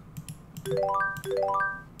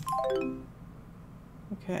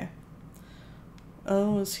 Okay.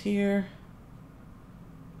 O is here.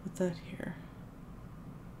 Put that here.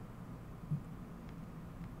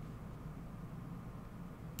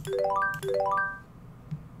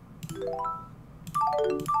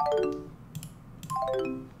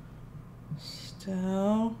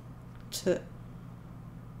 Stout.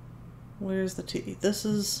 Where's the T? This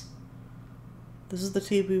is the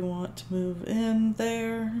T we want to move in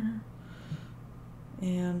there.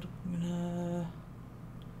 And I'm gonna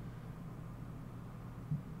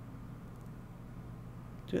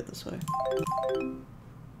do it this way.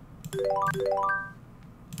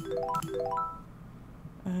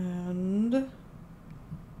 And this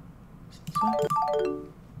way.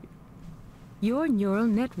 Your neural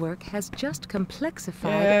network has just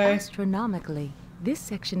complexified Yay. astronomically. This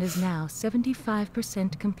section is now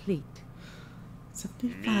 75% complete.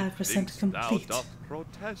 75% complete. Thou doth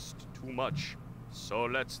protest too much. So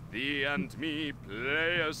let thee and me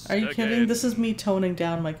play us Are you again. kidding? This is me toning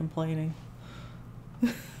down my complaining.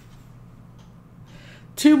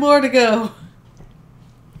 2 more to go.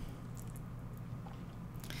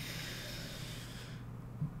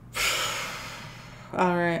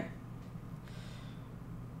 All right.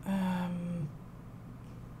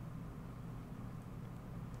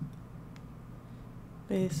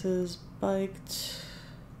 Bases biked.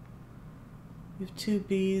 We have 2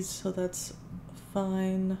 B's, so that's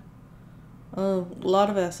fine. Oh, a lot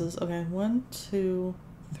of S's. Okay, 1, 2,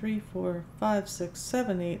 3, 4, 5, 6,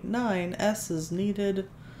 7, 8, 9 S's needed.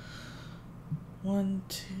 1,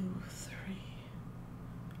 2, 3,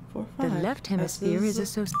 4, 5. The left hemisphere is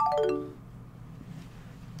associated.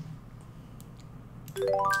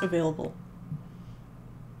 Available.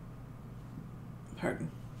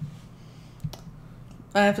 Pardon.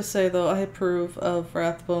 I have to say though, I approve of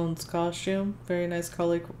Wrathbone's costume. Very nice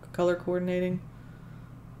color coordinating.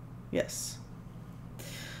 Yes.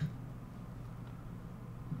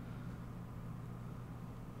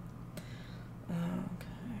 Okay.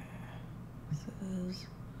 This is,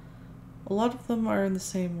 a lot of them are in the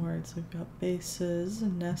same words. We've got bases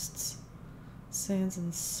and nests, sands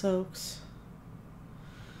and soaks.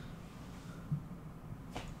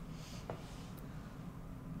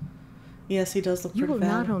 Yes, he does look You pretty will bad.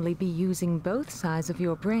 not only be using both sides of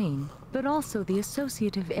your brain, but also the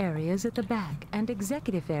associative areas at the back and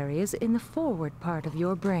executive areas in the forward part of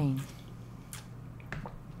your brain.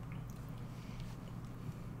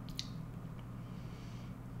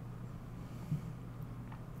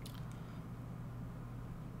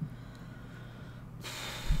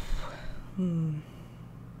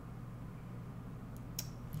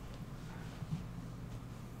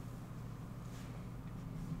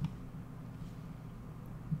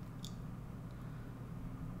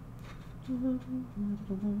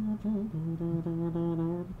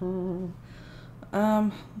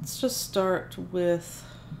 Let's just start with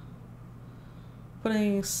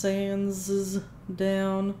putting sands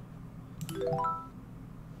down.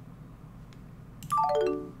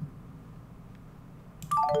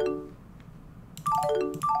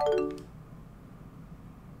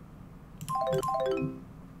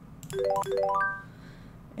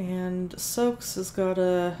 And soaks has got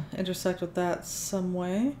to intersect with that some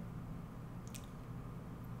way.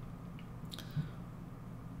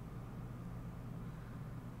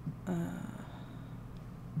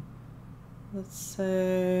 Let's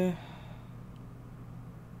say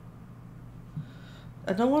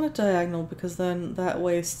I don't want it diagonal because then that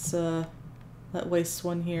wastes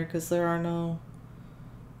one here because there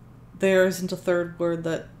isn't a third word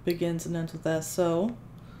that begins and ends with S. So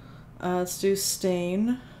let's do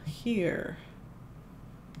stain here.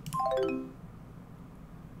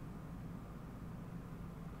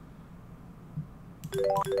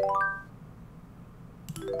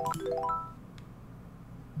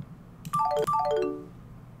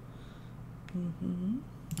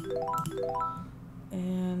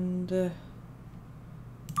 And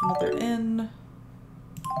another N.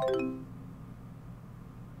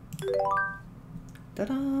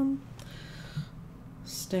 Ta-da!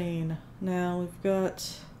 Stain. Now we've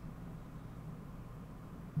got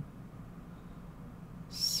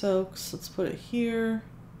soaks. Let's put it here.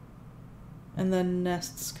 And then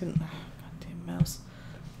nests can... Oh, goddamn mouse.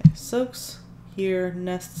 Okay, soaks here,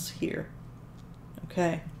 nests here.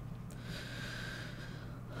 Okay.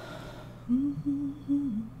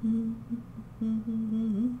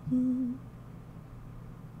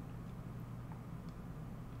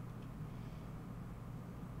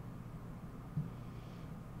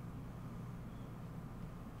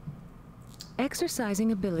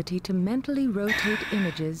 Exercising ability to mentally rotate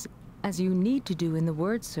images, as you need to do in the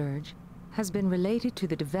word surge, has been related to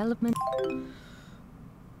the development.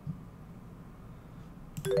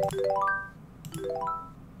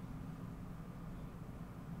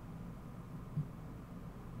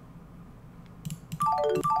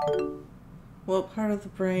 What part of the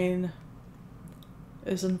brain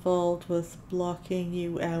is involved with blocking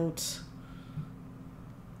you out?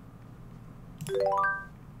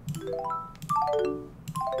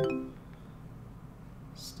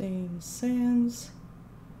 Stain sands.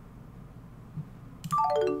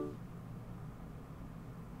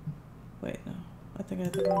 Wait, no. I think I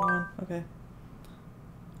had the wrong one. Okay.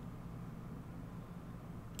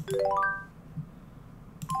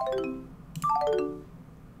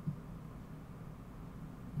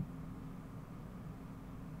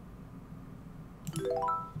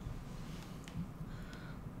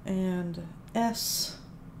 And S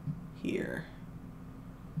here.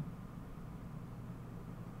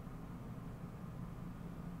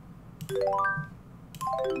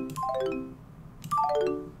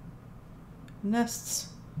 Nests.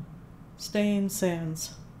 Stain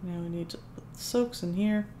sands. Now we need to put the soaks in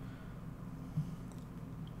here.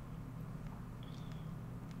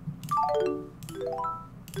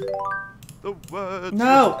 The words.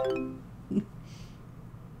 No!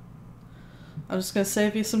 I'm just gonna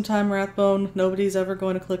save you some time, Rathbone. Nobody's ever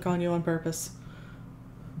going to click on you on purpose.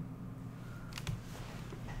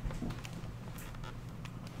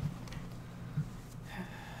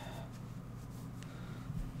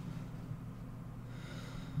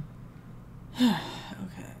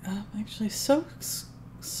 Okay, actually, soaks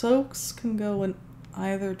can go in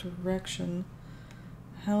either direction.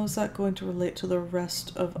 How is that going to relate to the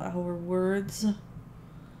rest of our words?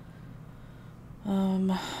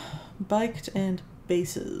 Biked and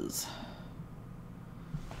bases.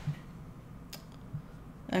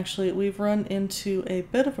 Actually, we've run into a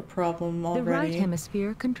bit of a problem already. The right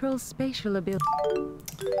hemisphere controls spatial ability.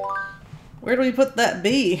 Where do we put that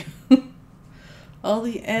B? All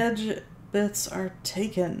the edge bits are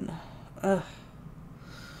taken. Ugh.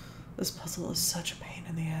 This puzzle is such a pain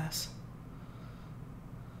in the ass.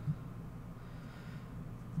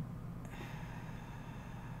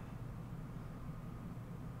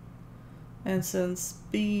 And since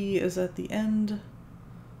B is at the end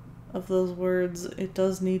of those words, it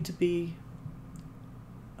does need to be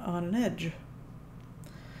on an edge.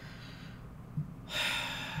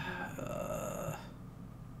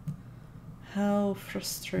 How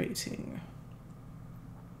frustrating.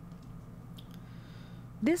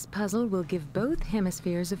 This puzzle will give both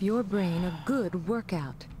hemispheres of your brain a good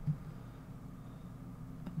workout.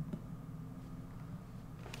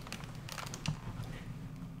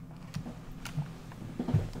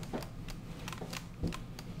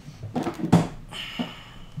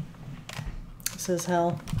 This is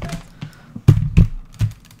hell.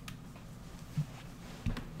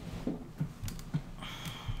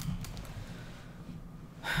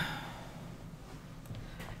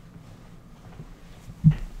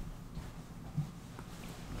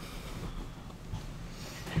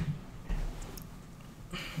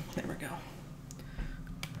 There we go.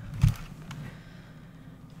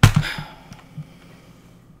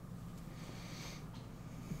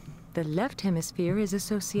 The left hemisphere is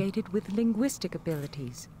associated with linguistic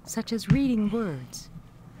abilities, such as reading words.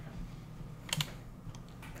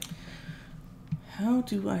 How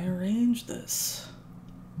do I arrange this?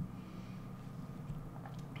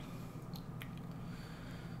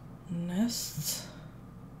 Nests.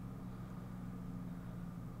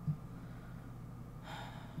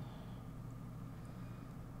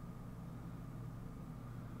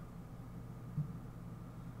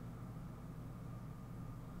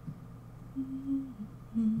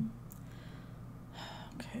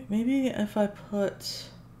 Okay, maybe if I put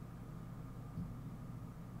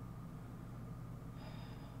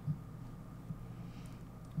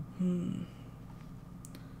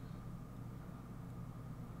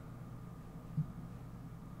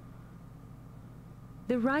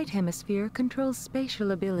The right hemisphere controls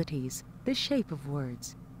spatial abilities, the shape of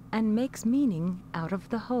words, and makes meaning out of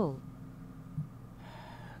the whole.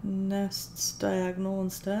 nests diagonal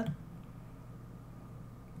instead.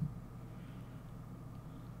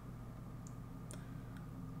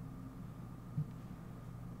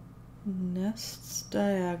 Nests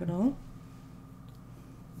diagonal.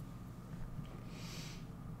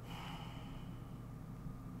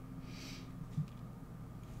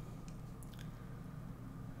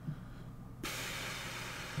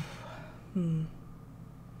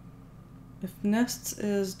 If nests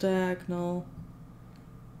is diagonal,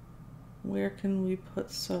 where can we put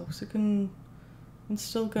soaks? It can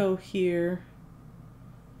still go here.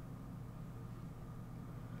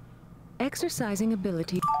 Exercising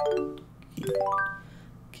ability.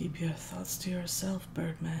 Keep your thoughts to yourself,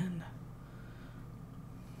 Birdman.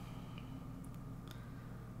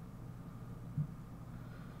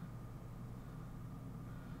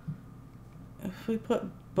 If we put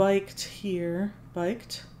biked here,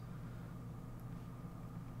 biked.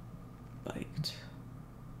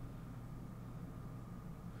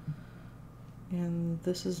 And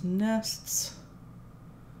this is nests,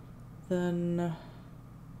 then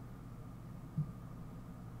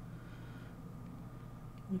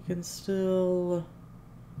we can still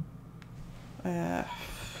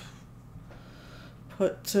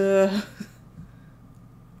put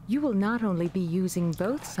You will not only be using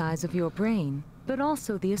both sides of your brain, but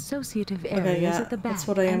also the associative areas at the back that's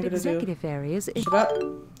what I am and gonna do. executive areas. Shut up.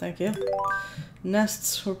 Thank you.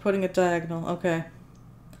 Nests, we're putting it diagonal. Okay.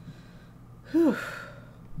 Whew.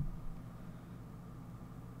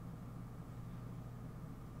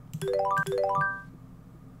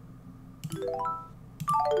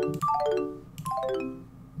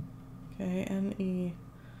 Okay, N-E.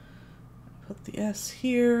 Put the S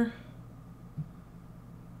here.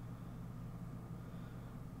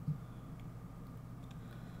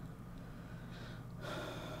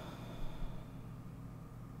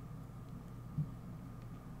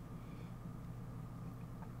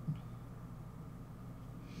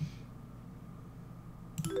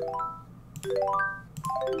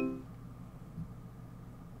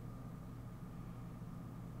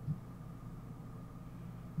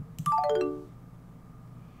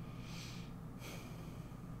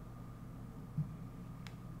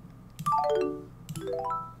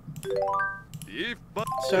 If but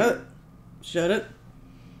Shut it. Shut it.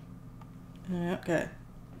 Okay.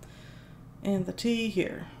 And the T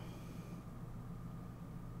here.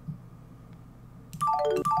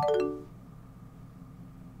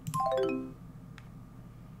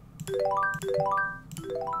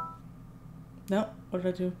 Nope. What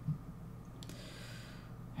did I do?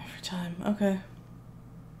 Every time. Okay.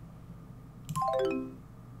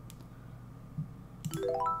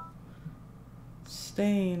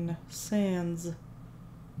 Stain. Sands.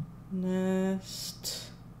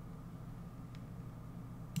 Nest.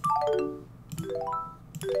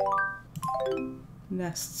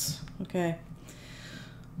 Nests. Okay.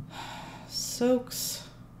 Soaks.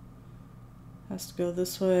 Has to go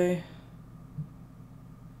this way.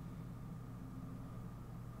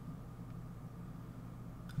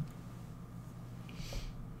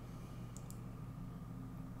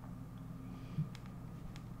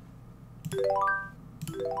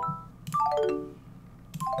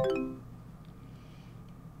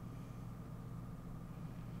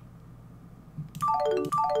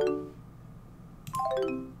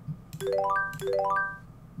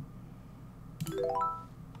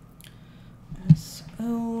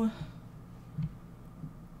 S-O-A.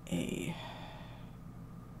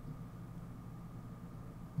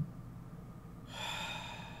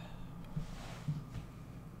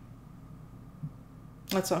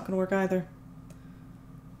 That's not going to work either.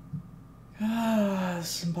 Ah,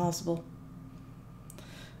 this is impossible.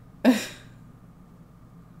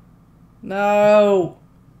 No!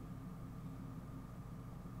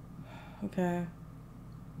 Okay.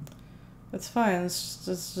 That's fine. It's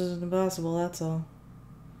just impossible, that's all.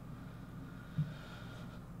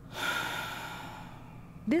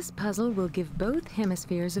 This puzzle will give both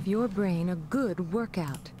hemispheres of your brain a good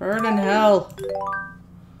workout. Burn in hell!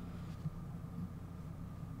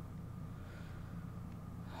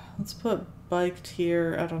 Let's put biked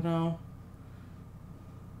here. I don't know.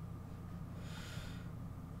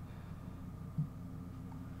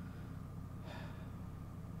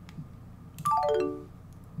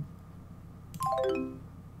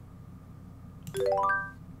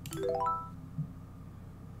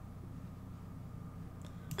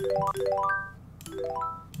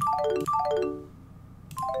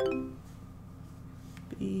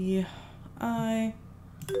 B I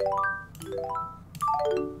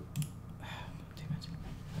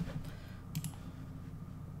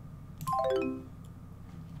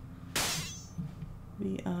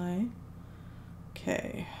V-I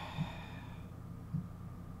K.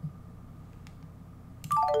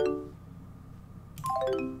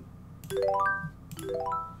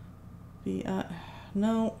 V-I...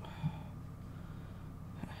 No.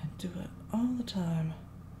 I do it all the time.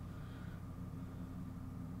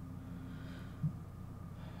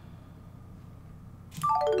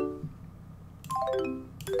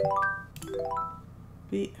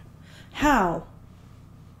 B... How?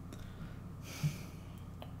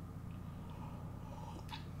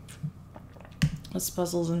 This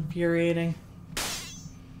puzzle's infuriating.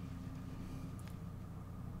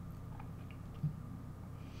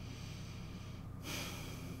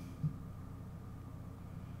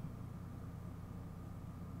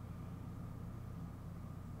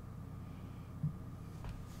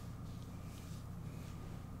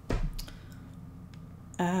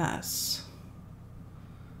 Ass.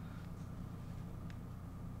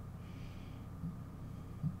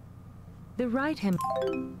 The right hem.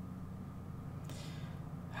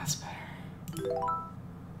 That's better.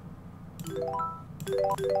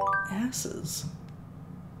 Asses.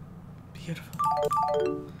 Beautiful.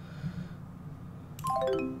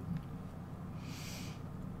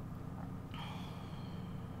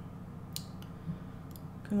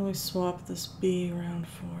 Can always swap this B around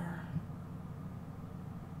for.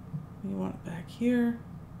 You want it back here.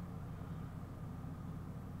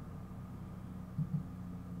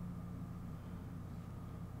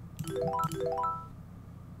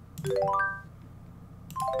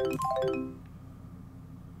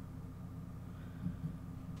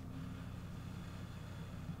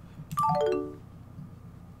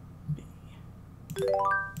 B.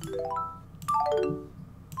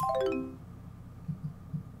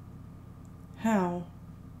 How?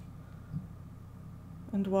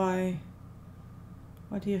 And why?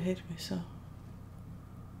 Why do you hate me so?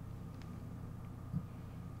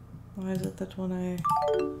 Why is it that when I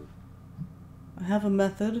have a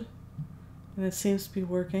method and it seems to be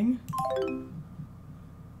working, I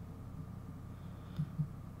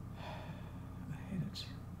hate it.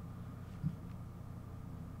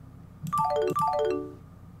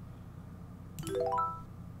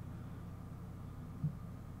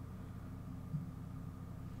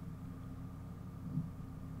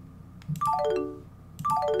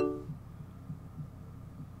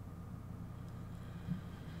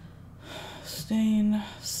 Stain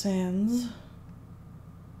sands.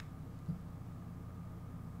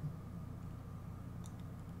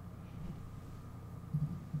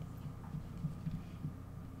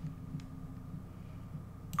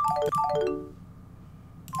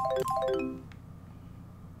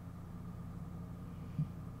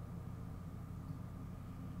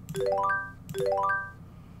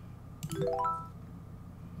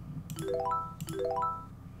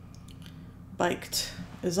 Biked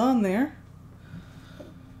is on there.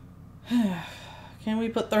 Can we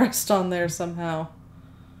put the rest on there somehow?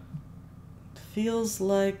 Feels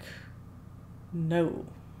like no.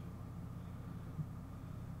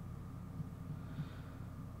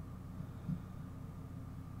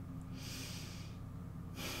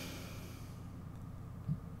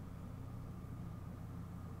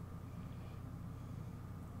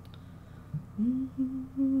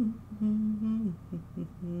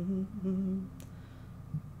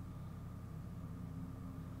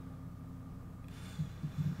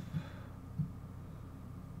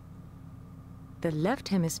 The left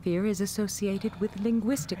hemisphere is associated with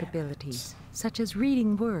linguistic abilities, such as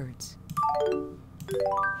reading words.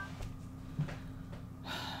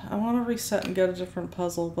 I want to reset and get a different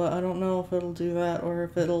puzzle, but I don't know if it'll do that or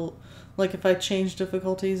if it'll, like, if I change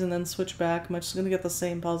difficulties and then switch back, am I just going to get the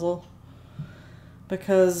same puzzle?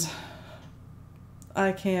 Because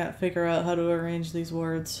I can't figure out how to arrange these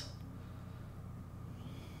words.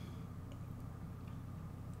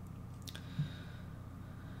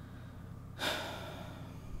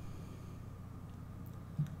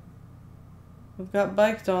 We've got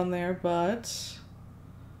biked on there, but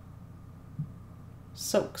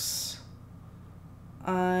soaks.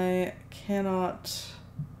 I can't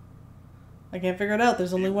figure it out.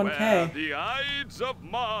 There's only one K. The Ides of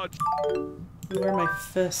March. Beware my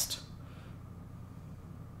fist.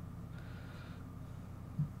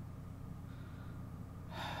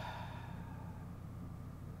 I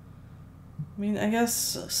mean, I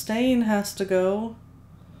guess stain has to go.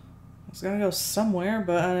 It's gotta go somewhere,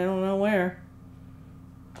 but I don't know where.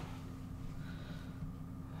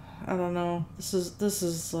 I don't know. This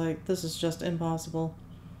is just impossible.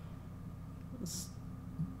 It's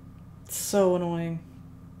so annoying.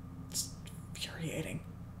 It's infuriating.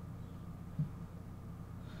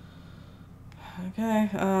 Okay,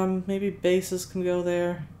 maybe bases can go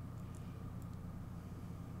there.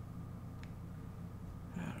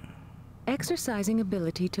 Exercising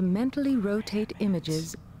ability to mentally rotate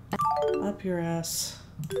images. Up your ass.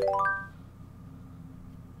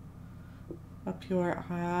 Up your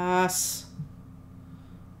ass.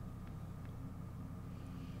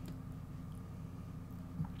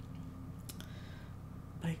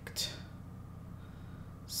 Baked.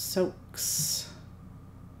 Soaks.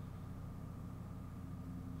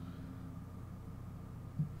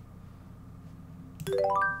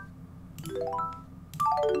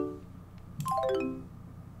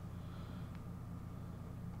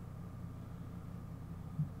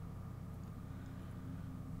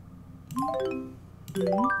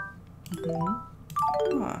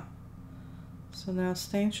 Ah. So now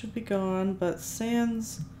stain should be gone, but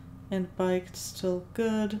sands and biked still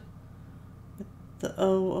good. With the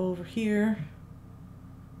O over here.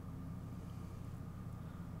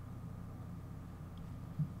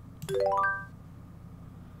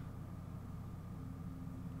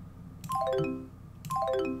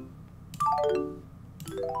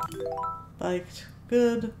 Biked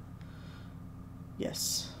good.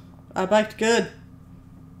 Yes. I biked good.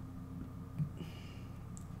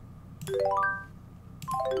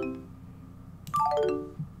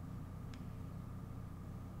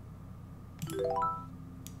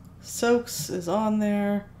 Soaks is on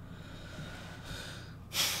there.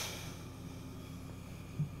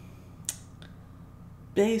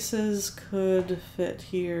 Bases could fit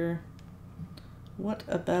here. What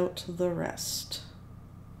about the rest?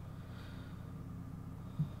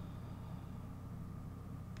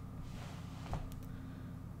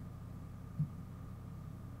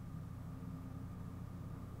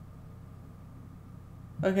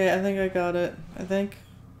 Okay, I think I got it. I think...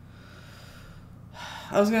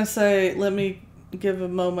 I was gonna say, let me give a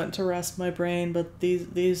moment to rest my brain, but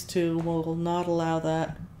these two will not allow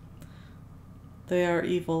that. They are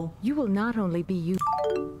evil. You will not only be used.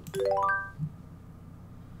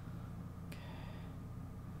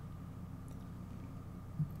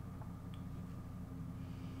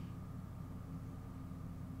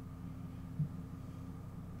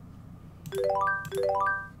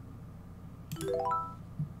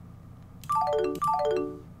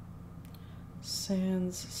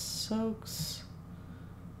 Sands, soaks.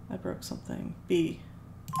 I broke something. B.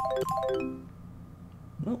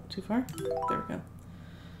 Nope, too far. There we go.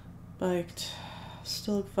 Biked.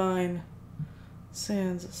 Still look fine.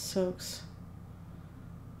 Sands, soaks.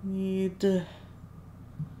 Need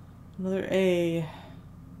another A.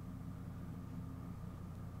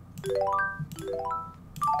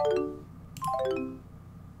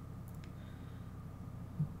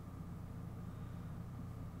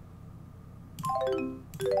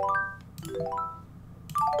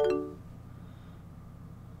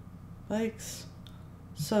 Bikes,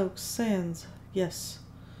 soaks, sands, yes.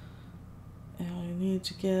 And we need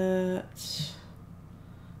to get this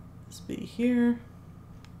B here.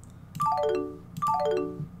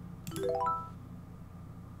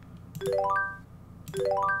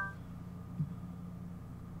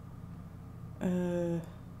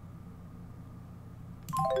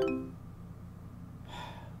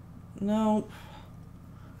 No.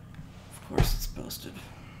 Of course it's posted.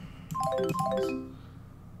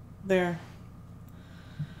 There.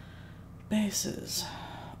 Bases.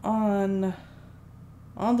 On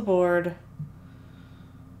the board.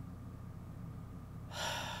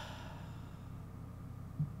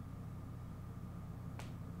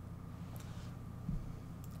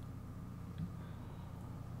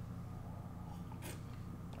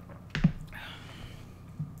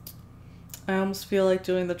 I almost feel like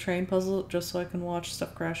doing the train puzzle just so I can watch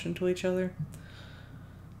stuff crash into each other.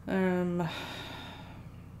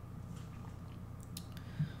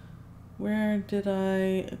 Where did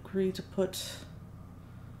I agree to put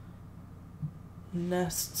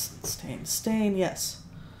nests? Stain, yes.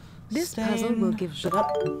 This puzzle will give. Shut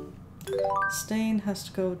up. Stain has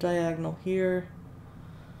to go diagonal here.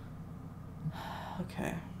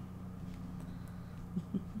 Okay.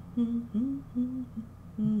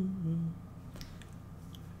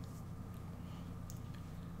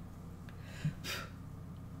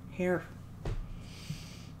 Hair.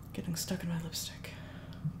 Getting stuck in my lipstick.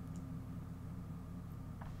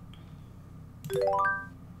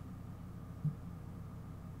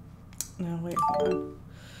 No, wait, hold on.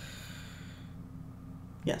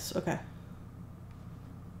 Yes, okay.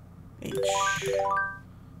 H.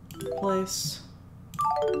 Place.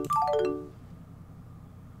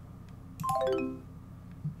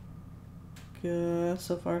 Good.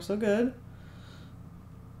 So far, so good.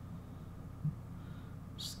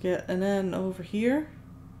 Just get an N over here.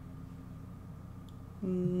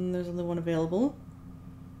 There's only one available.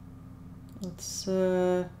 Let's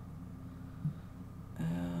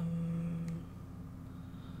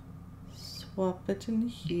swap it in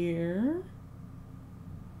here.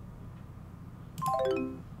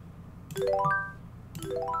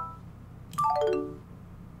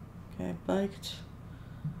 Okay, biked,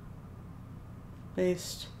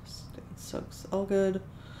 based, soaks, all good.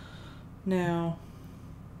 Now,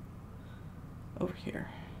 over here.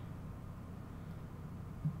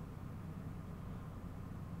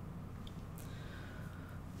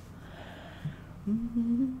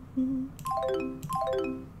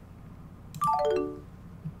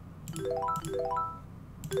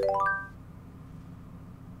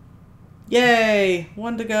 Yay!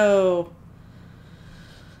 One to go.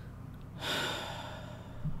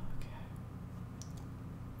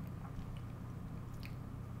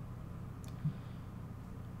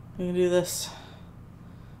 We can do this.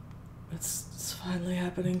 It's finally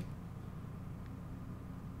happening.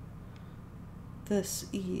 This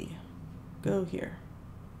E. Go here.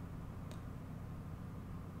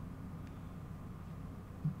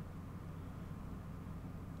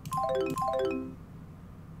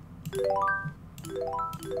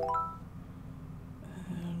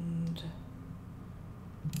 And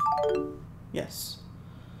yes.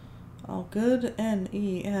 All good. N,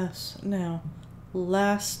 E, S. Now,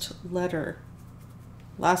 last letter.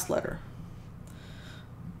 Last letter.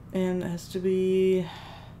 And it has to be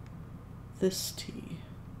this T.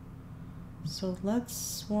 So let's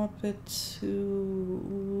swap it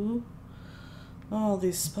to... Oh,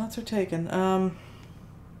 these spots are taken.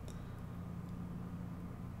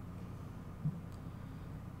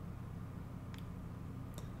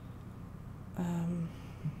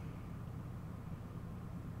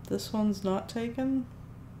 This one's not taken.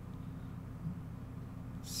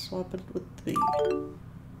 Swap it with the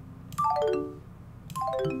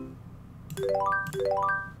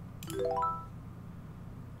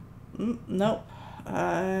B. Nope.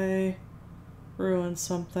 I ruined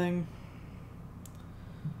something.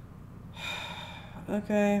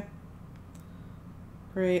 Okay.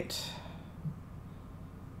 Great.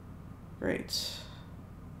 Great.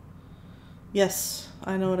 Yes,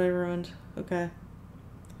 I know what I ruined. Okay.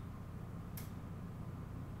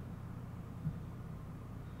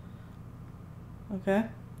 Okay.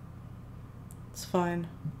 It's fine.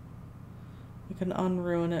 We can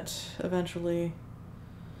unruin it eventually.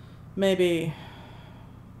 Maybe.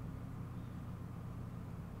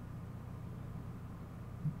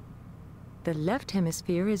 The left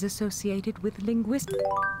hemisphere is associated with linguistic.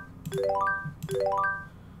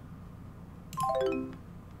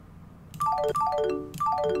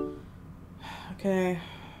 Okay.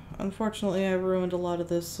 Unfortunately, I ruined a lot of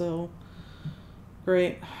this, so...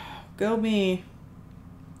 Great. Go me.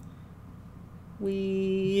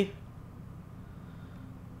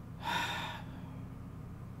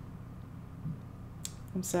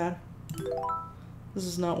 I'm sad. This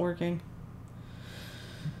is not working.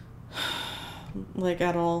 Like,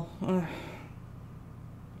 at all. Ugh.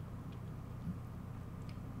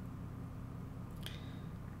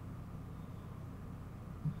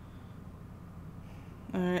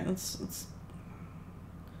 Alright, let's...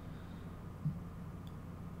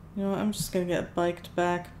 You know what, I'm just gonna get biked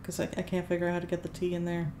back, because I can't figure out how to get the T in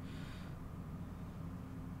there.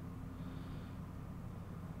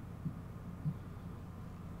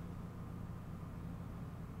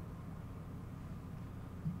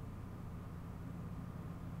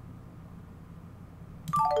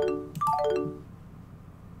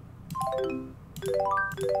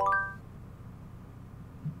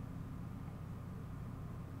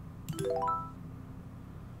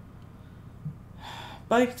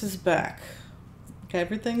 Biked is back. Okay,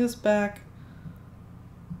 everything is back.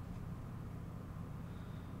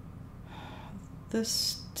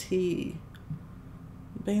 This T.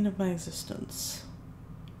 Bane of my existence.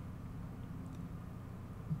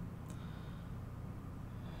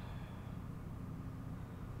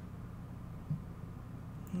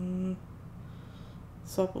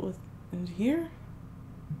 Swap it with into here.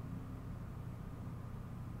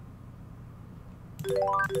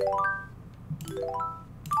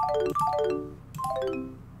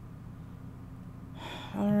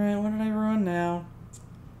 Alright, what did I ruin now?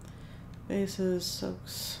 Bases,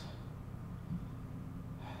 soaks,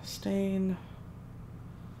 stain.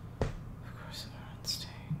 Of course I ruined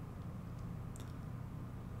stain.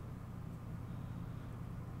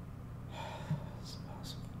 Is it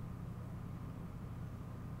possible?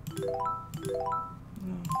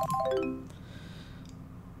 No.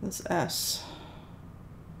 This S.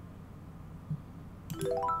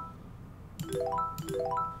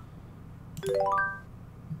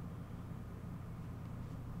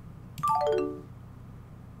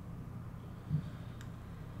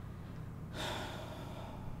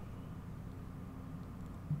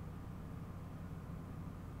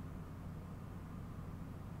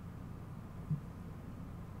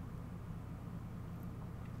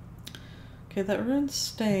 Okay, that ruins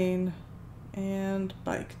stain and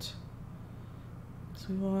biked. So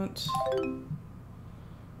we want...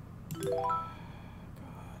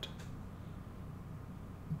 God.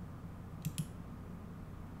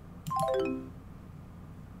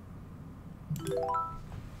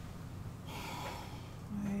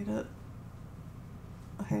 I hate it.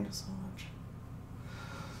 I hate it so much.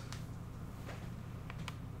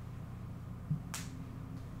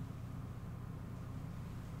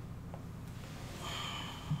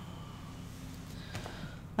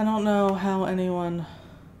 I don't know how anyone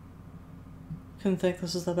can think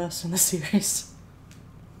this is the best in the series.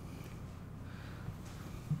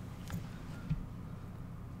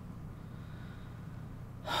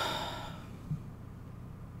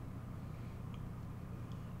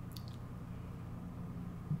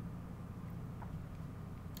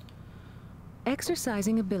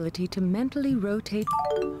 Exercising ability to mentally rotate.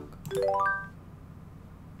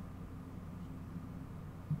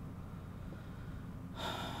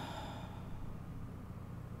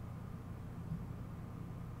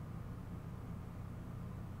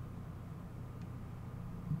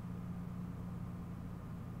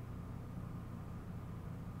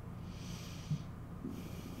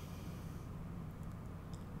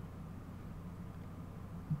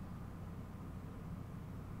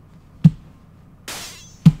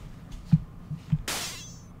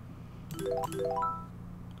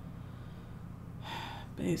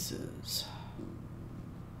 Bases.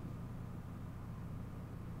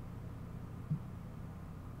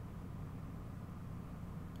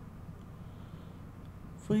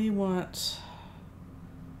 we want,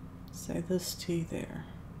 say, this T there.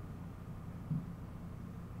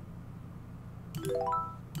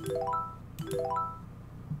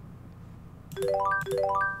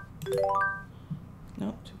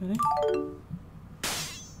 Nope, too many.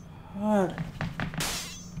 God.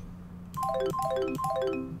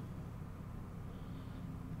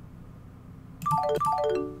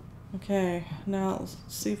 Okay, now let's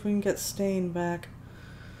see if we can get stain back.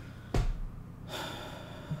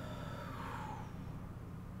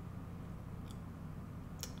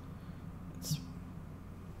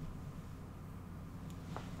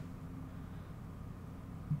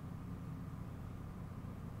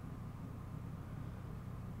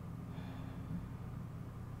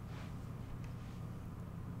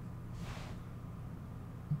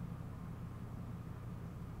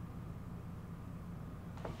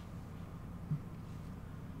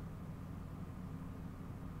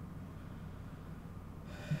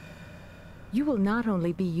 You will not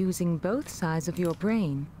only be using both sides of your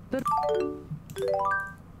brain,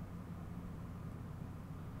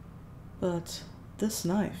 but this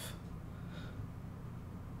knife.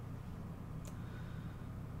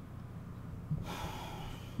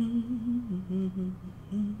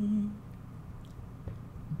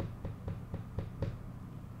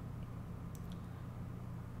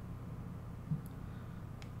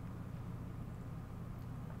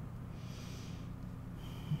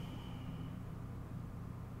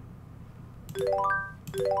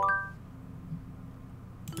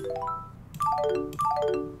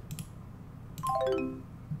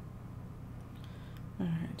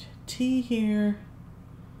 Alright, T here.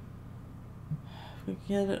 If we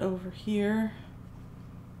get it over here.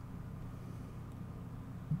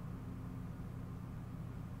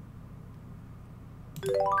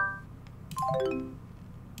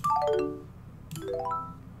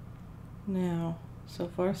 Now, so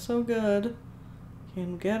far so good.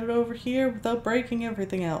 Can we get it over here without breaking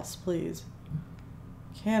everything else, please?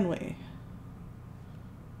 Can we?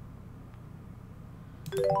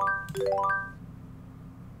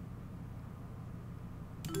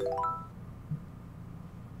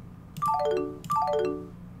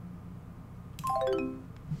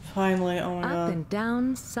 Finally, oh my God. Up and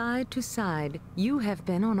down, side to side, you have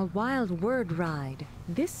been on a wild word ride.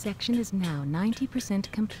 This section is now 90%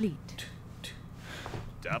 complete.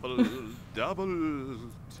 Double, double,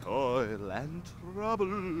 toil and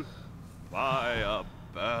trouble. Fire,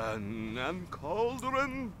 burn, and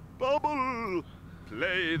cauldron bubble.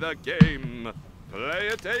 Play the game, play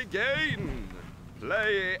it again.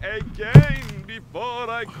 Play again before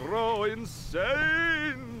I grow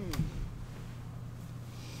insane.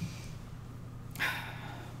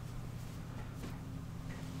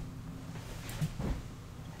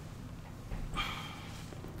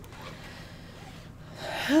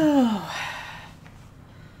 Oh.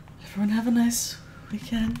 Everyone have a nice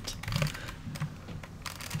weekend.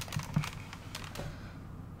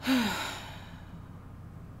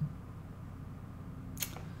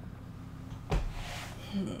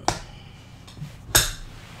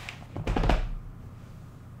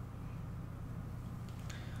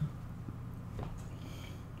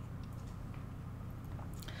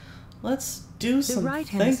 Let's do some The right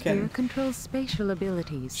hemisphere thinking. controls spatial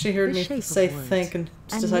abilities. She heard the me shape say of words, think and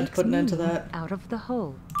decided to put an end to meaning that. out of the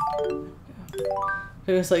whole.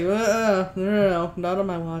 It was like, no, not on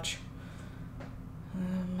my watch.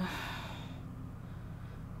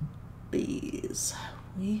 Bees.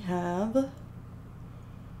 We have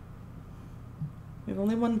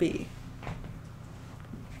only one bee.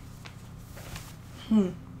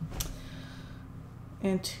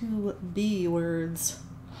 And 2 B words.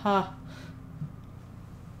 Ha.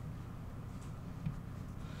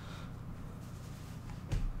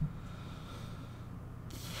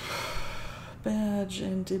 Badge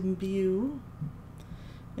and imbue.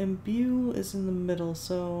 Imbue is in the middle,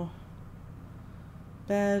 so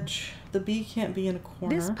badge. The bee can't be in a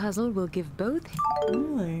corner. This puzzle will give both.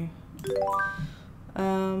 Really?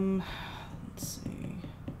 Let's see.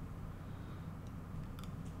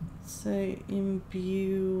 Let's say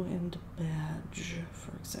imbue and badge,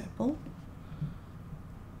 for example.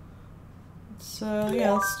 So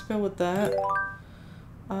yeah, let's go with that.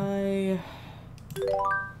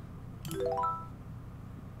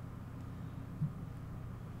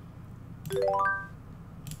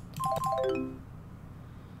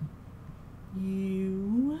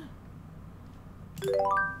 You.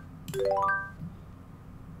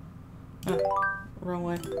 Oh, wrong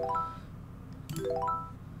way.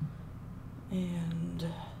 And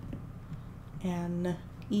an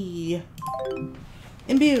E.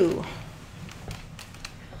 Imbue.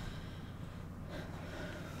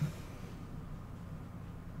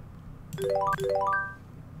 Dun,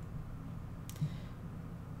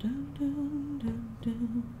 dun, dun, dun,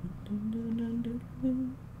 dun, dun, dun, dun,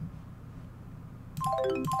 dun.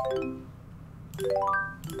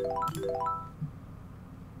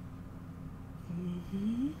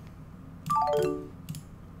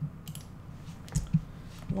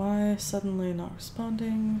 Why suddenly not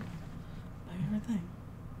responding? My favorite thing.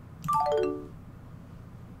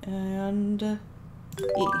 And E.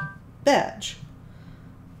 Badge.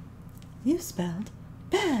 You spelled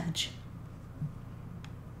badge.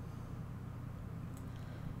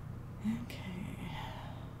 Okay.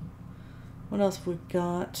 What else have we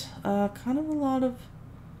got? Kind of a lot of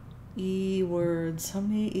E words. How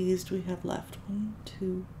many E's do we have left? 1,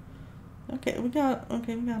 2. Okay, we got a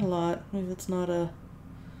lot. Maybe that's not a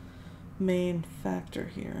main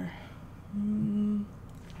factor here.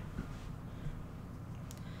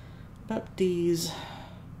 About D's.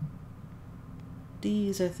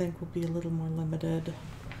 D's I think will be a little more limited.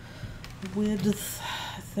 Width,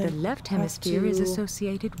 I think. The left hemisphere is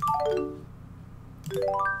associated.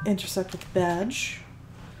 Intersect with badge.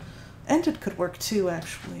 And it could work too,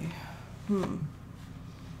 actually.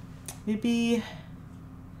 Maybe.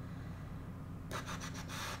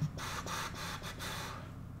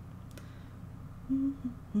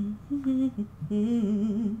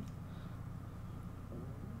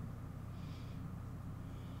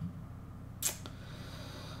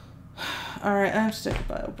 Alright, I have to take a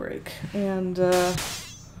bio break. And I'm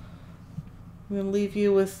going to leave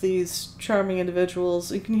you with these charming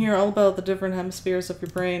individuals. You can hear all about the different hemispheres of your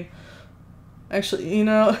brain. Actually, you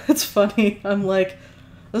know, it's funny. I'm like,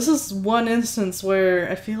 this is one instance where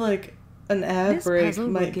I feel like an ad break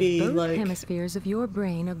might be both like hemispheres of your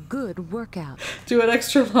brain a good workout. Do an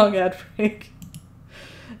extra long ad break.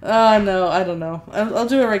 No, I don't know. I'll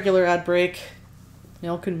do a regular ad break.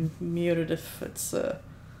 Y'all can mute it if it's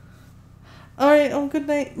Alright, well, good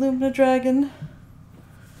night, Lumina Dragon.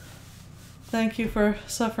 Thank you for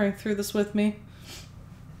suffering through this with me.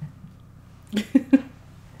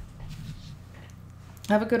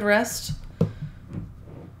 Have a good rest.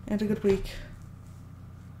 And a good week.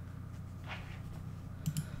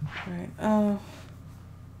 Alright, yeah.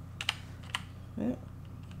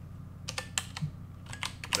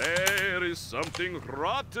 There is something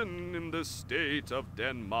rotten in the state of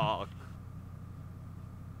Denmark.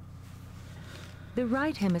 The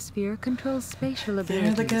right hemisphere controls spatial There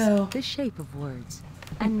abilities, they go. the shape of words,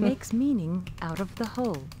 and makes meaning out of the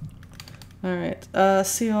whole. Alright,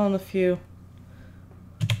 see you all in a few.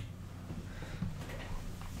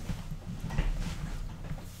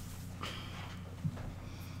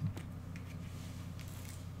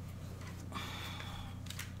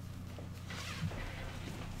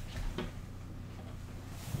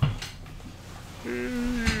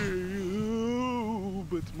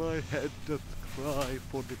 But my head doth cry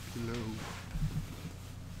for the pillow.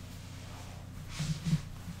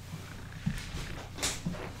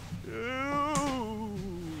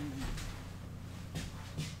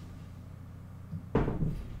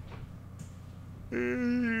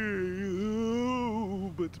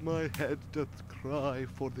 But my head doth cry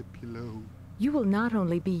for the pillow. You will not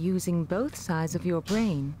only be using both sides of your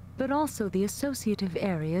brain, but also the associative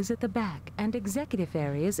areas at the back and executive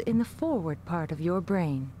areas in the forward part of your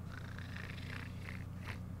brain.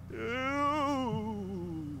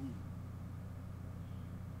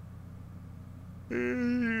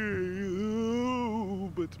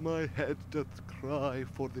 But my head doth cry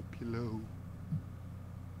for the pillow.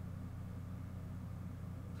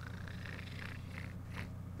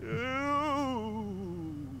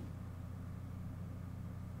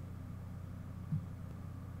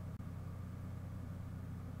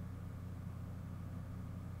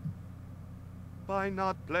 By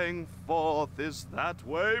not playing forth is that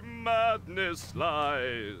way madness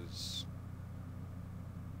lies.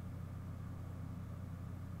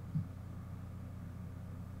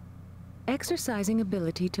 Exercising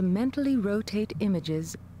ability to mentally rotate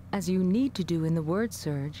images, as you need to do in the word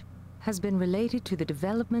surge, has been related to the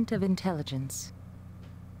development of intelligence.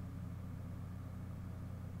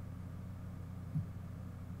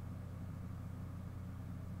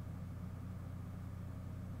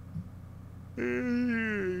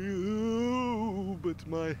 But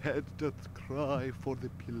my head doth cry for the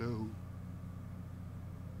pillow.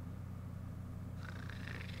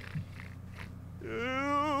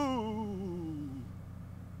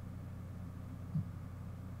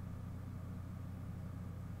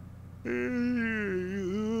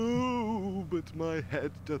 But my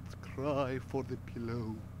head doth cry for the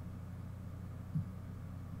pillow.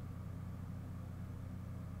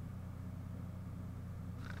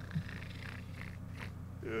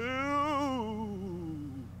 Ew.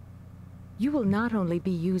 You will not only be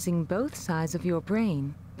using both sides of your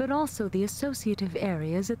brain, but also the associative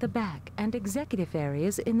areas at the back and executive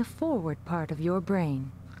areas in the forward part of your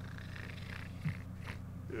brain.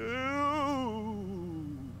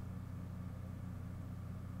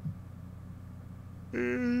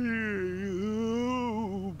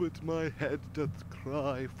 But my head doth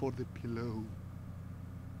cry for the pillow.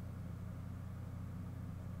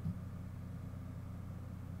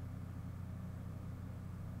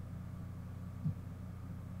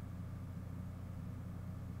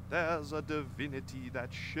 There's a divinity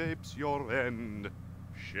that shapes your end.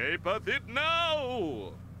 Shapeth it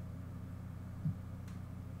now!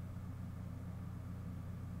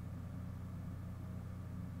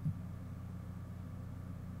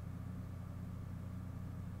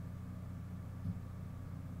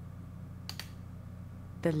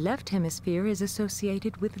 The left hemisphere is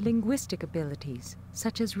associated with linguistic abilities,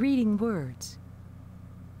 such as reading words.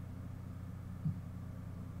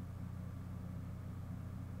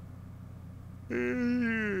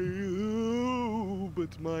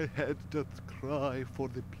 But my head doth cry for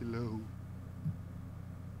the pillow.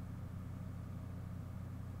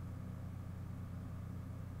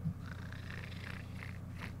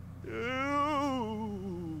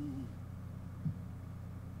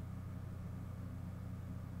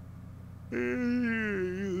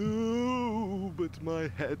 But my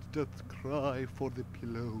head doth cry for the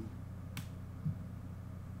pillow.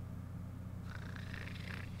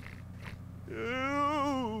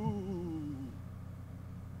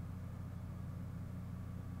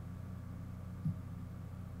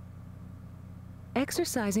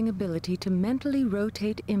 Exercising ability to mentally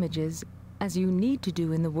rotate images, as you need to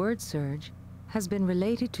do in the word surge, has been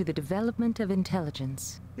related to the development of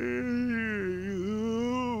intelligence.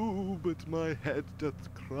 But my head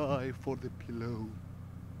doth cry for the pillow.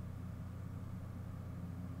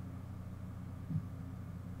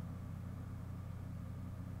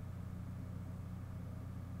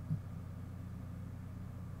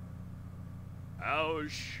 How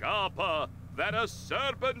sharper than a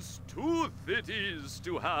serpent's tooth it is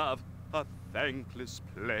to have a thankless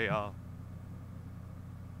player.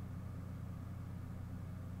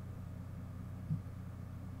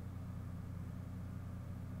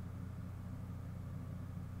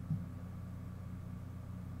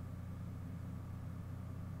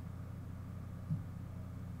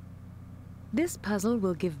 This puzzle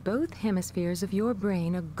will give both hemispheres of your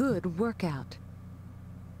brain a good workout.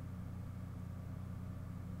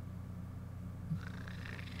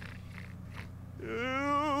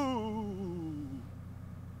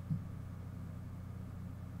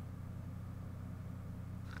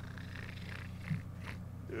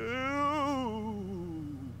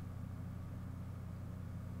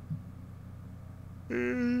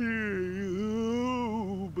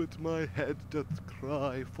 But my head doth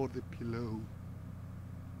cry for the pillow.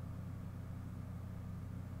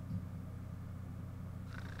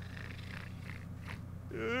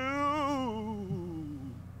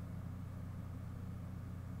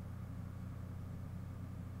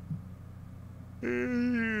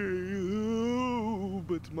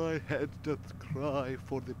 But my head doth cry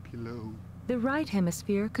for the pillow. The right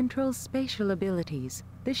hemisphere controls spatial abilities,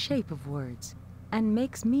 the shape of words, and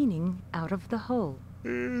makes meaning out of the whole.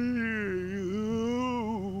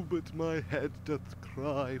 But my head doth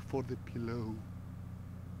cry for the pillow.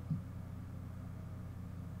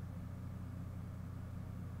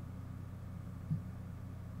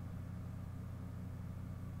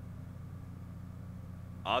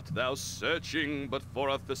 Art thou searching but for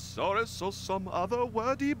a thesaurus or some other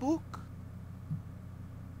wordy book?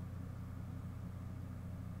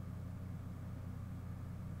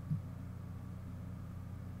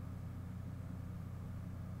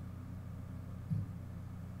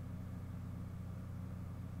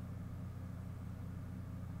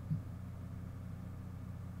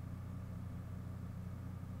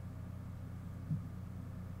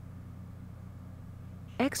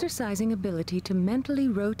 Exercising ability to mentally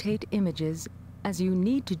rotate images, as you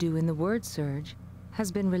need to do in the word surge,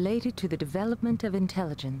 has been related to the development of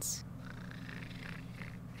intelligence.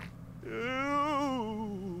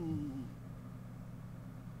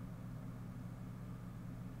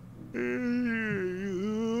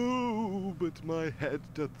 But my head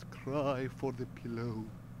doth cry for the pillow.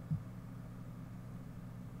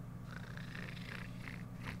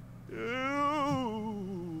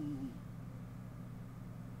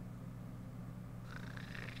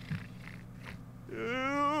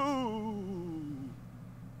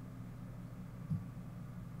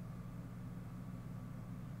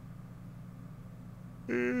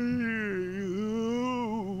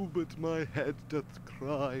 But my head doth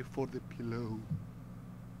cry for the pillow.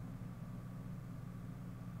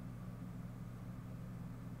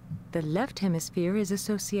 The left hemisphere is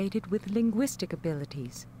associated with linguistic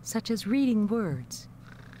abilities, such as reading words.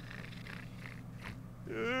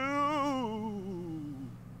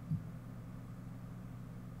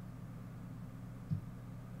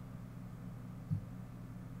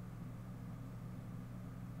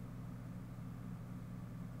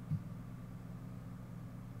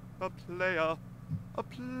 A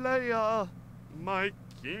player, my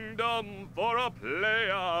kingdom for a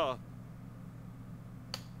player.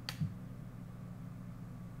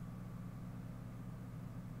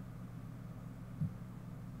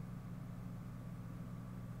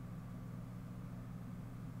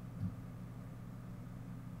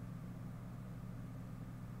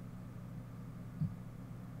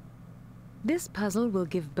 This puzzle will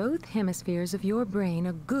give both hemispheres of your brain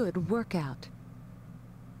a good workout.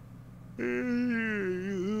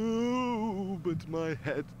 But my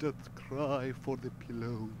head doth cry for the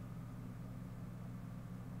pillow.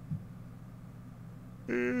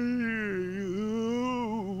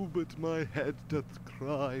 But my head doth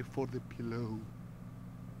cry for the pillow.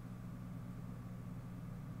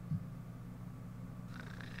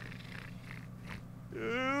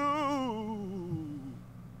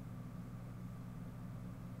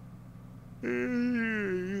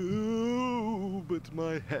 But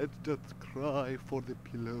my head doth cry for the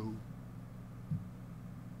pillow.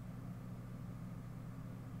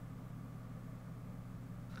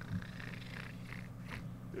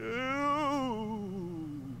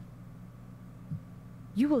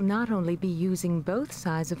 You will not only be using both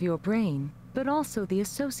sides of your brain, but also the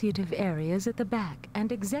associative areas at the back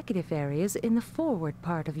and executive areas in the forward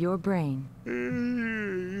part of your brain.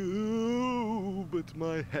 But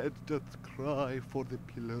my head doth cry for the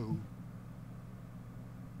pillow.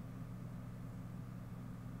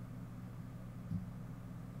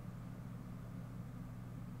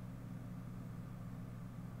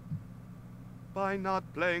 By not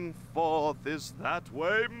playing forth is that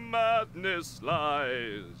way madness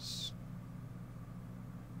lies.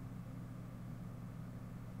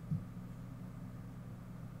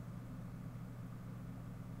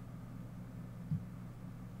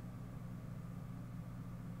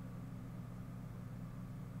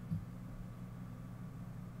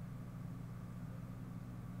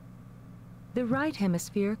 The right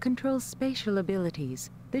hemisphere controls spatial abilities,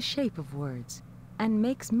 the shape of words, and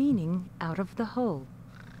makes meaning out of the whole.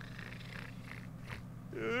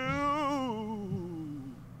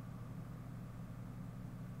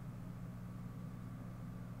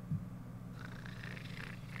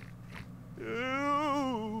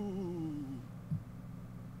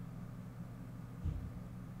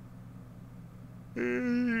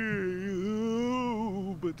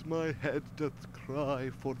 But my head doth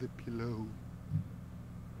cry for the pillow.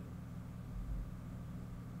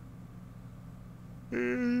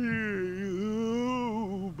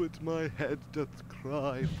 But my head doth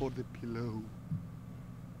cry for the pillow.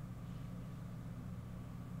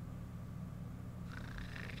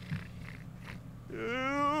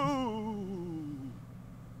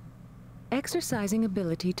 Exercising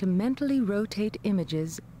ability to mentally rotate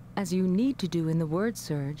images, as you need to do in the word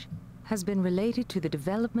surge, has been related to the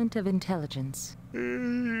development of intelligence. But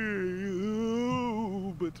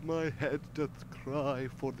my head doth cry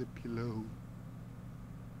for the pillow.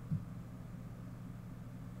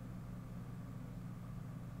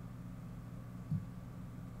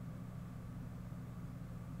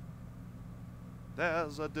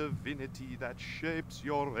 There's a divinity that shapes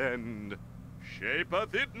your end.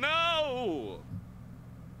 Shapeth it now!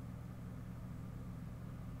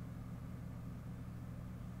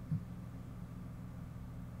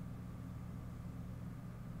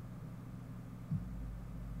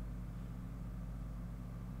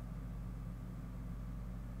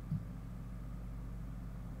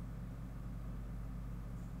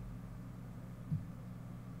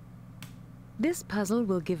 This puzzle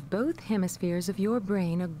will give both hemispheres of your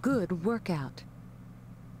brain a good workout.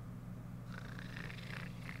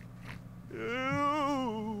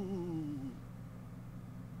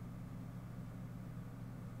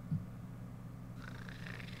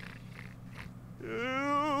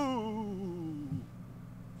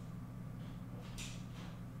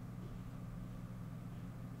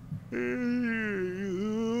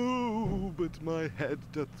 But my head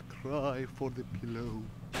doth cry for the pillow.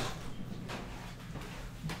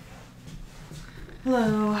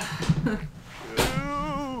 Hello.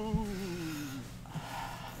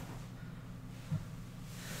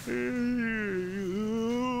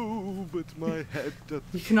 But my head doth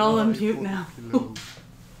You can all cry unmute for now. the pillow.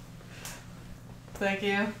 Thank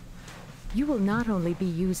you. You will not only be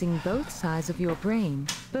using both sides of your brain,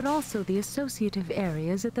 but also the associative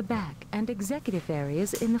areas at the back and executive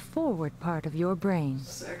areas in the forward part of your brain.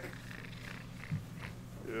 Sick.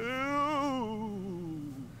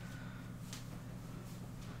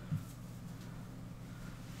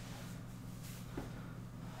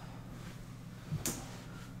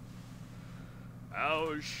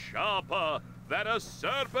 How sharper than a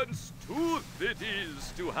serpent's tooth it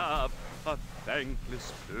is to have a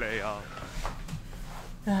thankless player.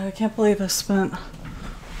 God, I can't believe I spent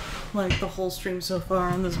like the whole stream so far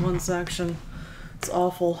on this one section. It's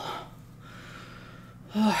awful.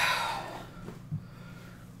 You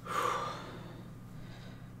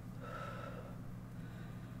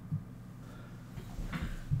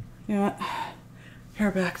know what?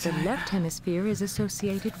 Hair back The tonight. left hemisphere is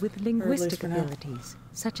associated with linguistic for now. abilities,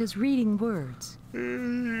 such as reading words.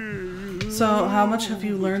 So, how much have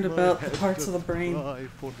you learned about the parts of the brain? I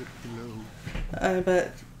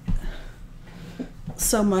bet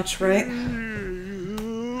so much, right?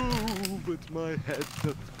 But my head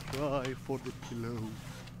doth cry for the pillow.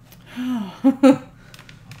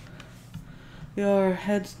 Your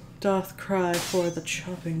head doth cry for the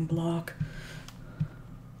chopping block.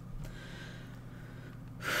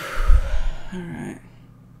 Alright.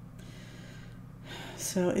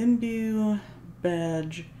 So, imbue,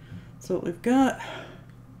 badge. So what we've got...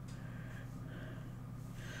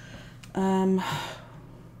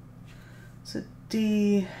 so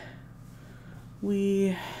D...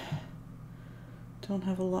 We don't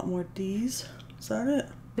have a lot more Ds. Is that it?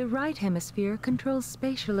 The right hemisphere controls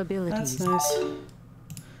spatial abilities. That's nice.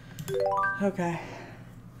 Okay.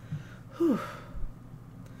 Whew.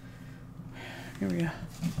 Here we go.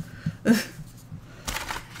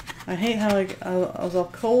 I hate how I was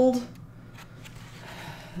all cold,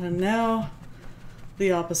 and now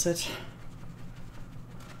the opposite.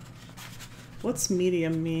 What's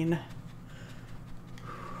medium mean?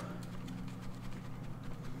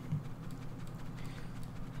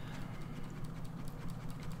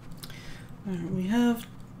 Alright, we have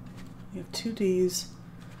 2 Ds.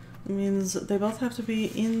 It means they both have to be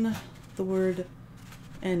in the word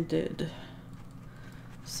ended.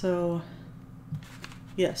 So,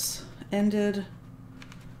 yes, ended.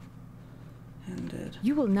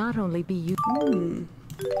 You will not only be using...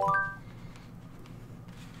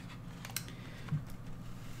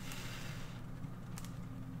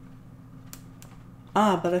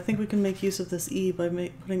 Ah, but I think we can make use of this E by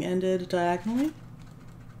putting ended diagonally.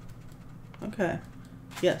 Okay.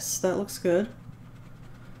 Yes, that looks good.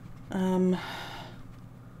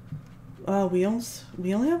 Oh, we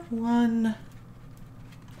only have one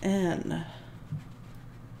N.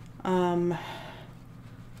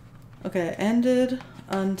 Okay, ended,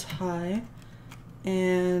 untie,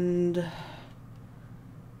 and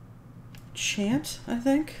chant, I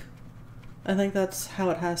think. I think that's how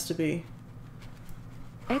it has to be.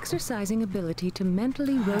 Exercising ability to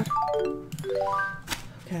mentally rotate...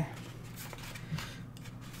 Okay.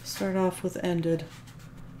 Start off with ended.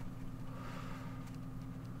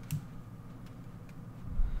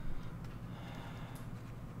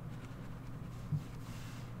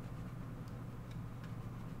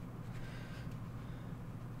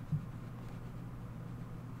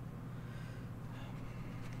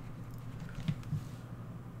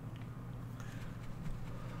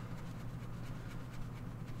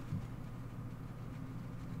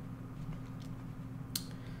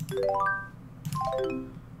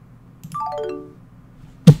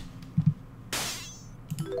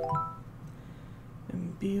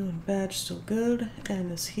 Imbue and badge still good.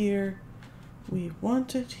 N is here. We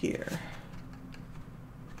want it here.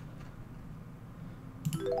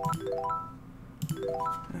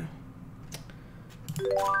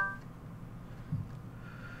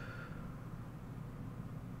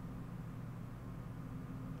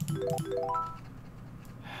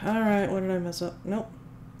 Alright, what did I mess up? Nope.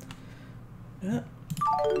 Yeah.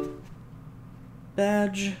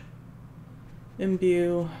 Badge.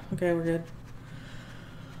 Imbue. Okay, we're good.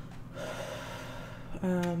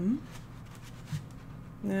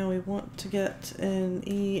 Now we want to get an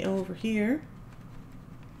E over here.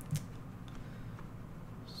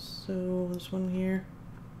 So there's one here.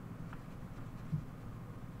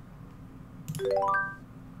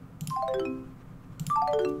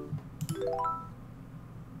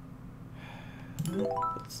 Nope,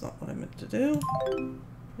 that's not what I meant to do.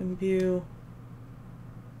 Imbue.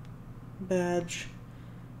 Badge.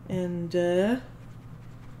 And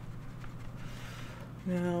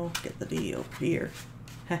now get the D over here.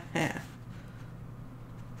 Haha.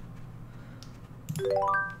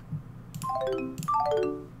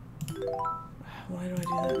 Why do I do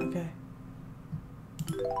that? Okay.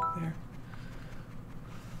 There.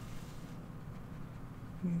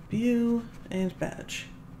 View and badge.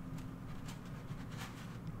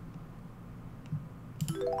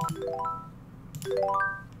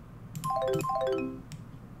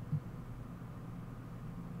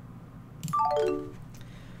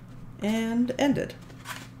 And ended.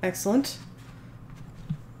 Excellent.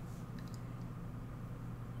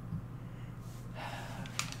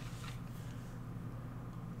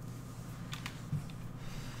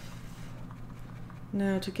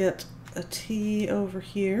 Now to get a T over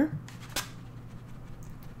here.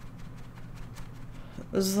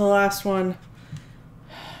 This is the last one.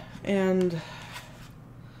 And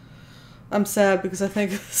I'm sad because I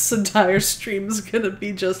think this entire stream is gonna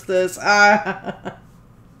be just this. Ah!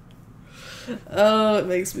 Oh, it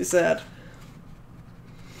makes me sad.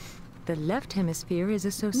 The left hemisphere is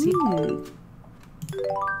associated.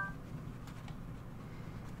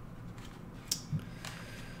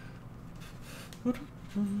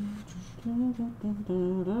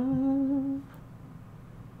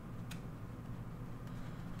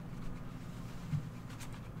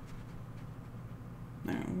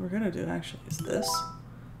 Now, what we're gonna do actually is this.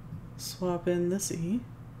 Swap in this E.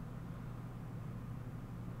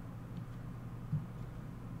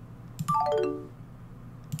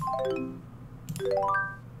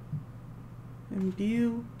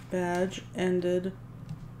 Imbue, badge, ended.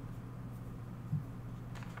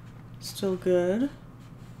 Still good.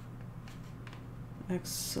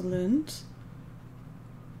 Excellent.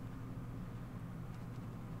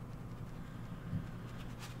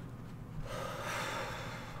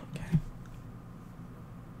 Okay.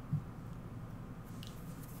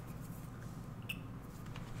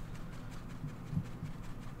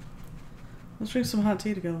 Let's drink some hot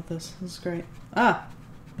tea to go with this. This is great. Ah!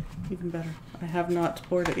 Even better. I have not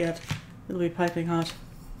poured it yet. It'll be piping hot.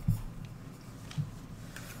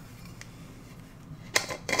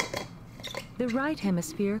 The right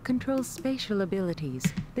hemisphere controls spatial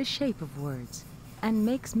abilities, the shape of words, and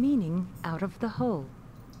makes meaning out of the whole.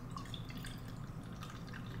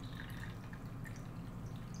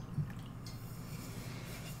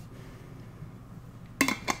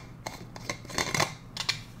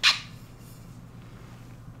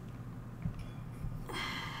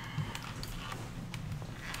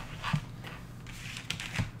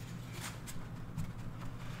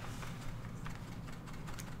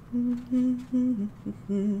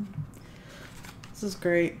 This is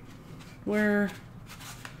great. We're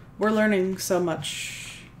learning so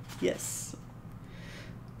much. Yes.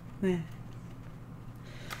 Yeah.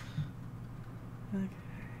 Okay.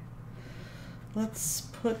 Let's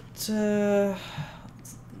put I'm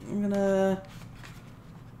gonna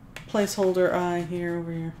placeholder I here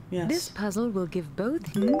over here. Yes. This puzzle will give both.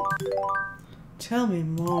 Tell me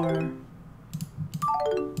more.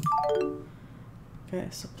 Okay,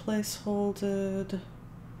 so placeholded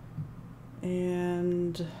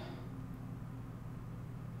and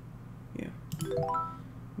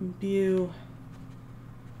view.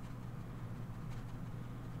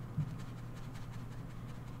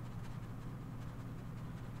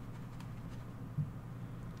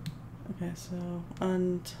 Okay, so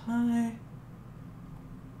untie.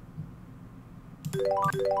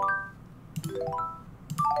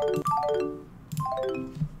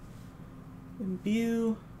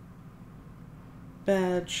 Imbue,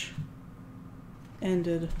 badge,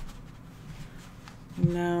 ended.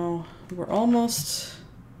 Now we're almost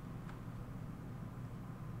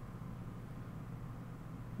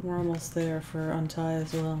there for untie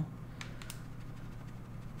as well.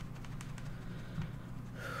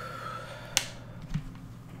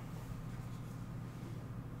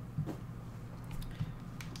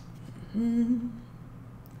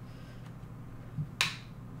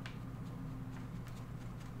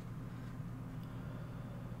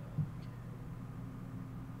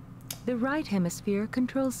 The right hemisphere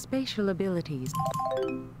controls spatial abilities.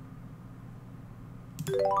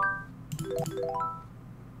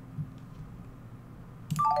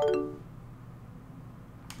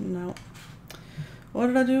 No. What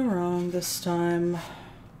did I do wrong this time?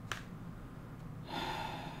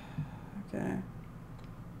 Okay.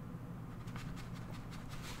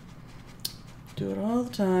 Do it all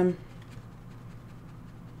the time.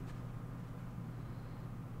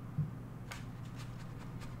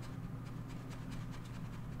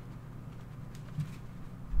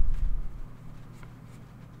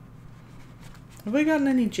 Have we gotten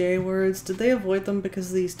any J words? Did they avoid them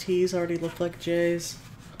because these T's already look like J's?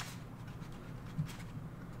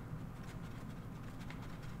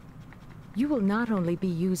 You will not only be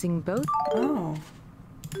using both. Oh.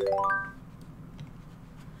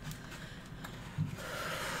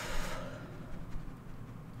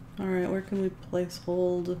 Alright, where can we place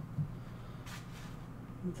hold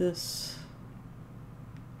this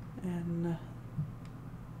and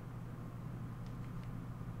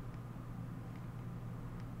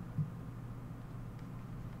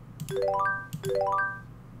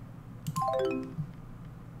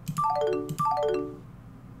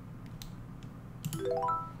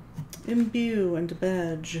imbue and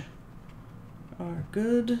badge are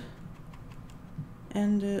good.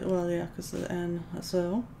 And it, well, yeah, because the N.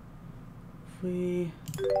 So if we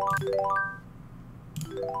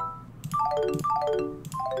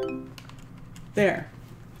there.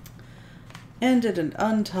 Ended and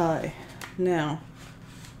untie. Now,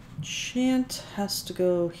 chant has to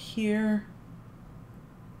go here.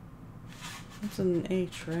 That's an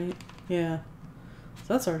H, right? Yeah.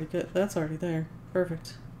 So that's already good. That's already there.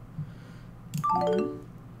 Perfect.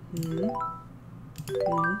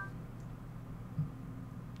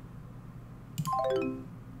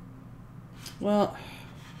 Well,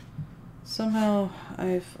 somehow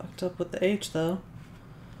I fucked up with the H, though.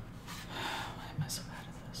 Why am I so bad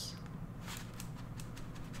at this?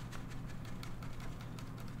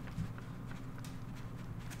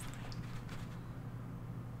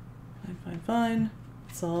 Fine.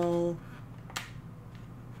 It's all...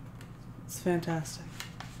 It's fantastic.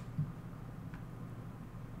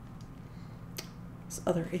 It's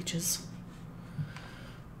other H's.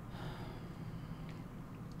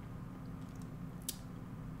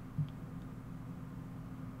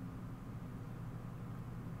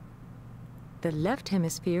 The left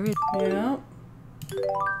hemisphere is... Yeah.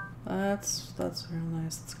 That's real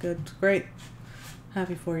nice. That's good. Great.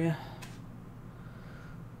 Happy for you.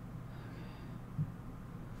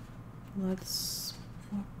 Let's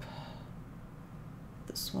swap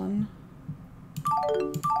this one.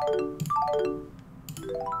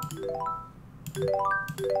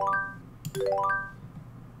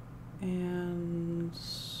 And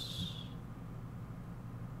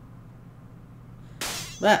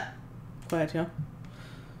that. Quiet, yeah.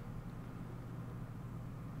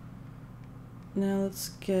 Now let's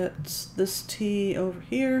get this T over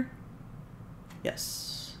here.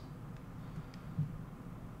 Yes.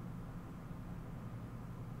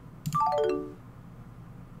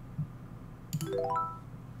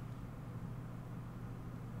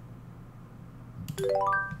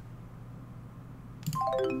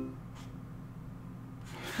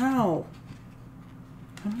 How?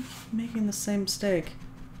 I'm making the same mistake.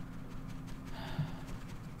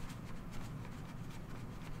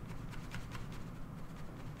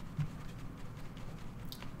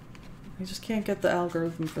 I just can't get the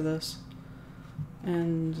algorithm for this.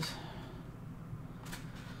 And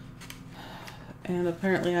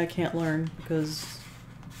apparently I can't learn because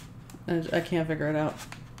I can't figure it out.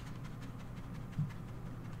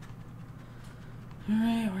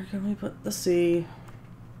 Alright, where can we put the C?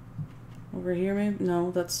 Over here maybe?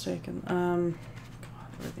 No, that's taken. God,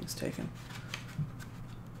 everything's taken.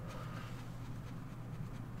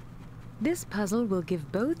 This puzzle will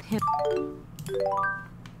give both him...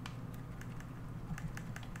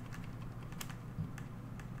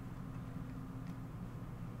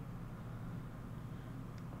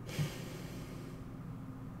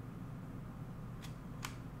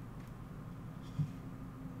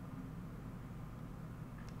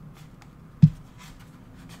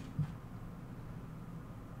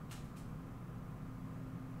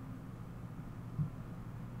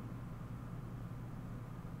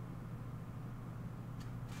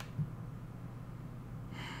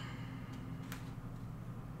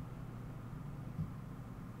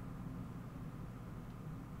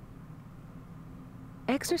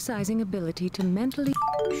 Exercising ability to mentally...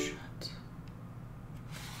 Shut.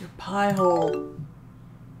 Your pie hole.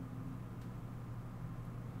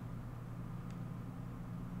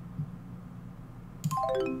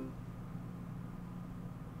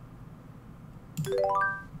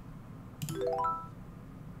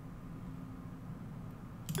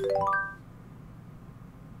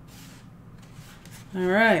 All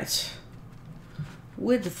right.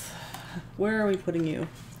 Width. Where are we putting you?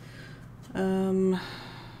 Alright,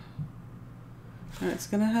 it's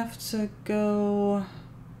gonna have to go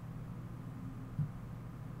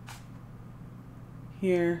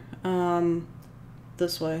here,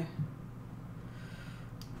 this way.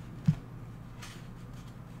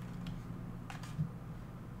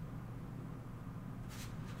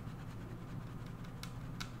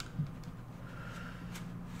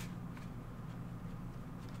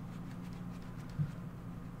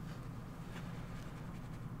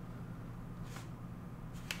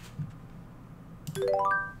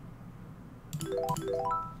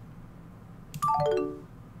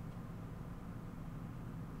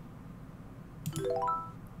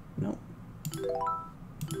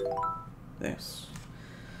 This.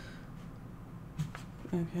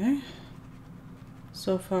 Okay.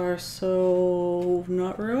 So far, so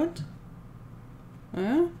not ruined.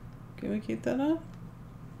 Huh? Can we keep that up?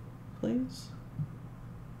 Please?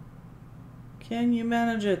 Can you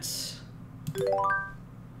manage it?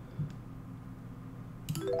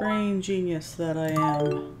 Brain genius that I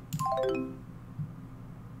am.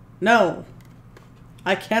 No!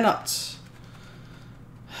 I cannot!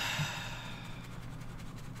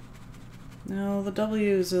 No, the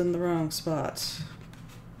W's in the wrong spot.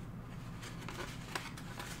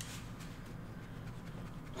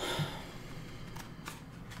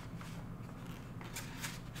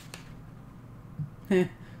 Heh,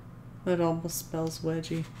 that almost spells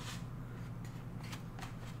wedgie.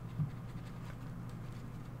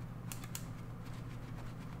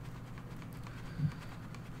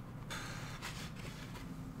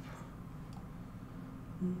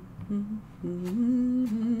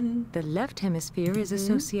 The left hemisphere is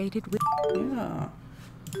associated with... Yeah.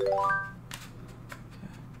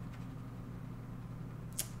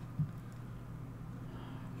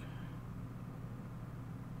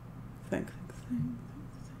 Think.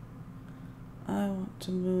 I want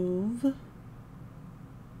to move.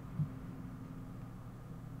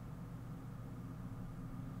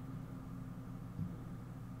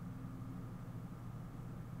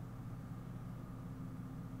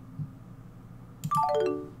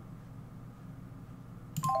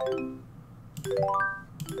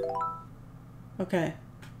 Okay.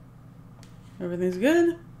 Everything's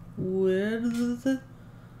good. With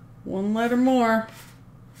one letter more.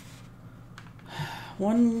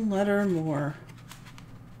 One letter more.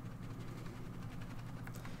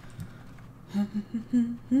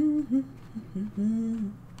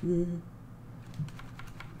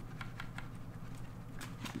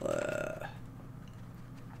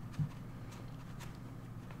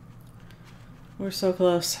 We're so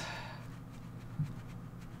close.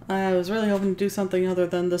 I was really hoping to do something other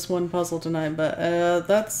than this one puzzle tonight, but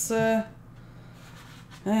that's man,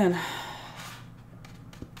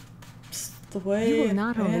 it's the way You will it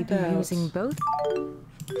not only panned be out. using both...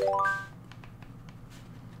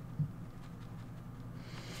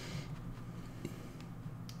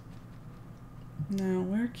 Now,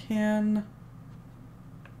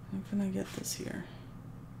 how can I get this here?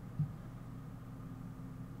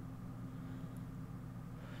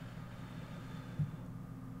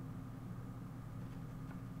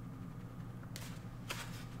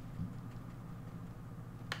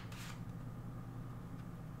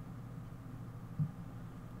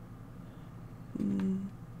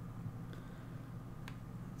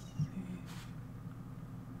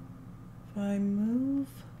 If I move...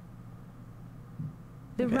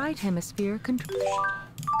 The Okay. right hemisphere controls...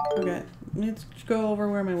 Okay, let's go over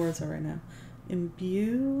where my words are right now.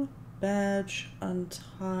 Imbue, badge,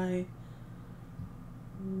 untie,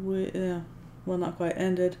 well, not quite,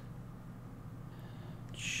 ended.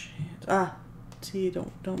 Shit. Ah, T,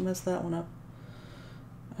 don't mess that one up.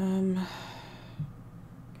 Okay,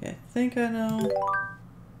 I think I know.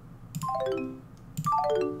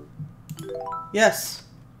 Yes!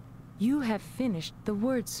 You have finished the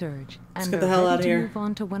word surge and get are the hell ready outta to here. move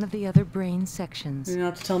on to one of the other brain sections. You don't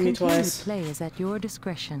have to tell me Continued twice. play is at your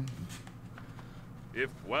discretion. If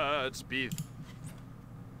words be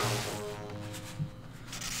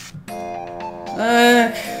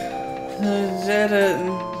Did it.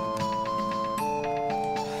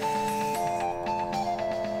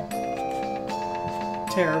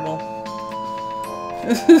 Terrible.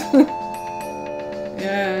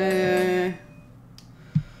 Yeah.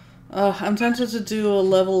 I'm tempted to do a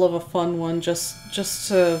level of a fun one, just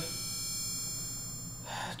to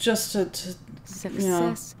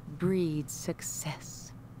Success breeds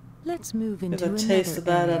success. Let's move into a another taste of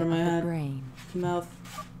that area out of my the head. brain. mouth.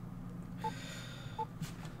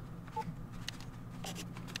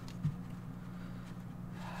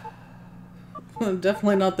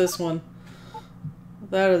 Definitely not this one.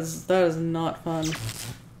 That is not fun.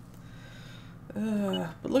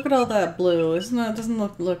 But look at all that blue.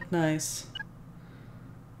 Doesn't look nice.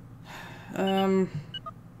 You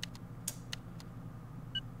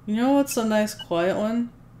know what's a nice quiet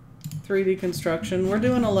one? 3D construction. We're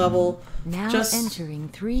doing a level. Now Just- entering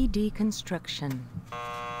 3D construction.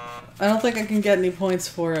 I don't think I can get any points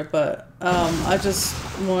for it, but I just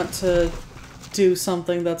want to do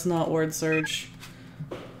something that's not word search.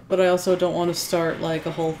 But I also don't want to start like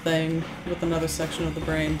a whole thing with another section of the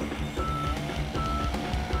brain.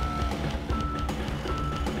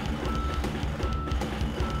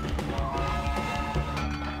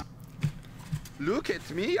 Look at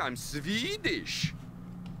me, I'm Swedish.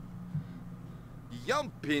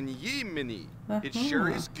 jumping Yemeni. It sure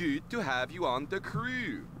is good to have you on the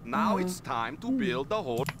crew. Now it's time to build the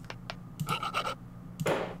whole...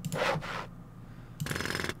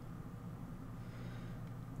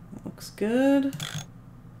 Looks good.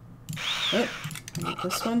 Oh,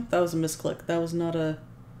 this one? That was a misclick. That was not a...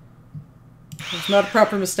 That was not a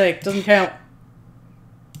proper mistake. Doesn't count.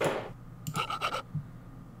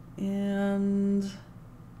 And...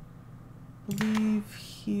 I believe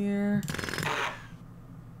here...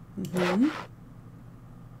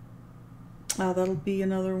 that'll be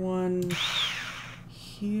another one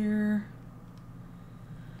here.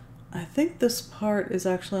 I think this part is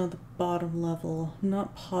actually on the bottom level. I'm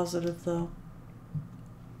not positive though.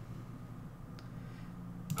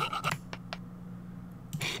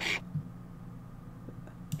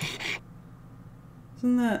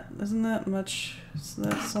 Isn't that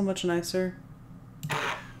so much nicer?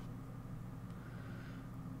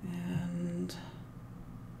 And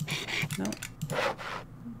no.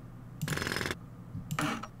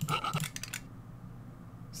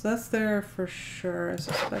 So that's there for sure. I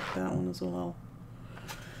suspect that one as well.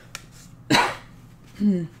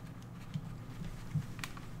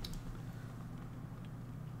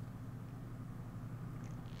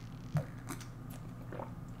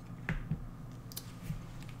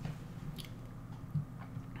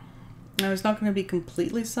 Now, it's not going to be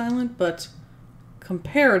completely silent, but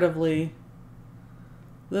comparatively,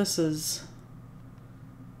 this is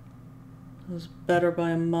better by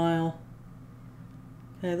a mile.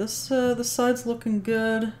 Okay, this side's looking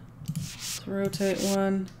good. Let's rotate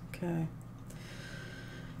one. Okay.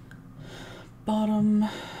 Bottom,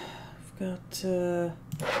 we've got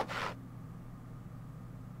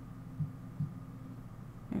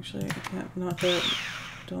actually I can't not that.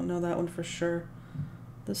 Don't know that one for sure.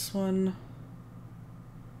 This one.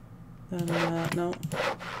 Then no.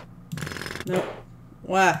 Nope.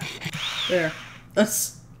 Wow. There.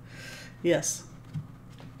 That's yes.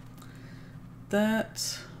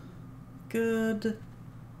 That good.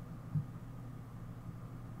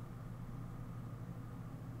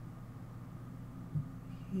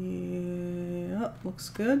 Yeah, looks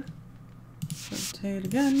good. Rotate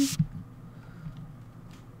again.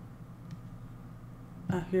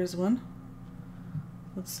 Here's one.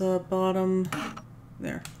 Let's bottom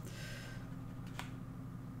there.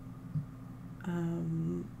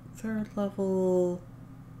 Third level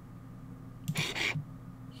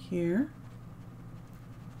here.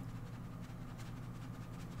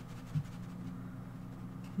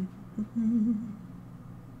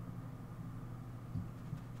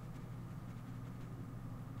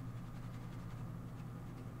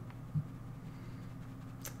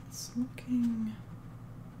 It's looking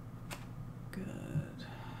good.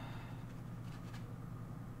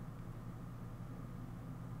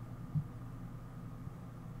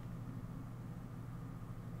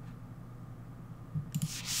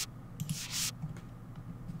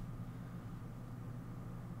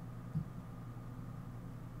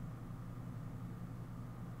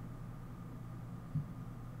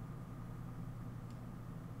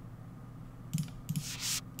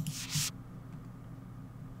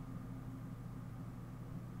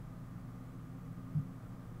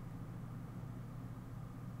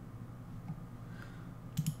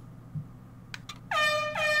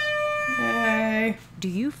 Do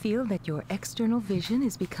you feel that your external vision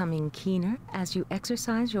is becoming keener as you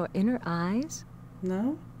exercise your inner eyes?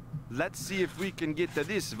 No? Let's see if we can get to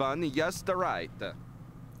this one just right.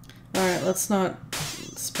 Alright, let's not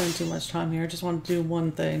spend too much time here. I just want to do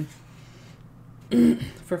one thing.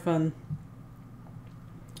 For fun.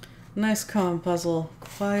 Nice calm puzzle.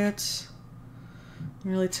 Quiet.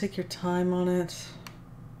 Really take your time on it.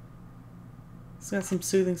 It's got some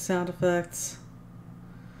soothing sound effects.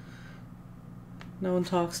 No one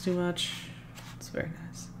talks too much. It's very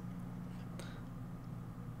nice.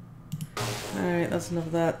 Alright, that's enough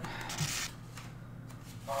of that.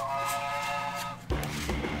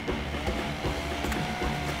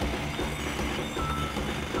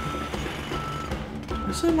 I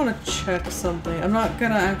just want to check something. I'm not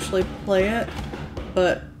gonna actually play it,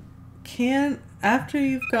 but after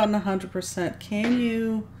you've gotten 100%, can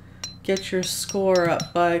you get your score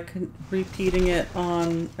up by repeating it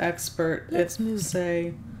on expert? Let's it's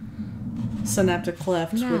say synaptic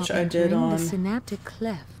cleft, now which I did on the synaptic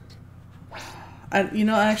cleft. I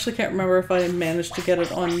actually can't remember if I managed to get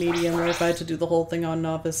it on medium or if I had to do the whole thing on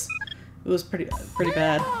novice. It was pretty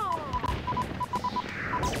bad.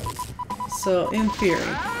 So in theory,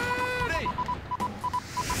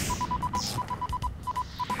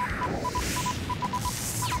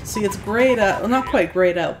 see, it's grayed out. Well, not quite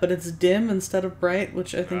grayed out, but it's dim instead of bright,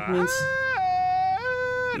 which I think means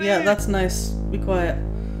Yeah, that's nice. Be quiet.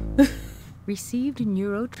 Received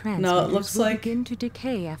neurotransmitters No, it looks will like begin to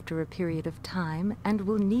decay after a period of time and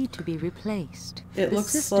will need to be replaced. it The looks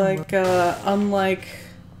system like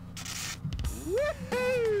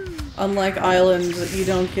unlike Island, you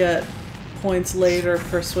don't get points later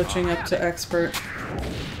for switching up to expert.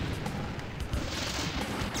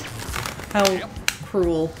 How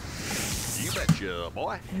cruel. You betcha,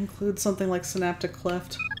 boy. Include something like synaptic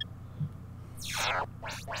cleft.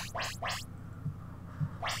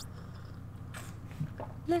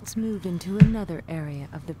 Let's move into another area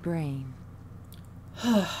of the brain.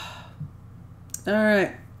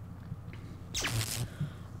 Alright.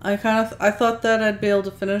 I thought that I'd be able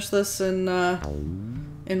to finish this in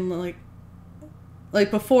like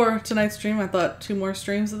before tonight's stream. I thought 2 more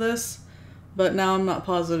streams of this, but now I'm not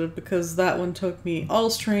positive because that one took me all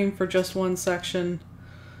stream for just 1 section.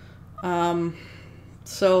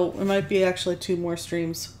 So it might be actually 2 more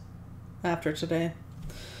streams after today.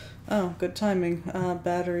 Oh, good timing.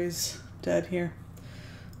 Battery's dead here.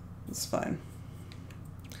 It's fine.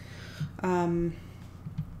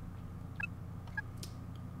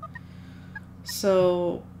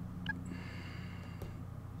 So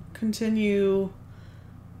continue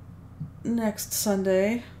next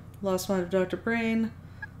Sunday. Lost Mind of Dr. Brain.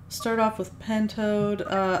 Start off with Pentoad.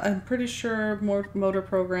 I'm pretty sure more motor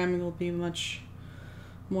programming will be much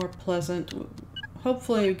more pleasant.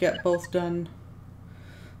 Hopefully we get both done.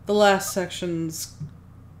 The last section's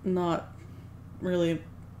not really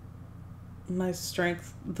my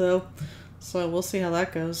strength though, so we'll see how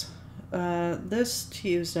that goes. This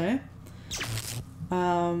Tuesday,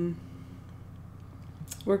 we're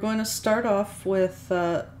going to start off with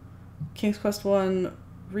King's Quest I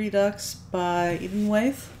Redux by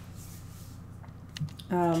Edenwaith.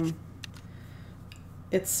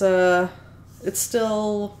 It's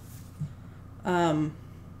still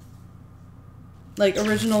like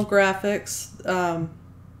original graphics.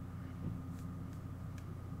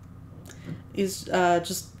 He's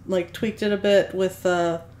just like tweaked it a bit with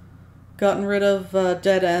gotten rid of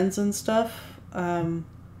dead ends and stuff. A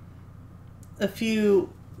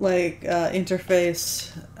few like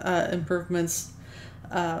interface improvements.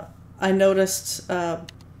 I noticed when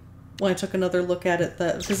I took another look at it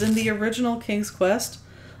that because in the original King's Quest,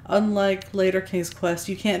 unlike later King's Quest,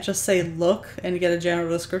 you can't just say look and get a general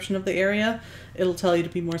description of the area. It'll tell you to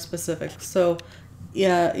be more specific. So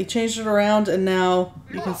yeah, he changed it around and now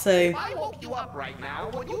you can say... If I woke you up right now,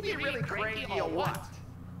 would you be really cranky or what?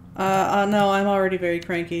 No, I'm already very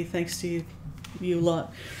cranky thanks to you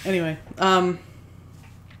lot. Anyway,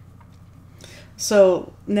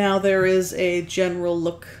 so now there is a general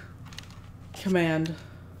look command,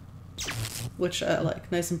 which I like.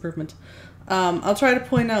 Nice improvement. I'll try to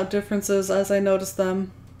point out differences as I notice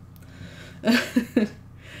them.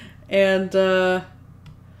 And that'll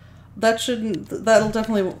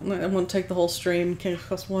definitely, it won't take the whole stream. King's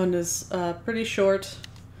Quest I is pretty short.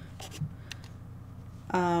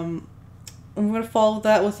 I'm going to follow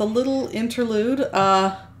that with a little interlude.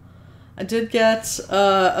 I did get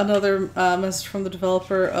another message from the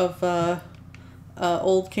developer of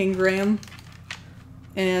Old King Graham.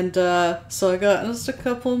 And so I got just a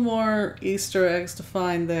couple more Easter eggs to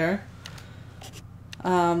find there.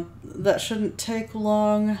 That shouldn't take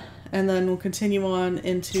long. And then we'll continue on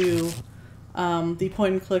into the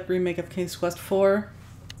point-and-click remake of King's Quest IV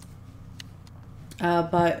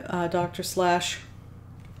by Dr. Slash.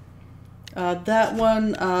 That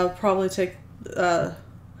one probably take...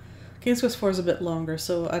 King's Quest IV is a bit longer,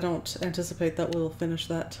 so I don't anticipate that we'll finish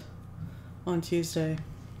that on Tuesday.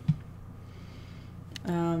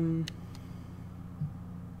 Okay,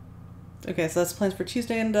 so that's plans for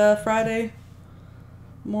Tuesday and Friday.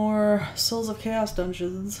 More Souls of Chaos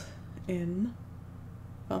dungeons in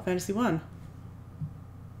Final Fantasy I.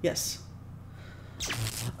 Yes.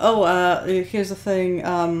 Oh, here's the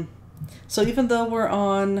thing. So even though we're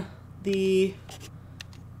on the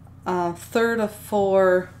 3rd of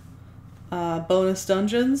 4 bonus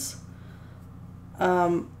dungeons,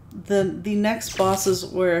 the next bosses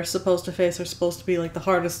we're supposed to face are supposed to be like the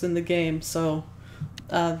hardest in the game, so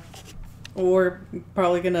we're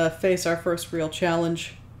probably gonna face our first real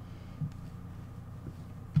challenge.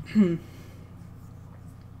 Alright,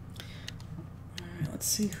 let's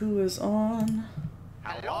see who is on.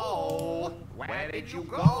 Hello? Where did you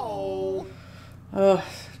go? Oh,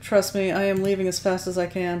 trust me, I am leaving as fast as I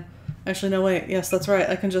can. Actually, no, wait. Yes, that's right.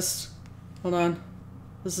 I can just... Hold on.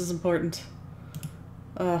 This is important.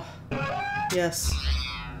 Yes.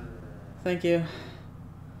 Thank you.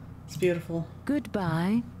 It's beautiful.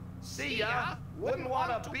 Goodbye. See ya. Wouldn't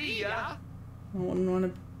wanna be ya. I wouldn't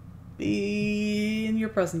want to be in your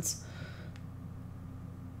presence.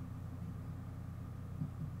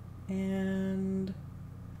 And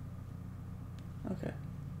okay.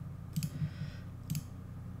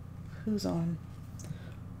 Who's on?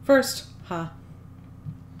 First, ha.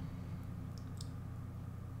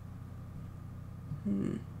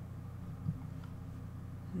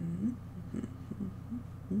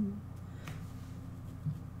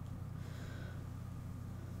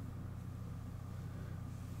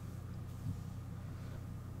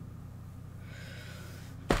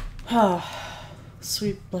 Ah,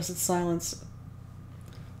 sweet blessed silence.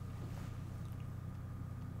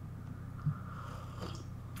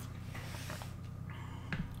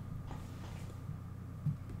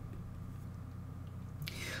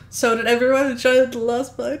 So did everyone enjoy the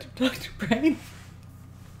last bite of Dr. Brain?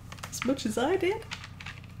 As much as I did?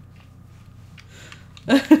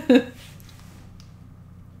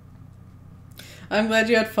 I'm glad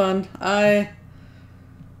you had fun.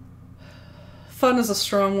 Fun is a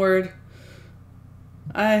strong word.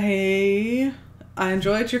 I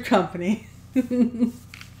enjoyed your company.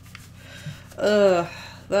 That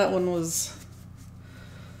one was...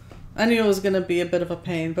 I knew it was gonna be a bit of a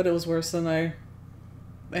pain, but it was worse than I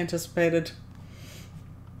anticipated.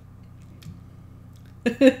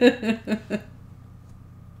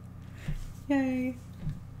 Yay.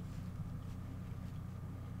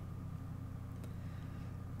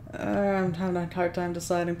 I'm having a hard time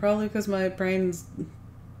deciding, probably because my brain's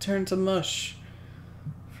turned to mush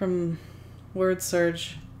from word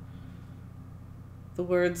surge. The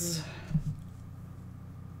words,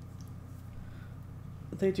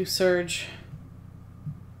 they do surge.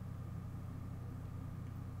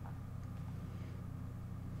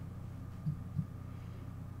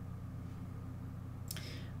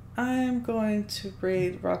 I'm going to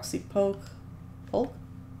raid Roxy Polk.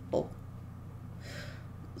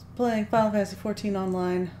 Playing Final Fantasy XIV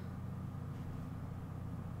online.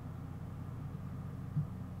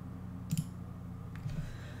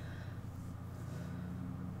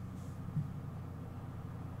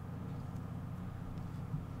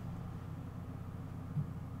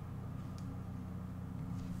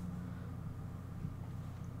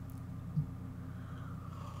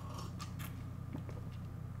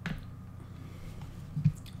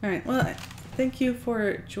 Alright, well, thank you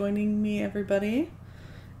for joining me, everybody.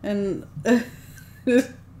 And I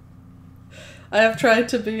have tried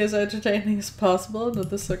to be as entertaining as possible under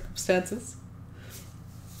the circumstances.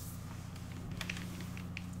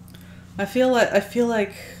 I feel like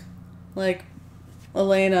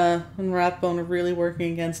Elena and Rathbone are really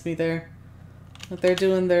working against me there. Like they're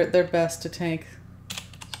doing their best to tank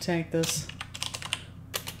this.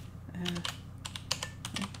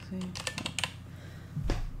 Let's see.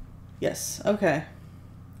 Yes, okay.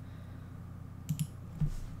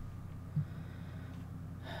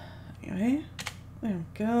 Anyway, there we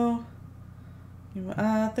go.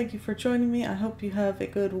 Thank you for joining me. I hope you have a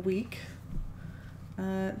good week.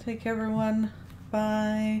 Take care, everyone.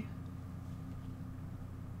 Bye.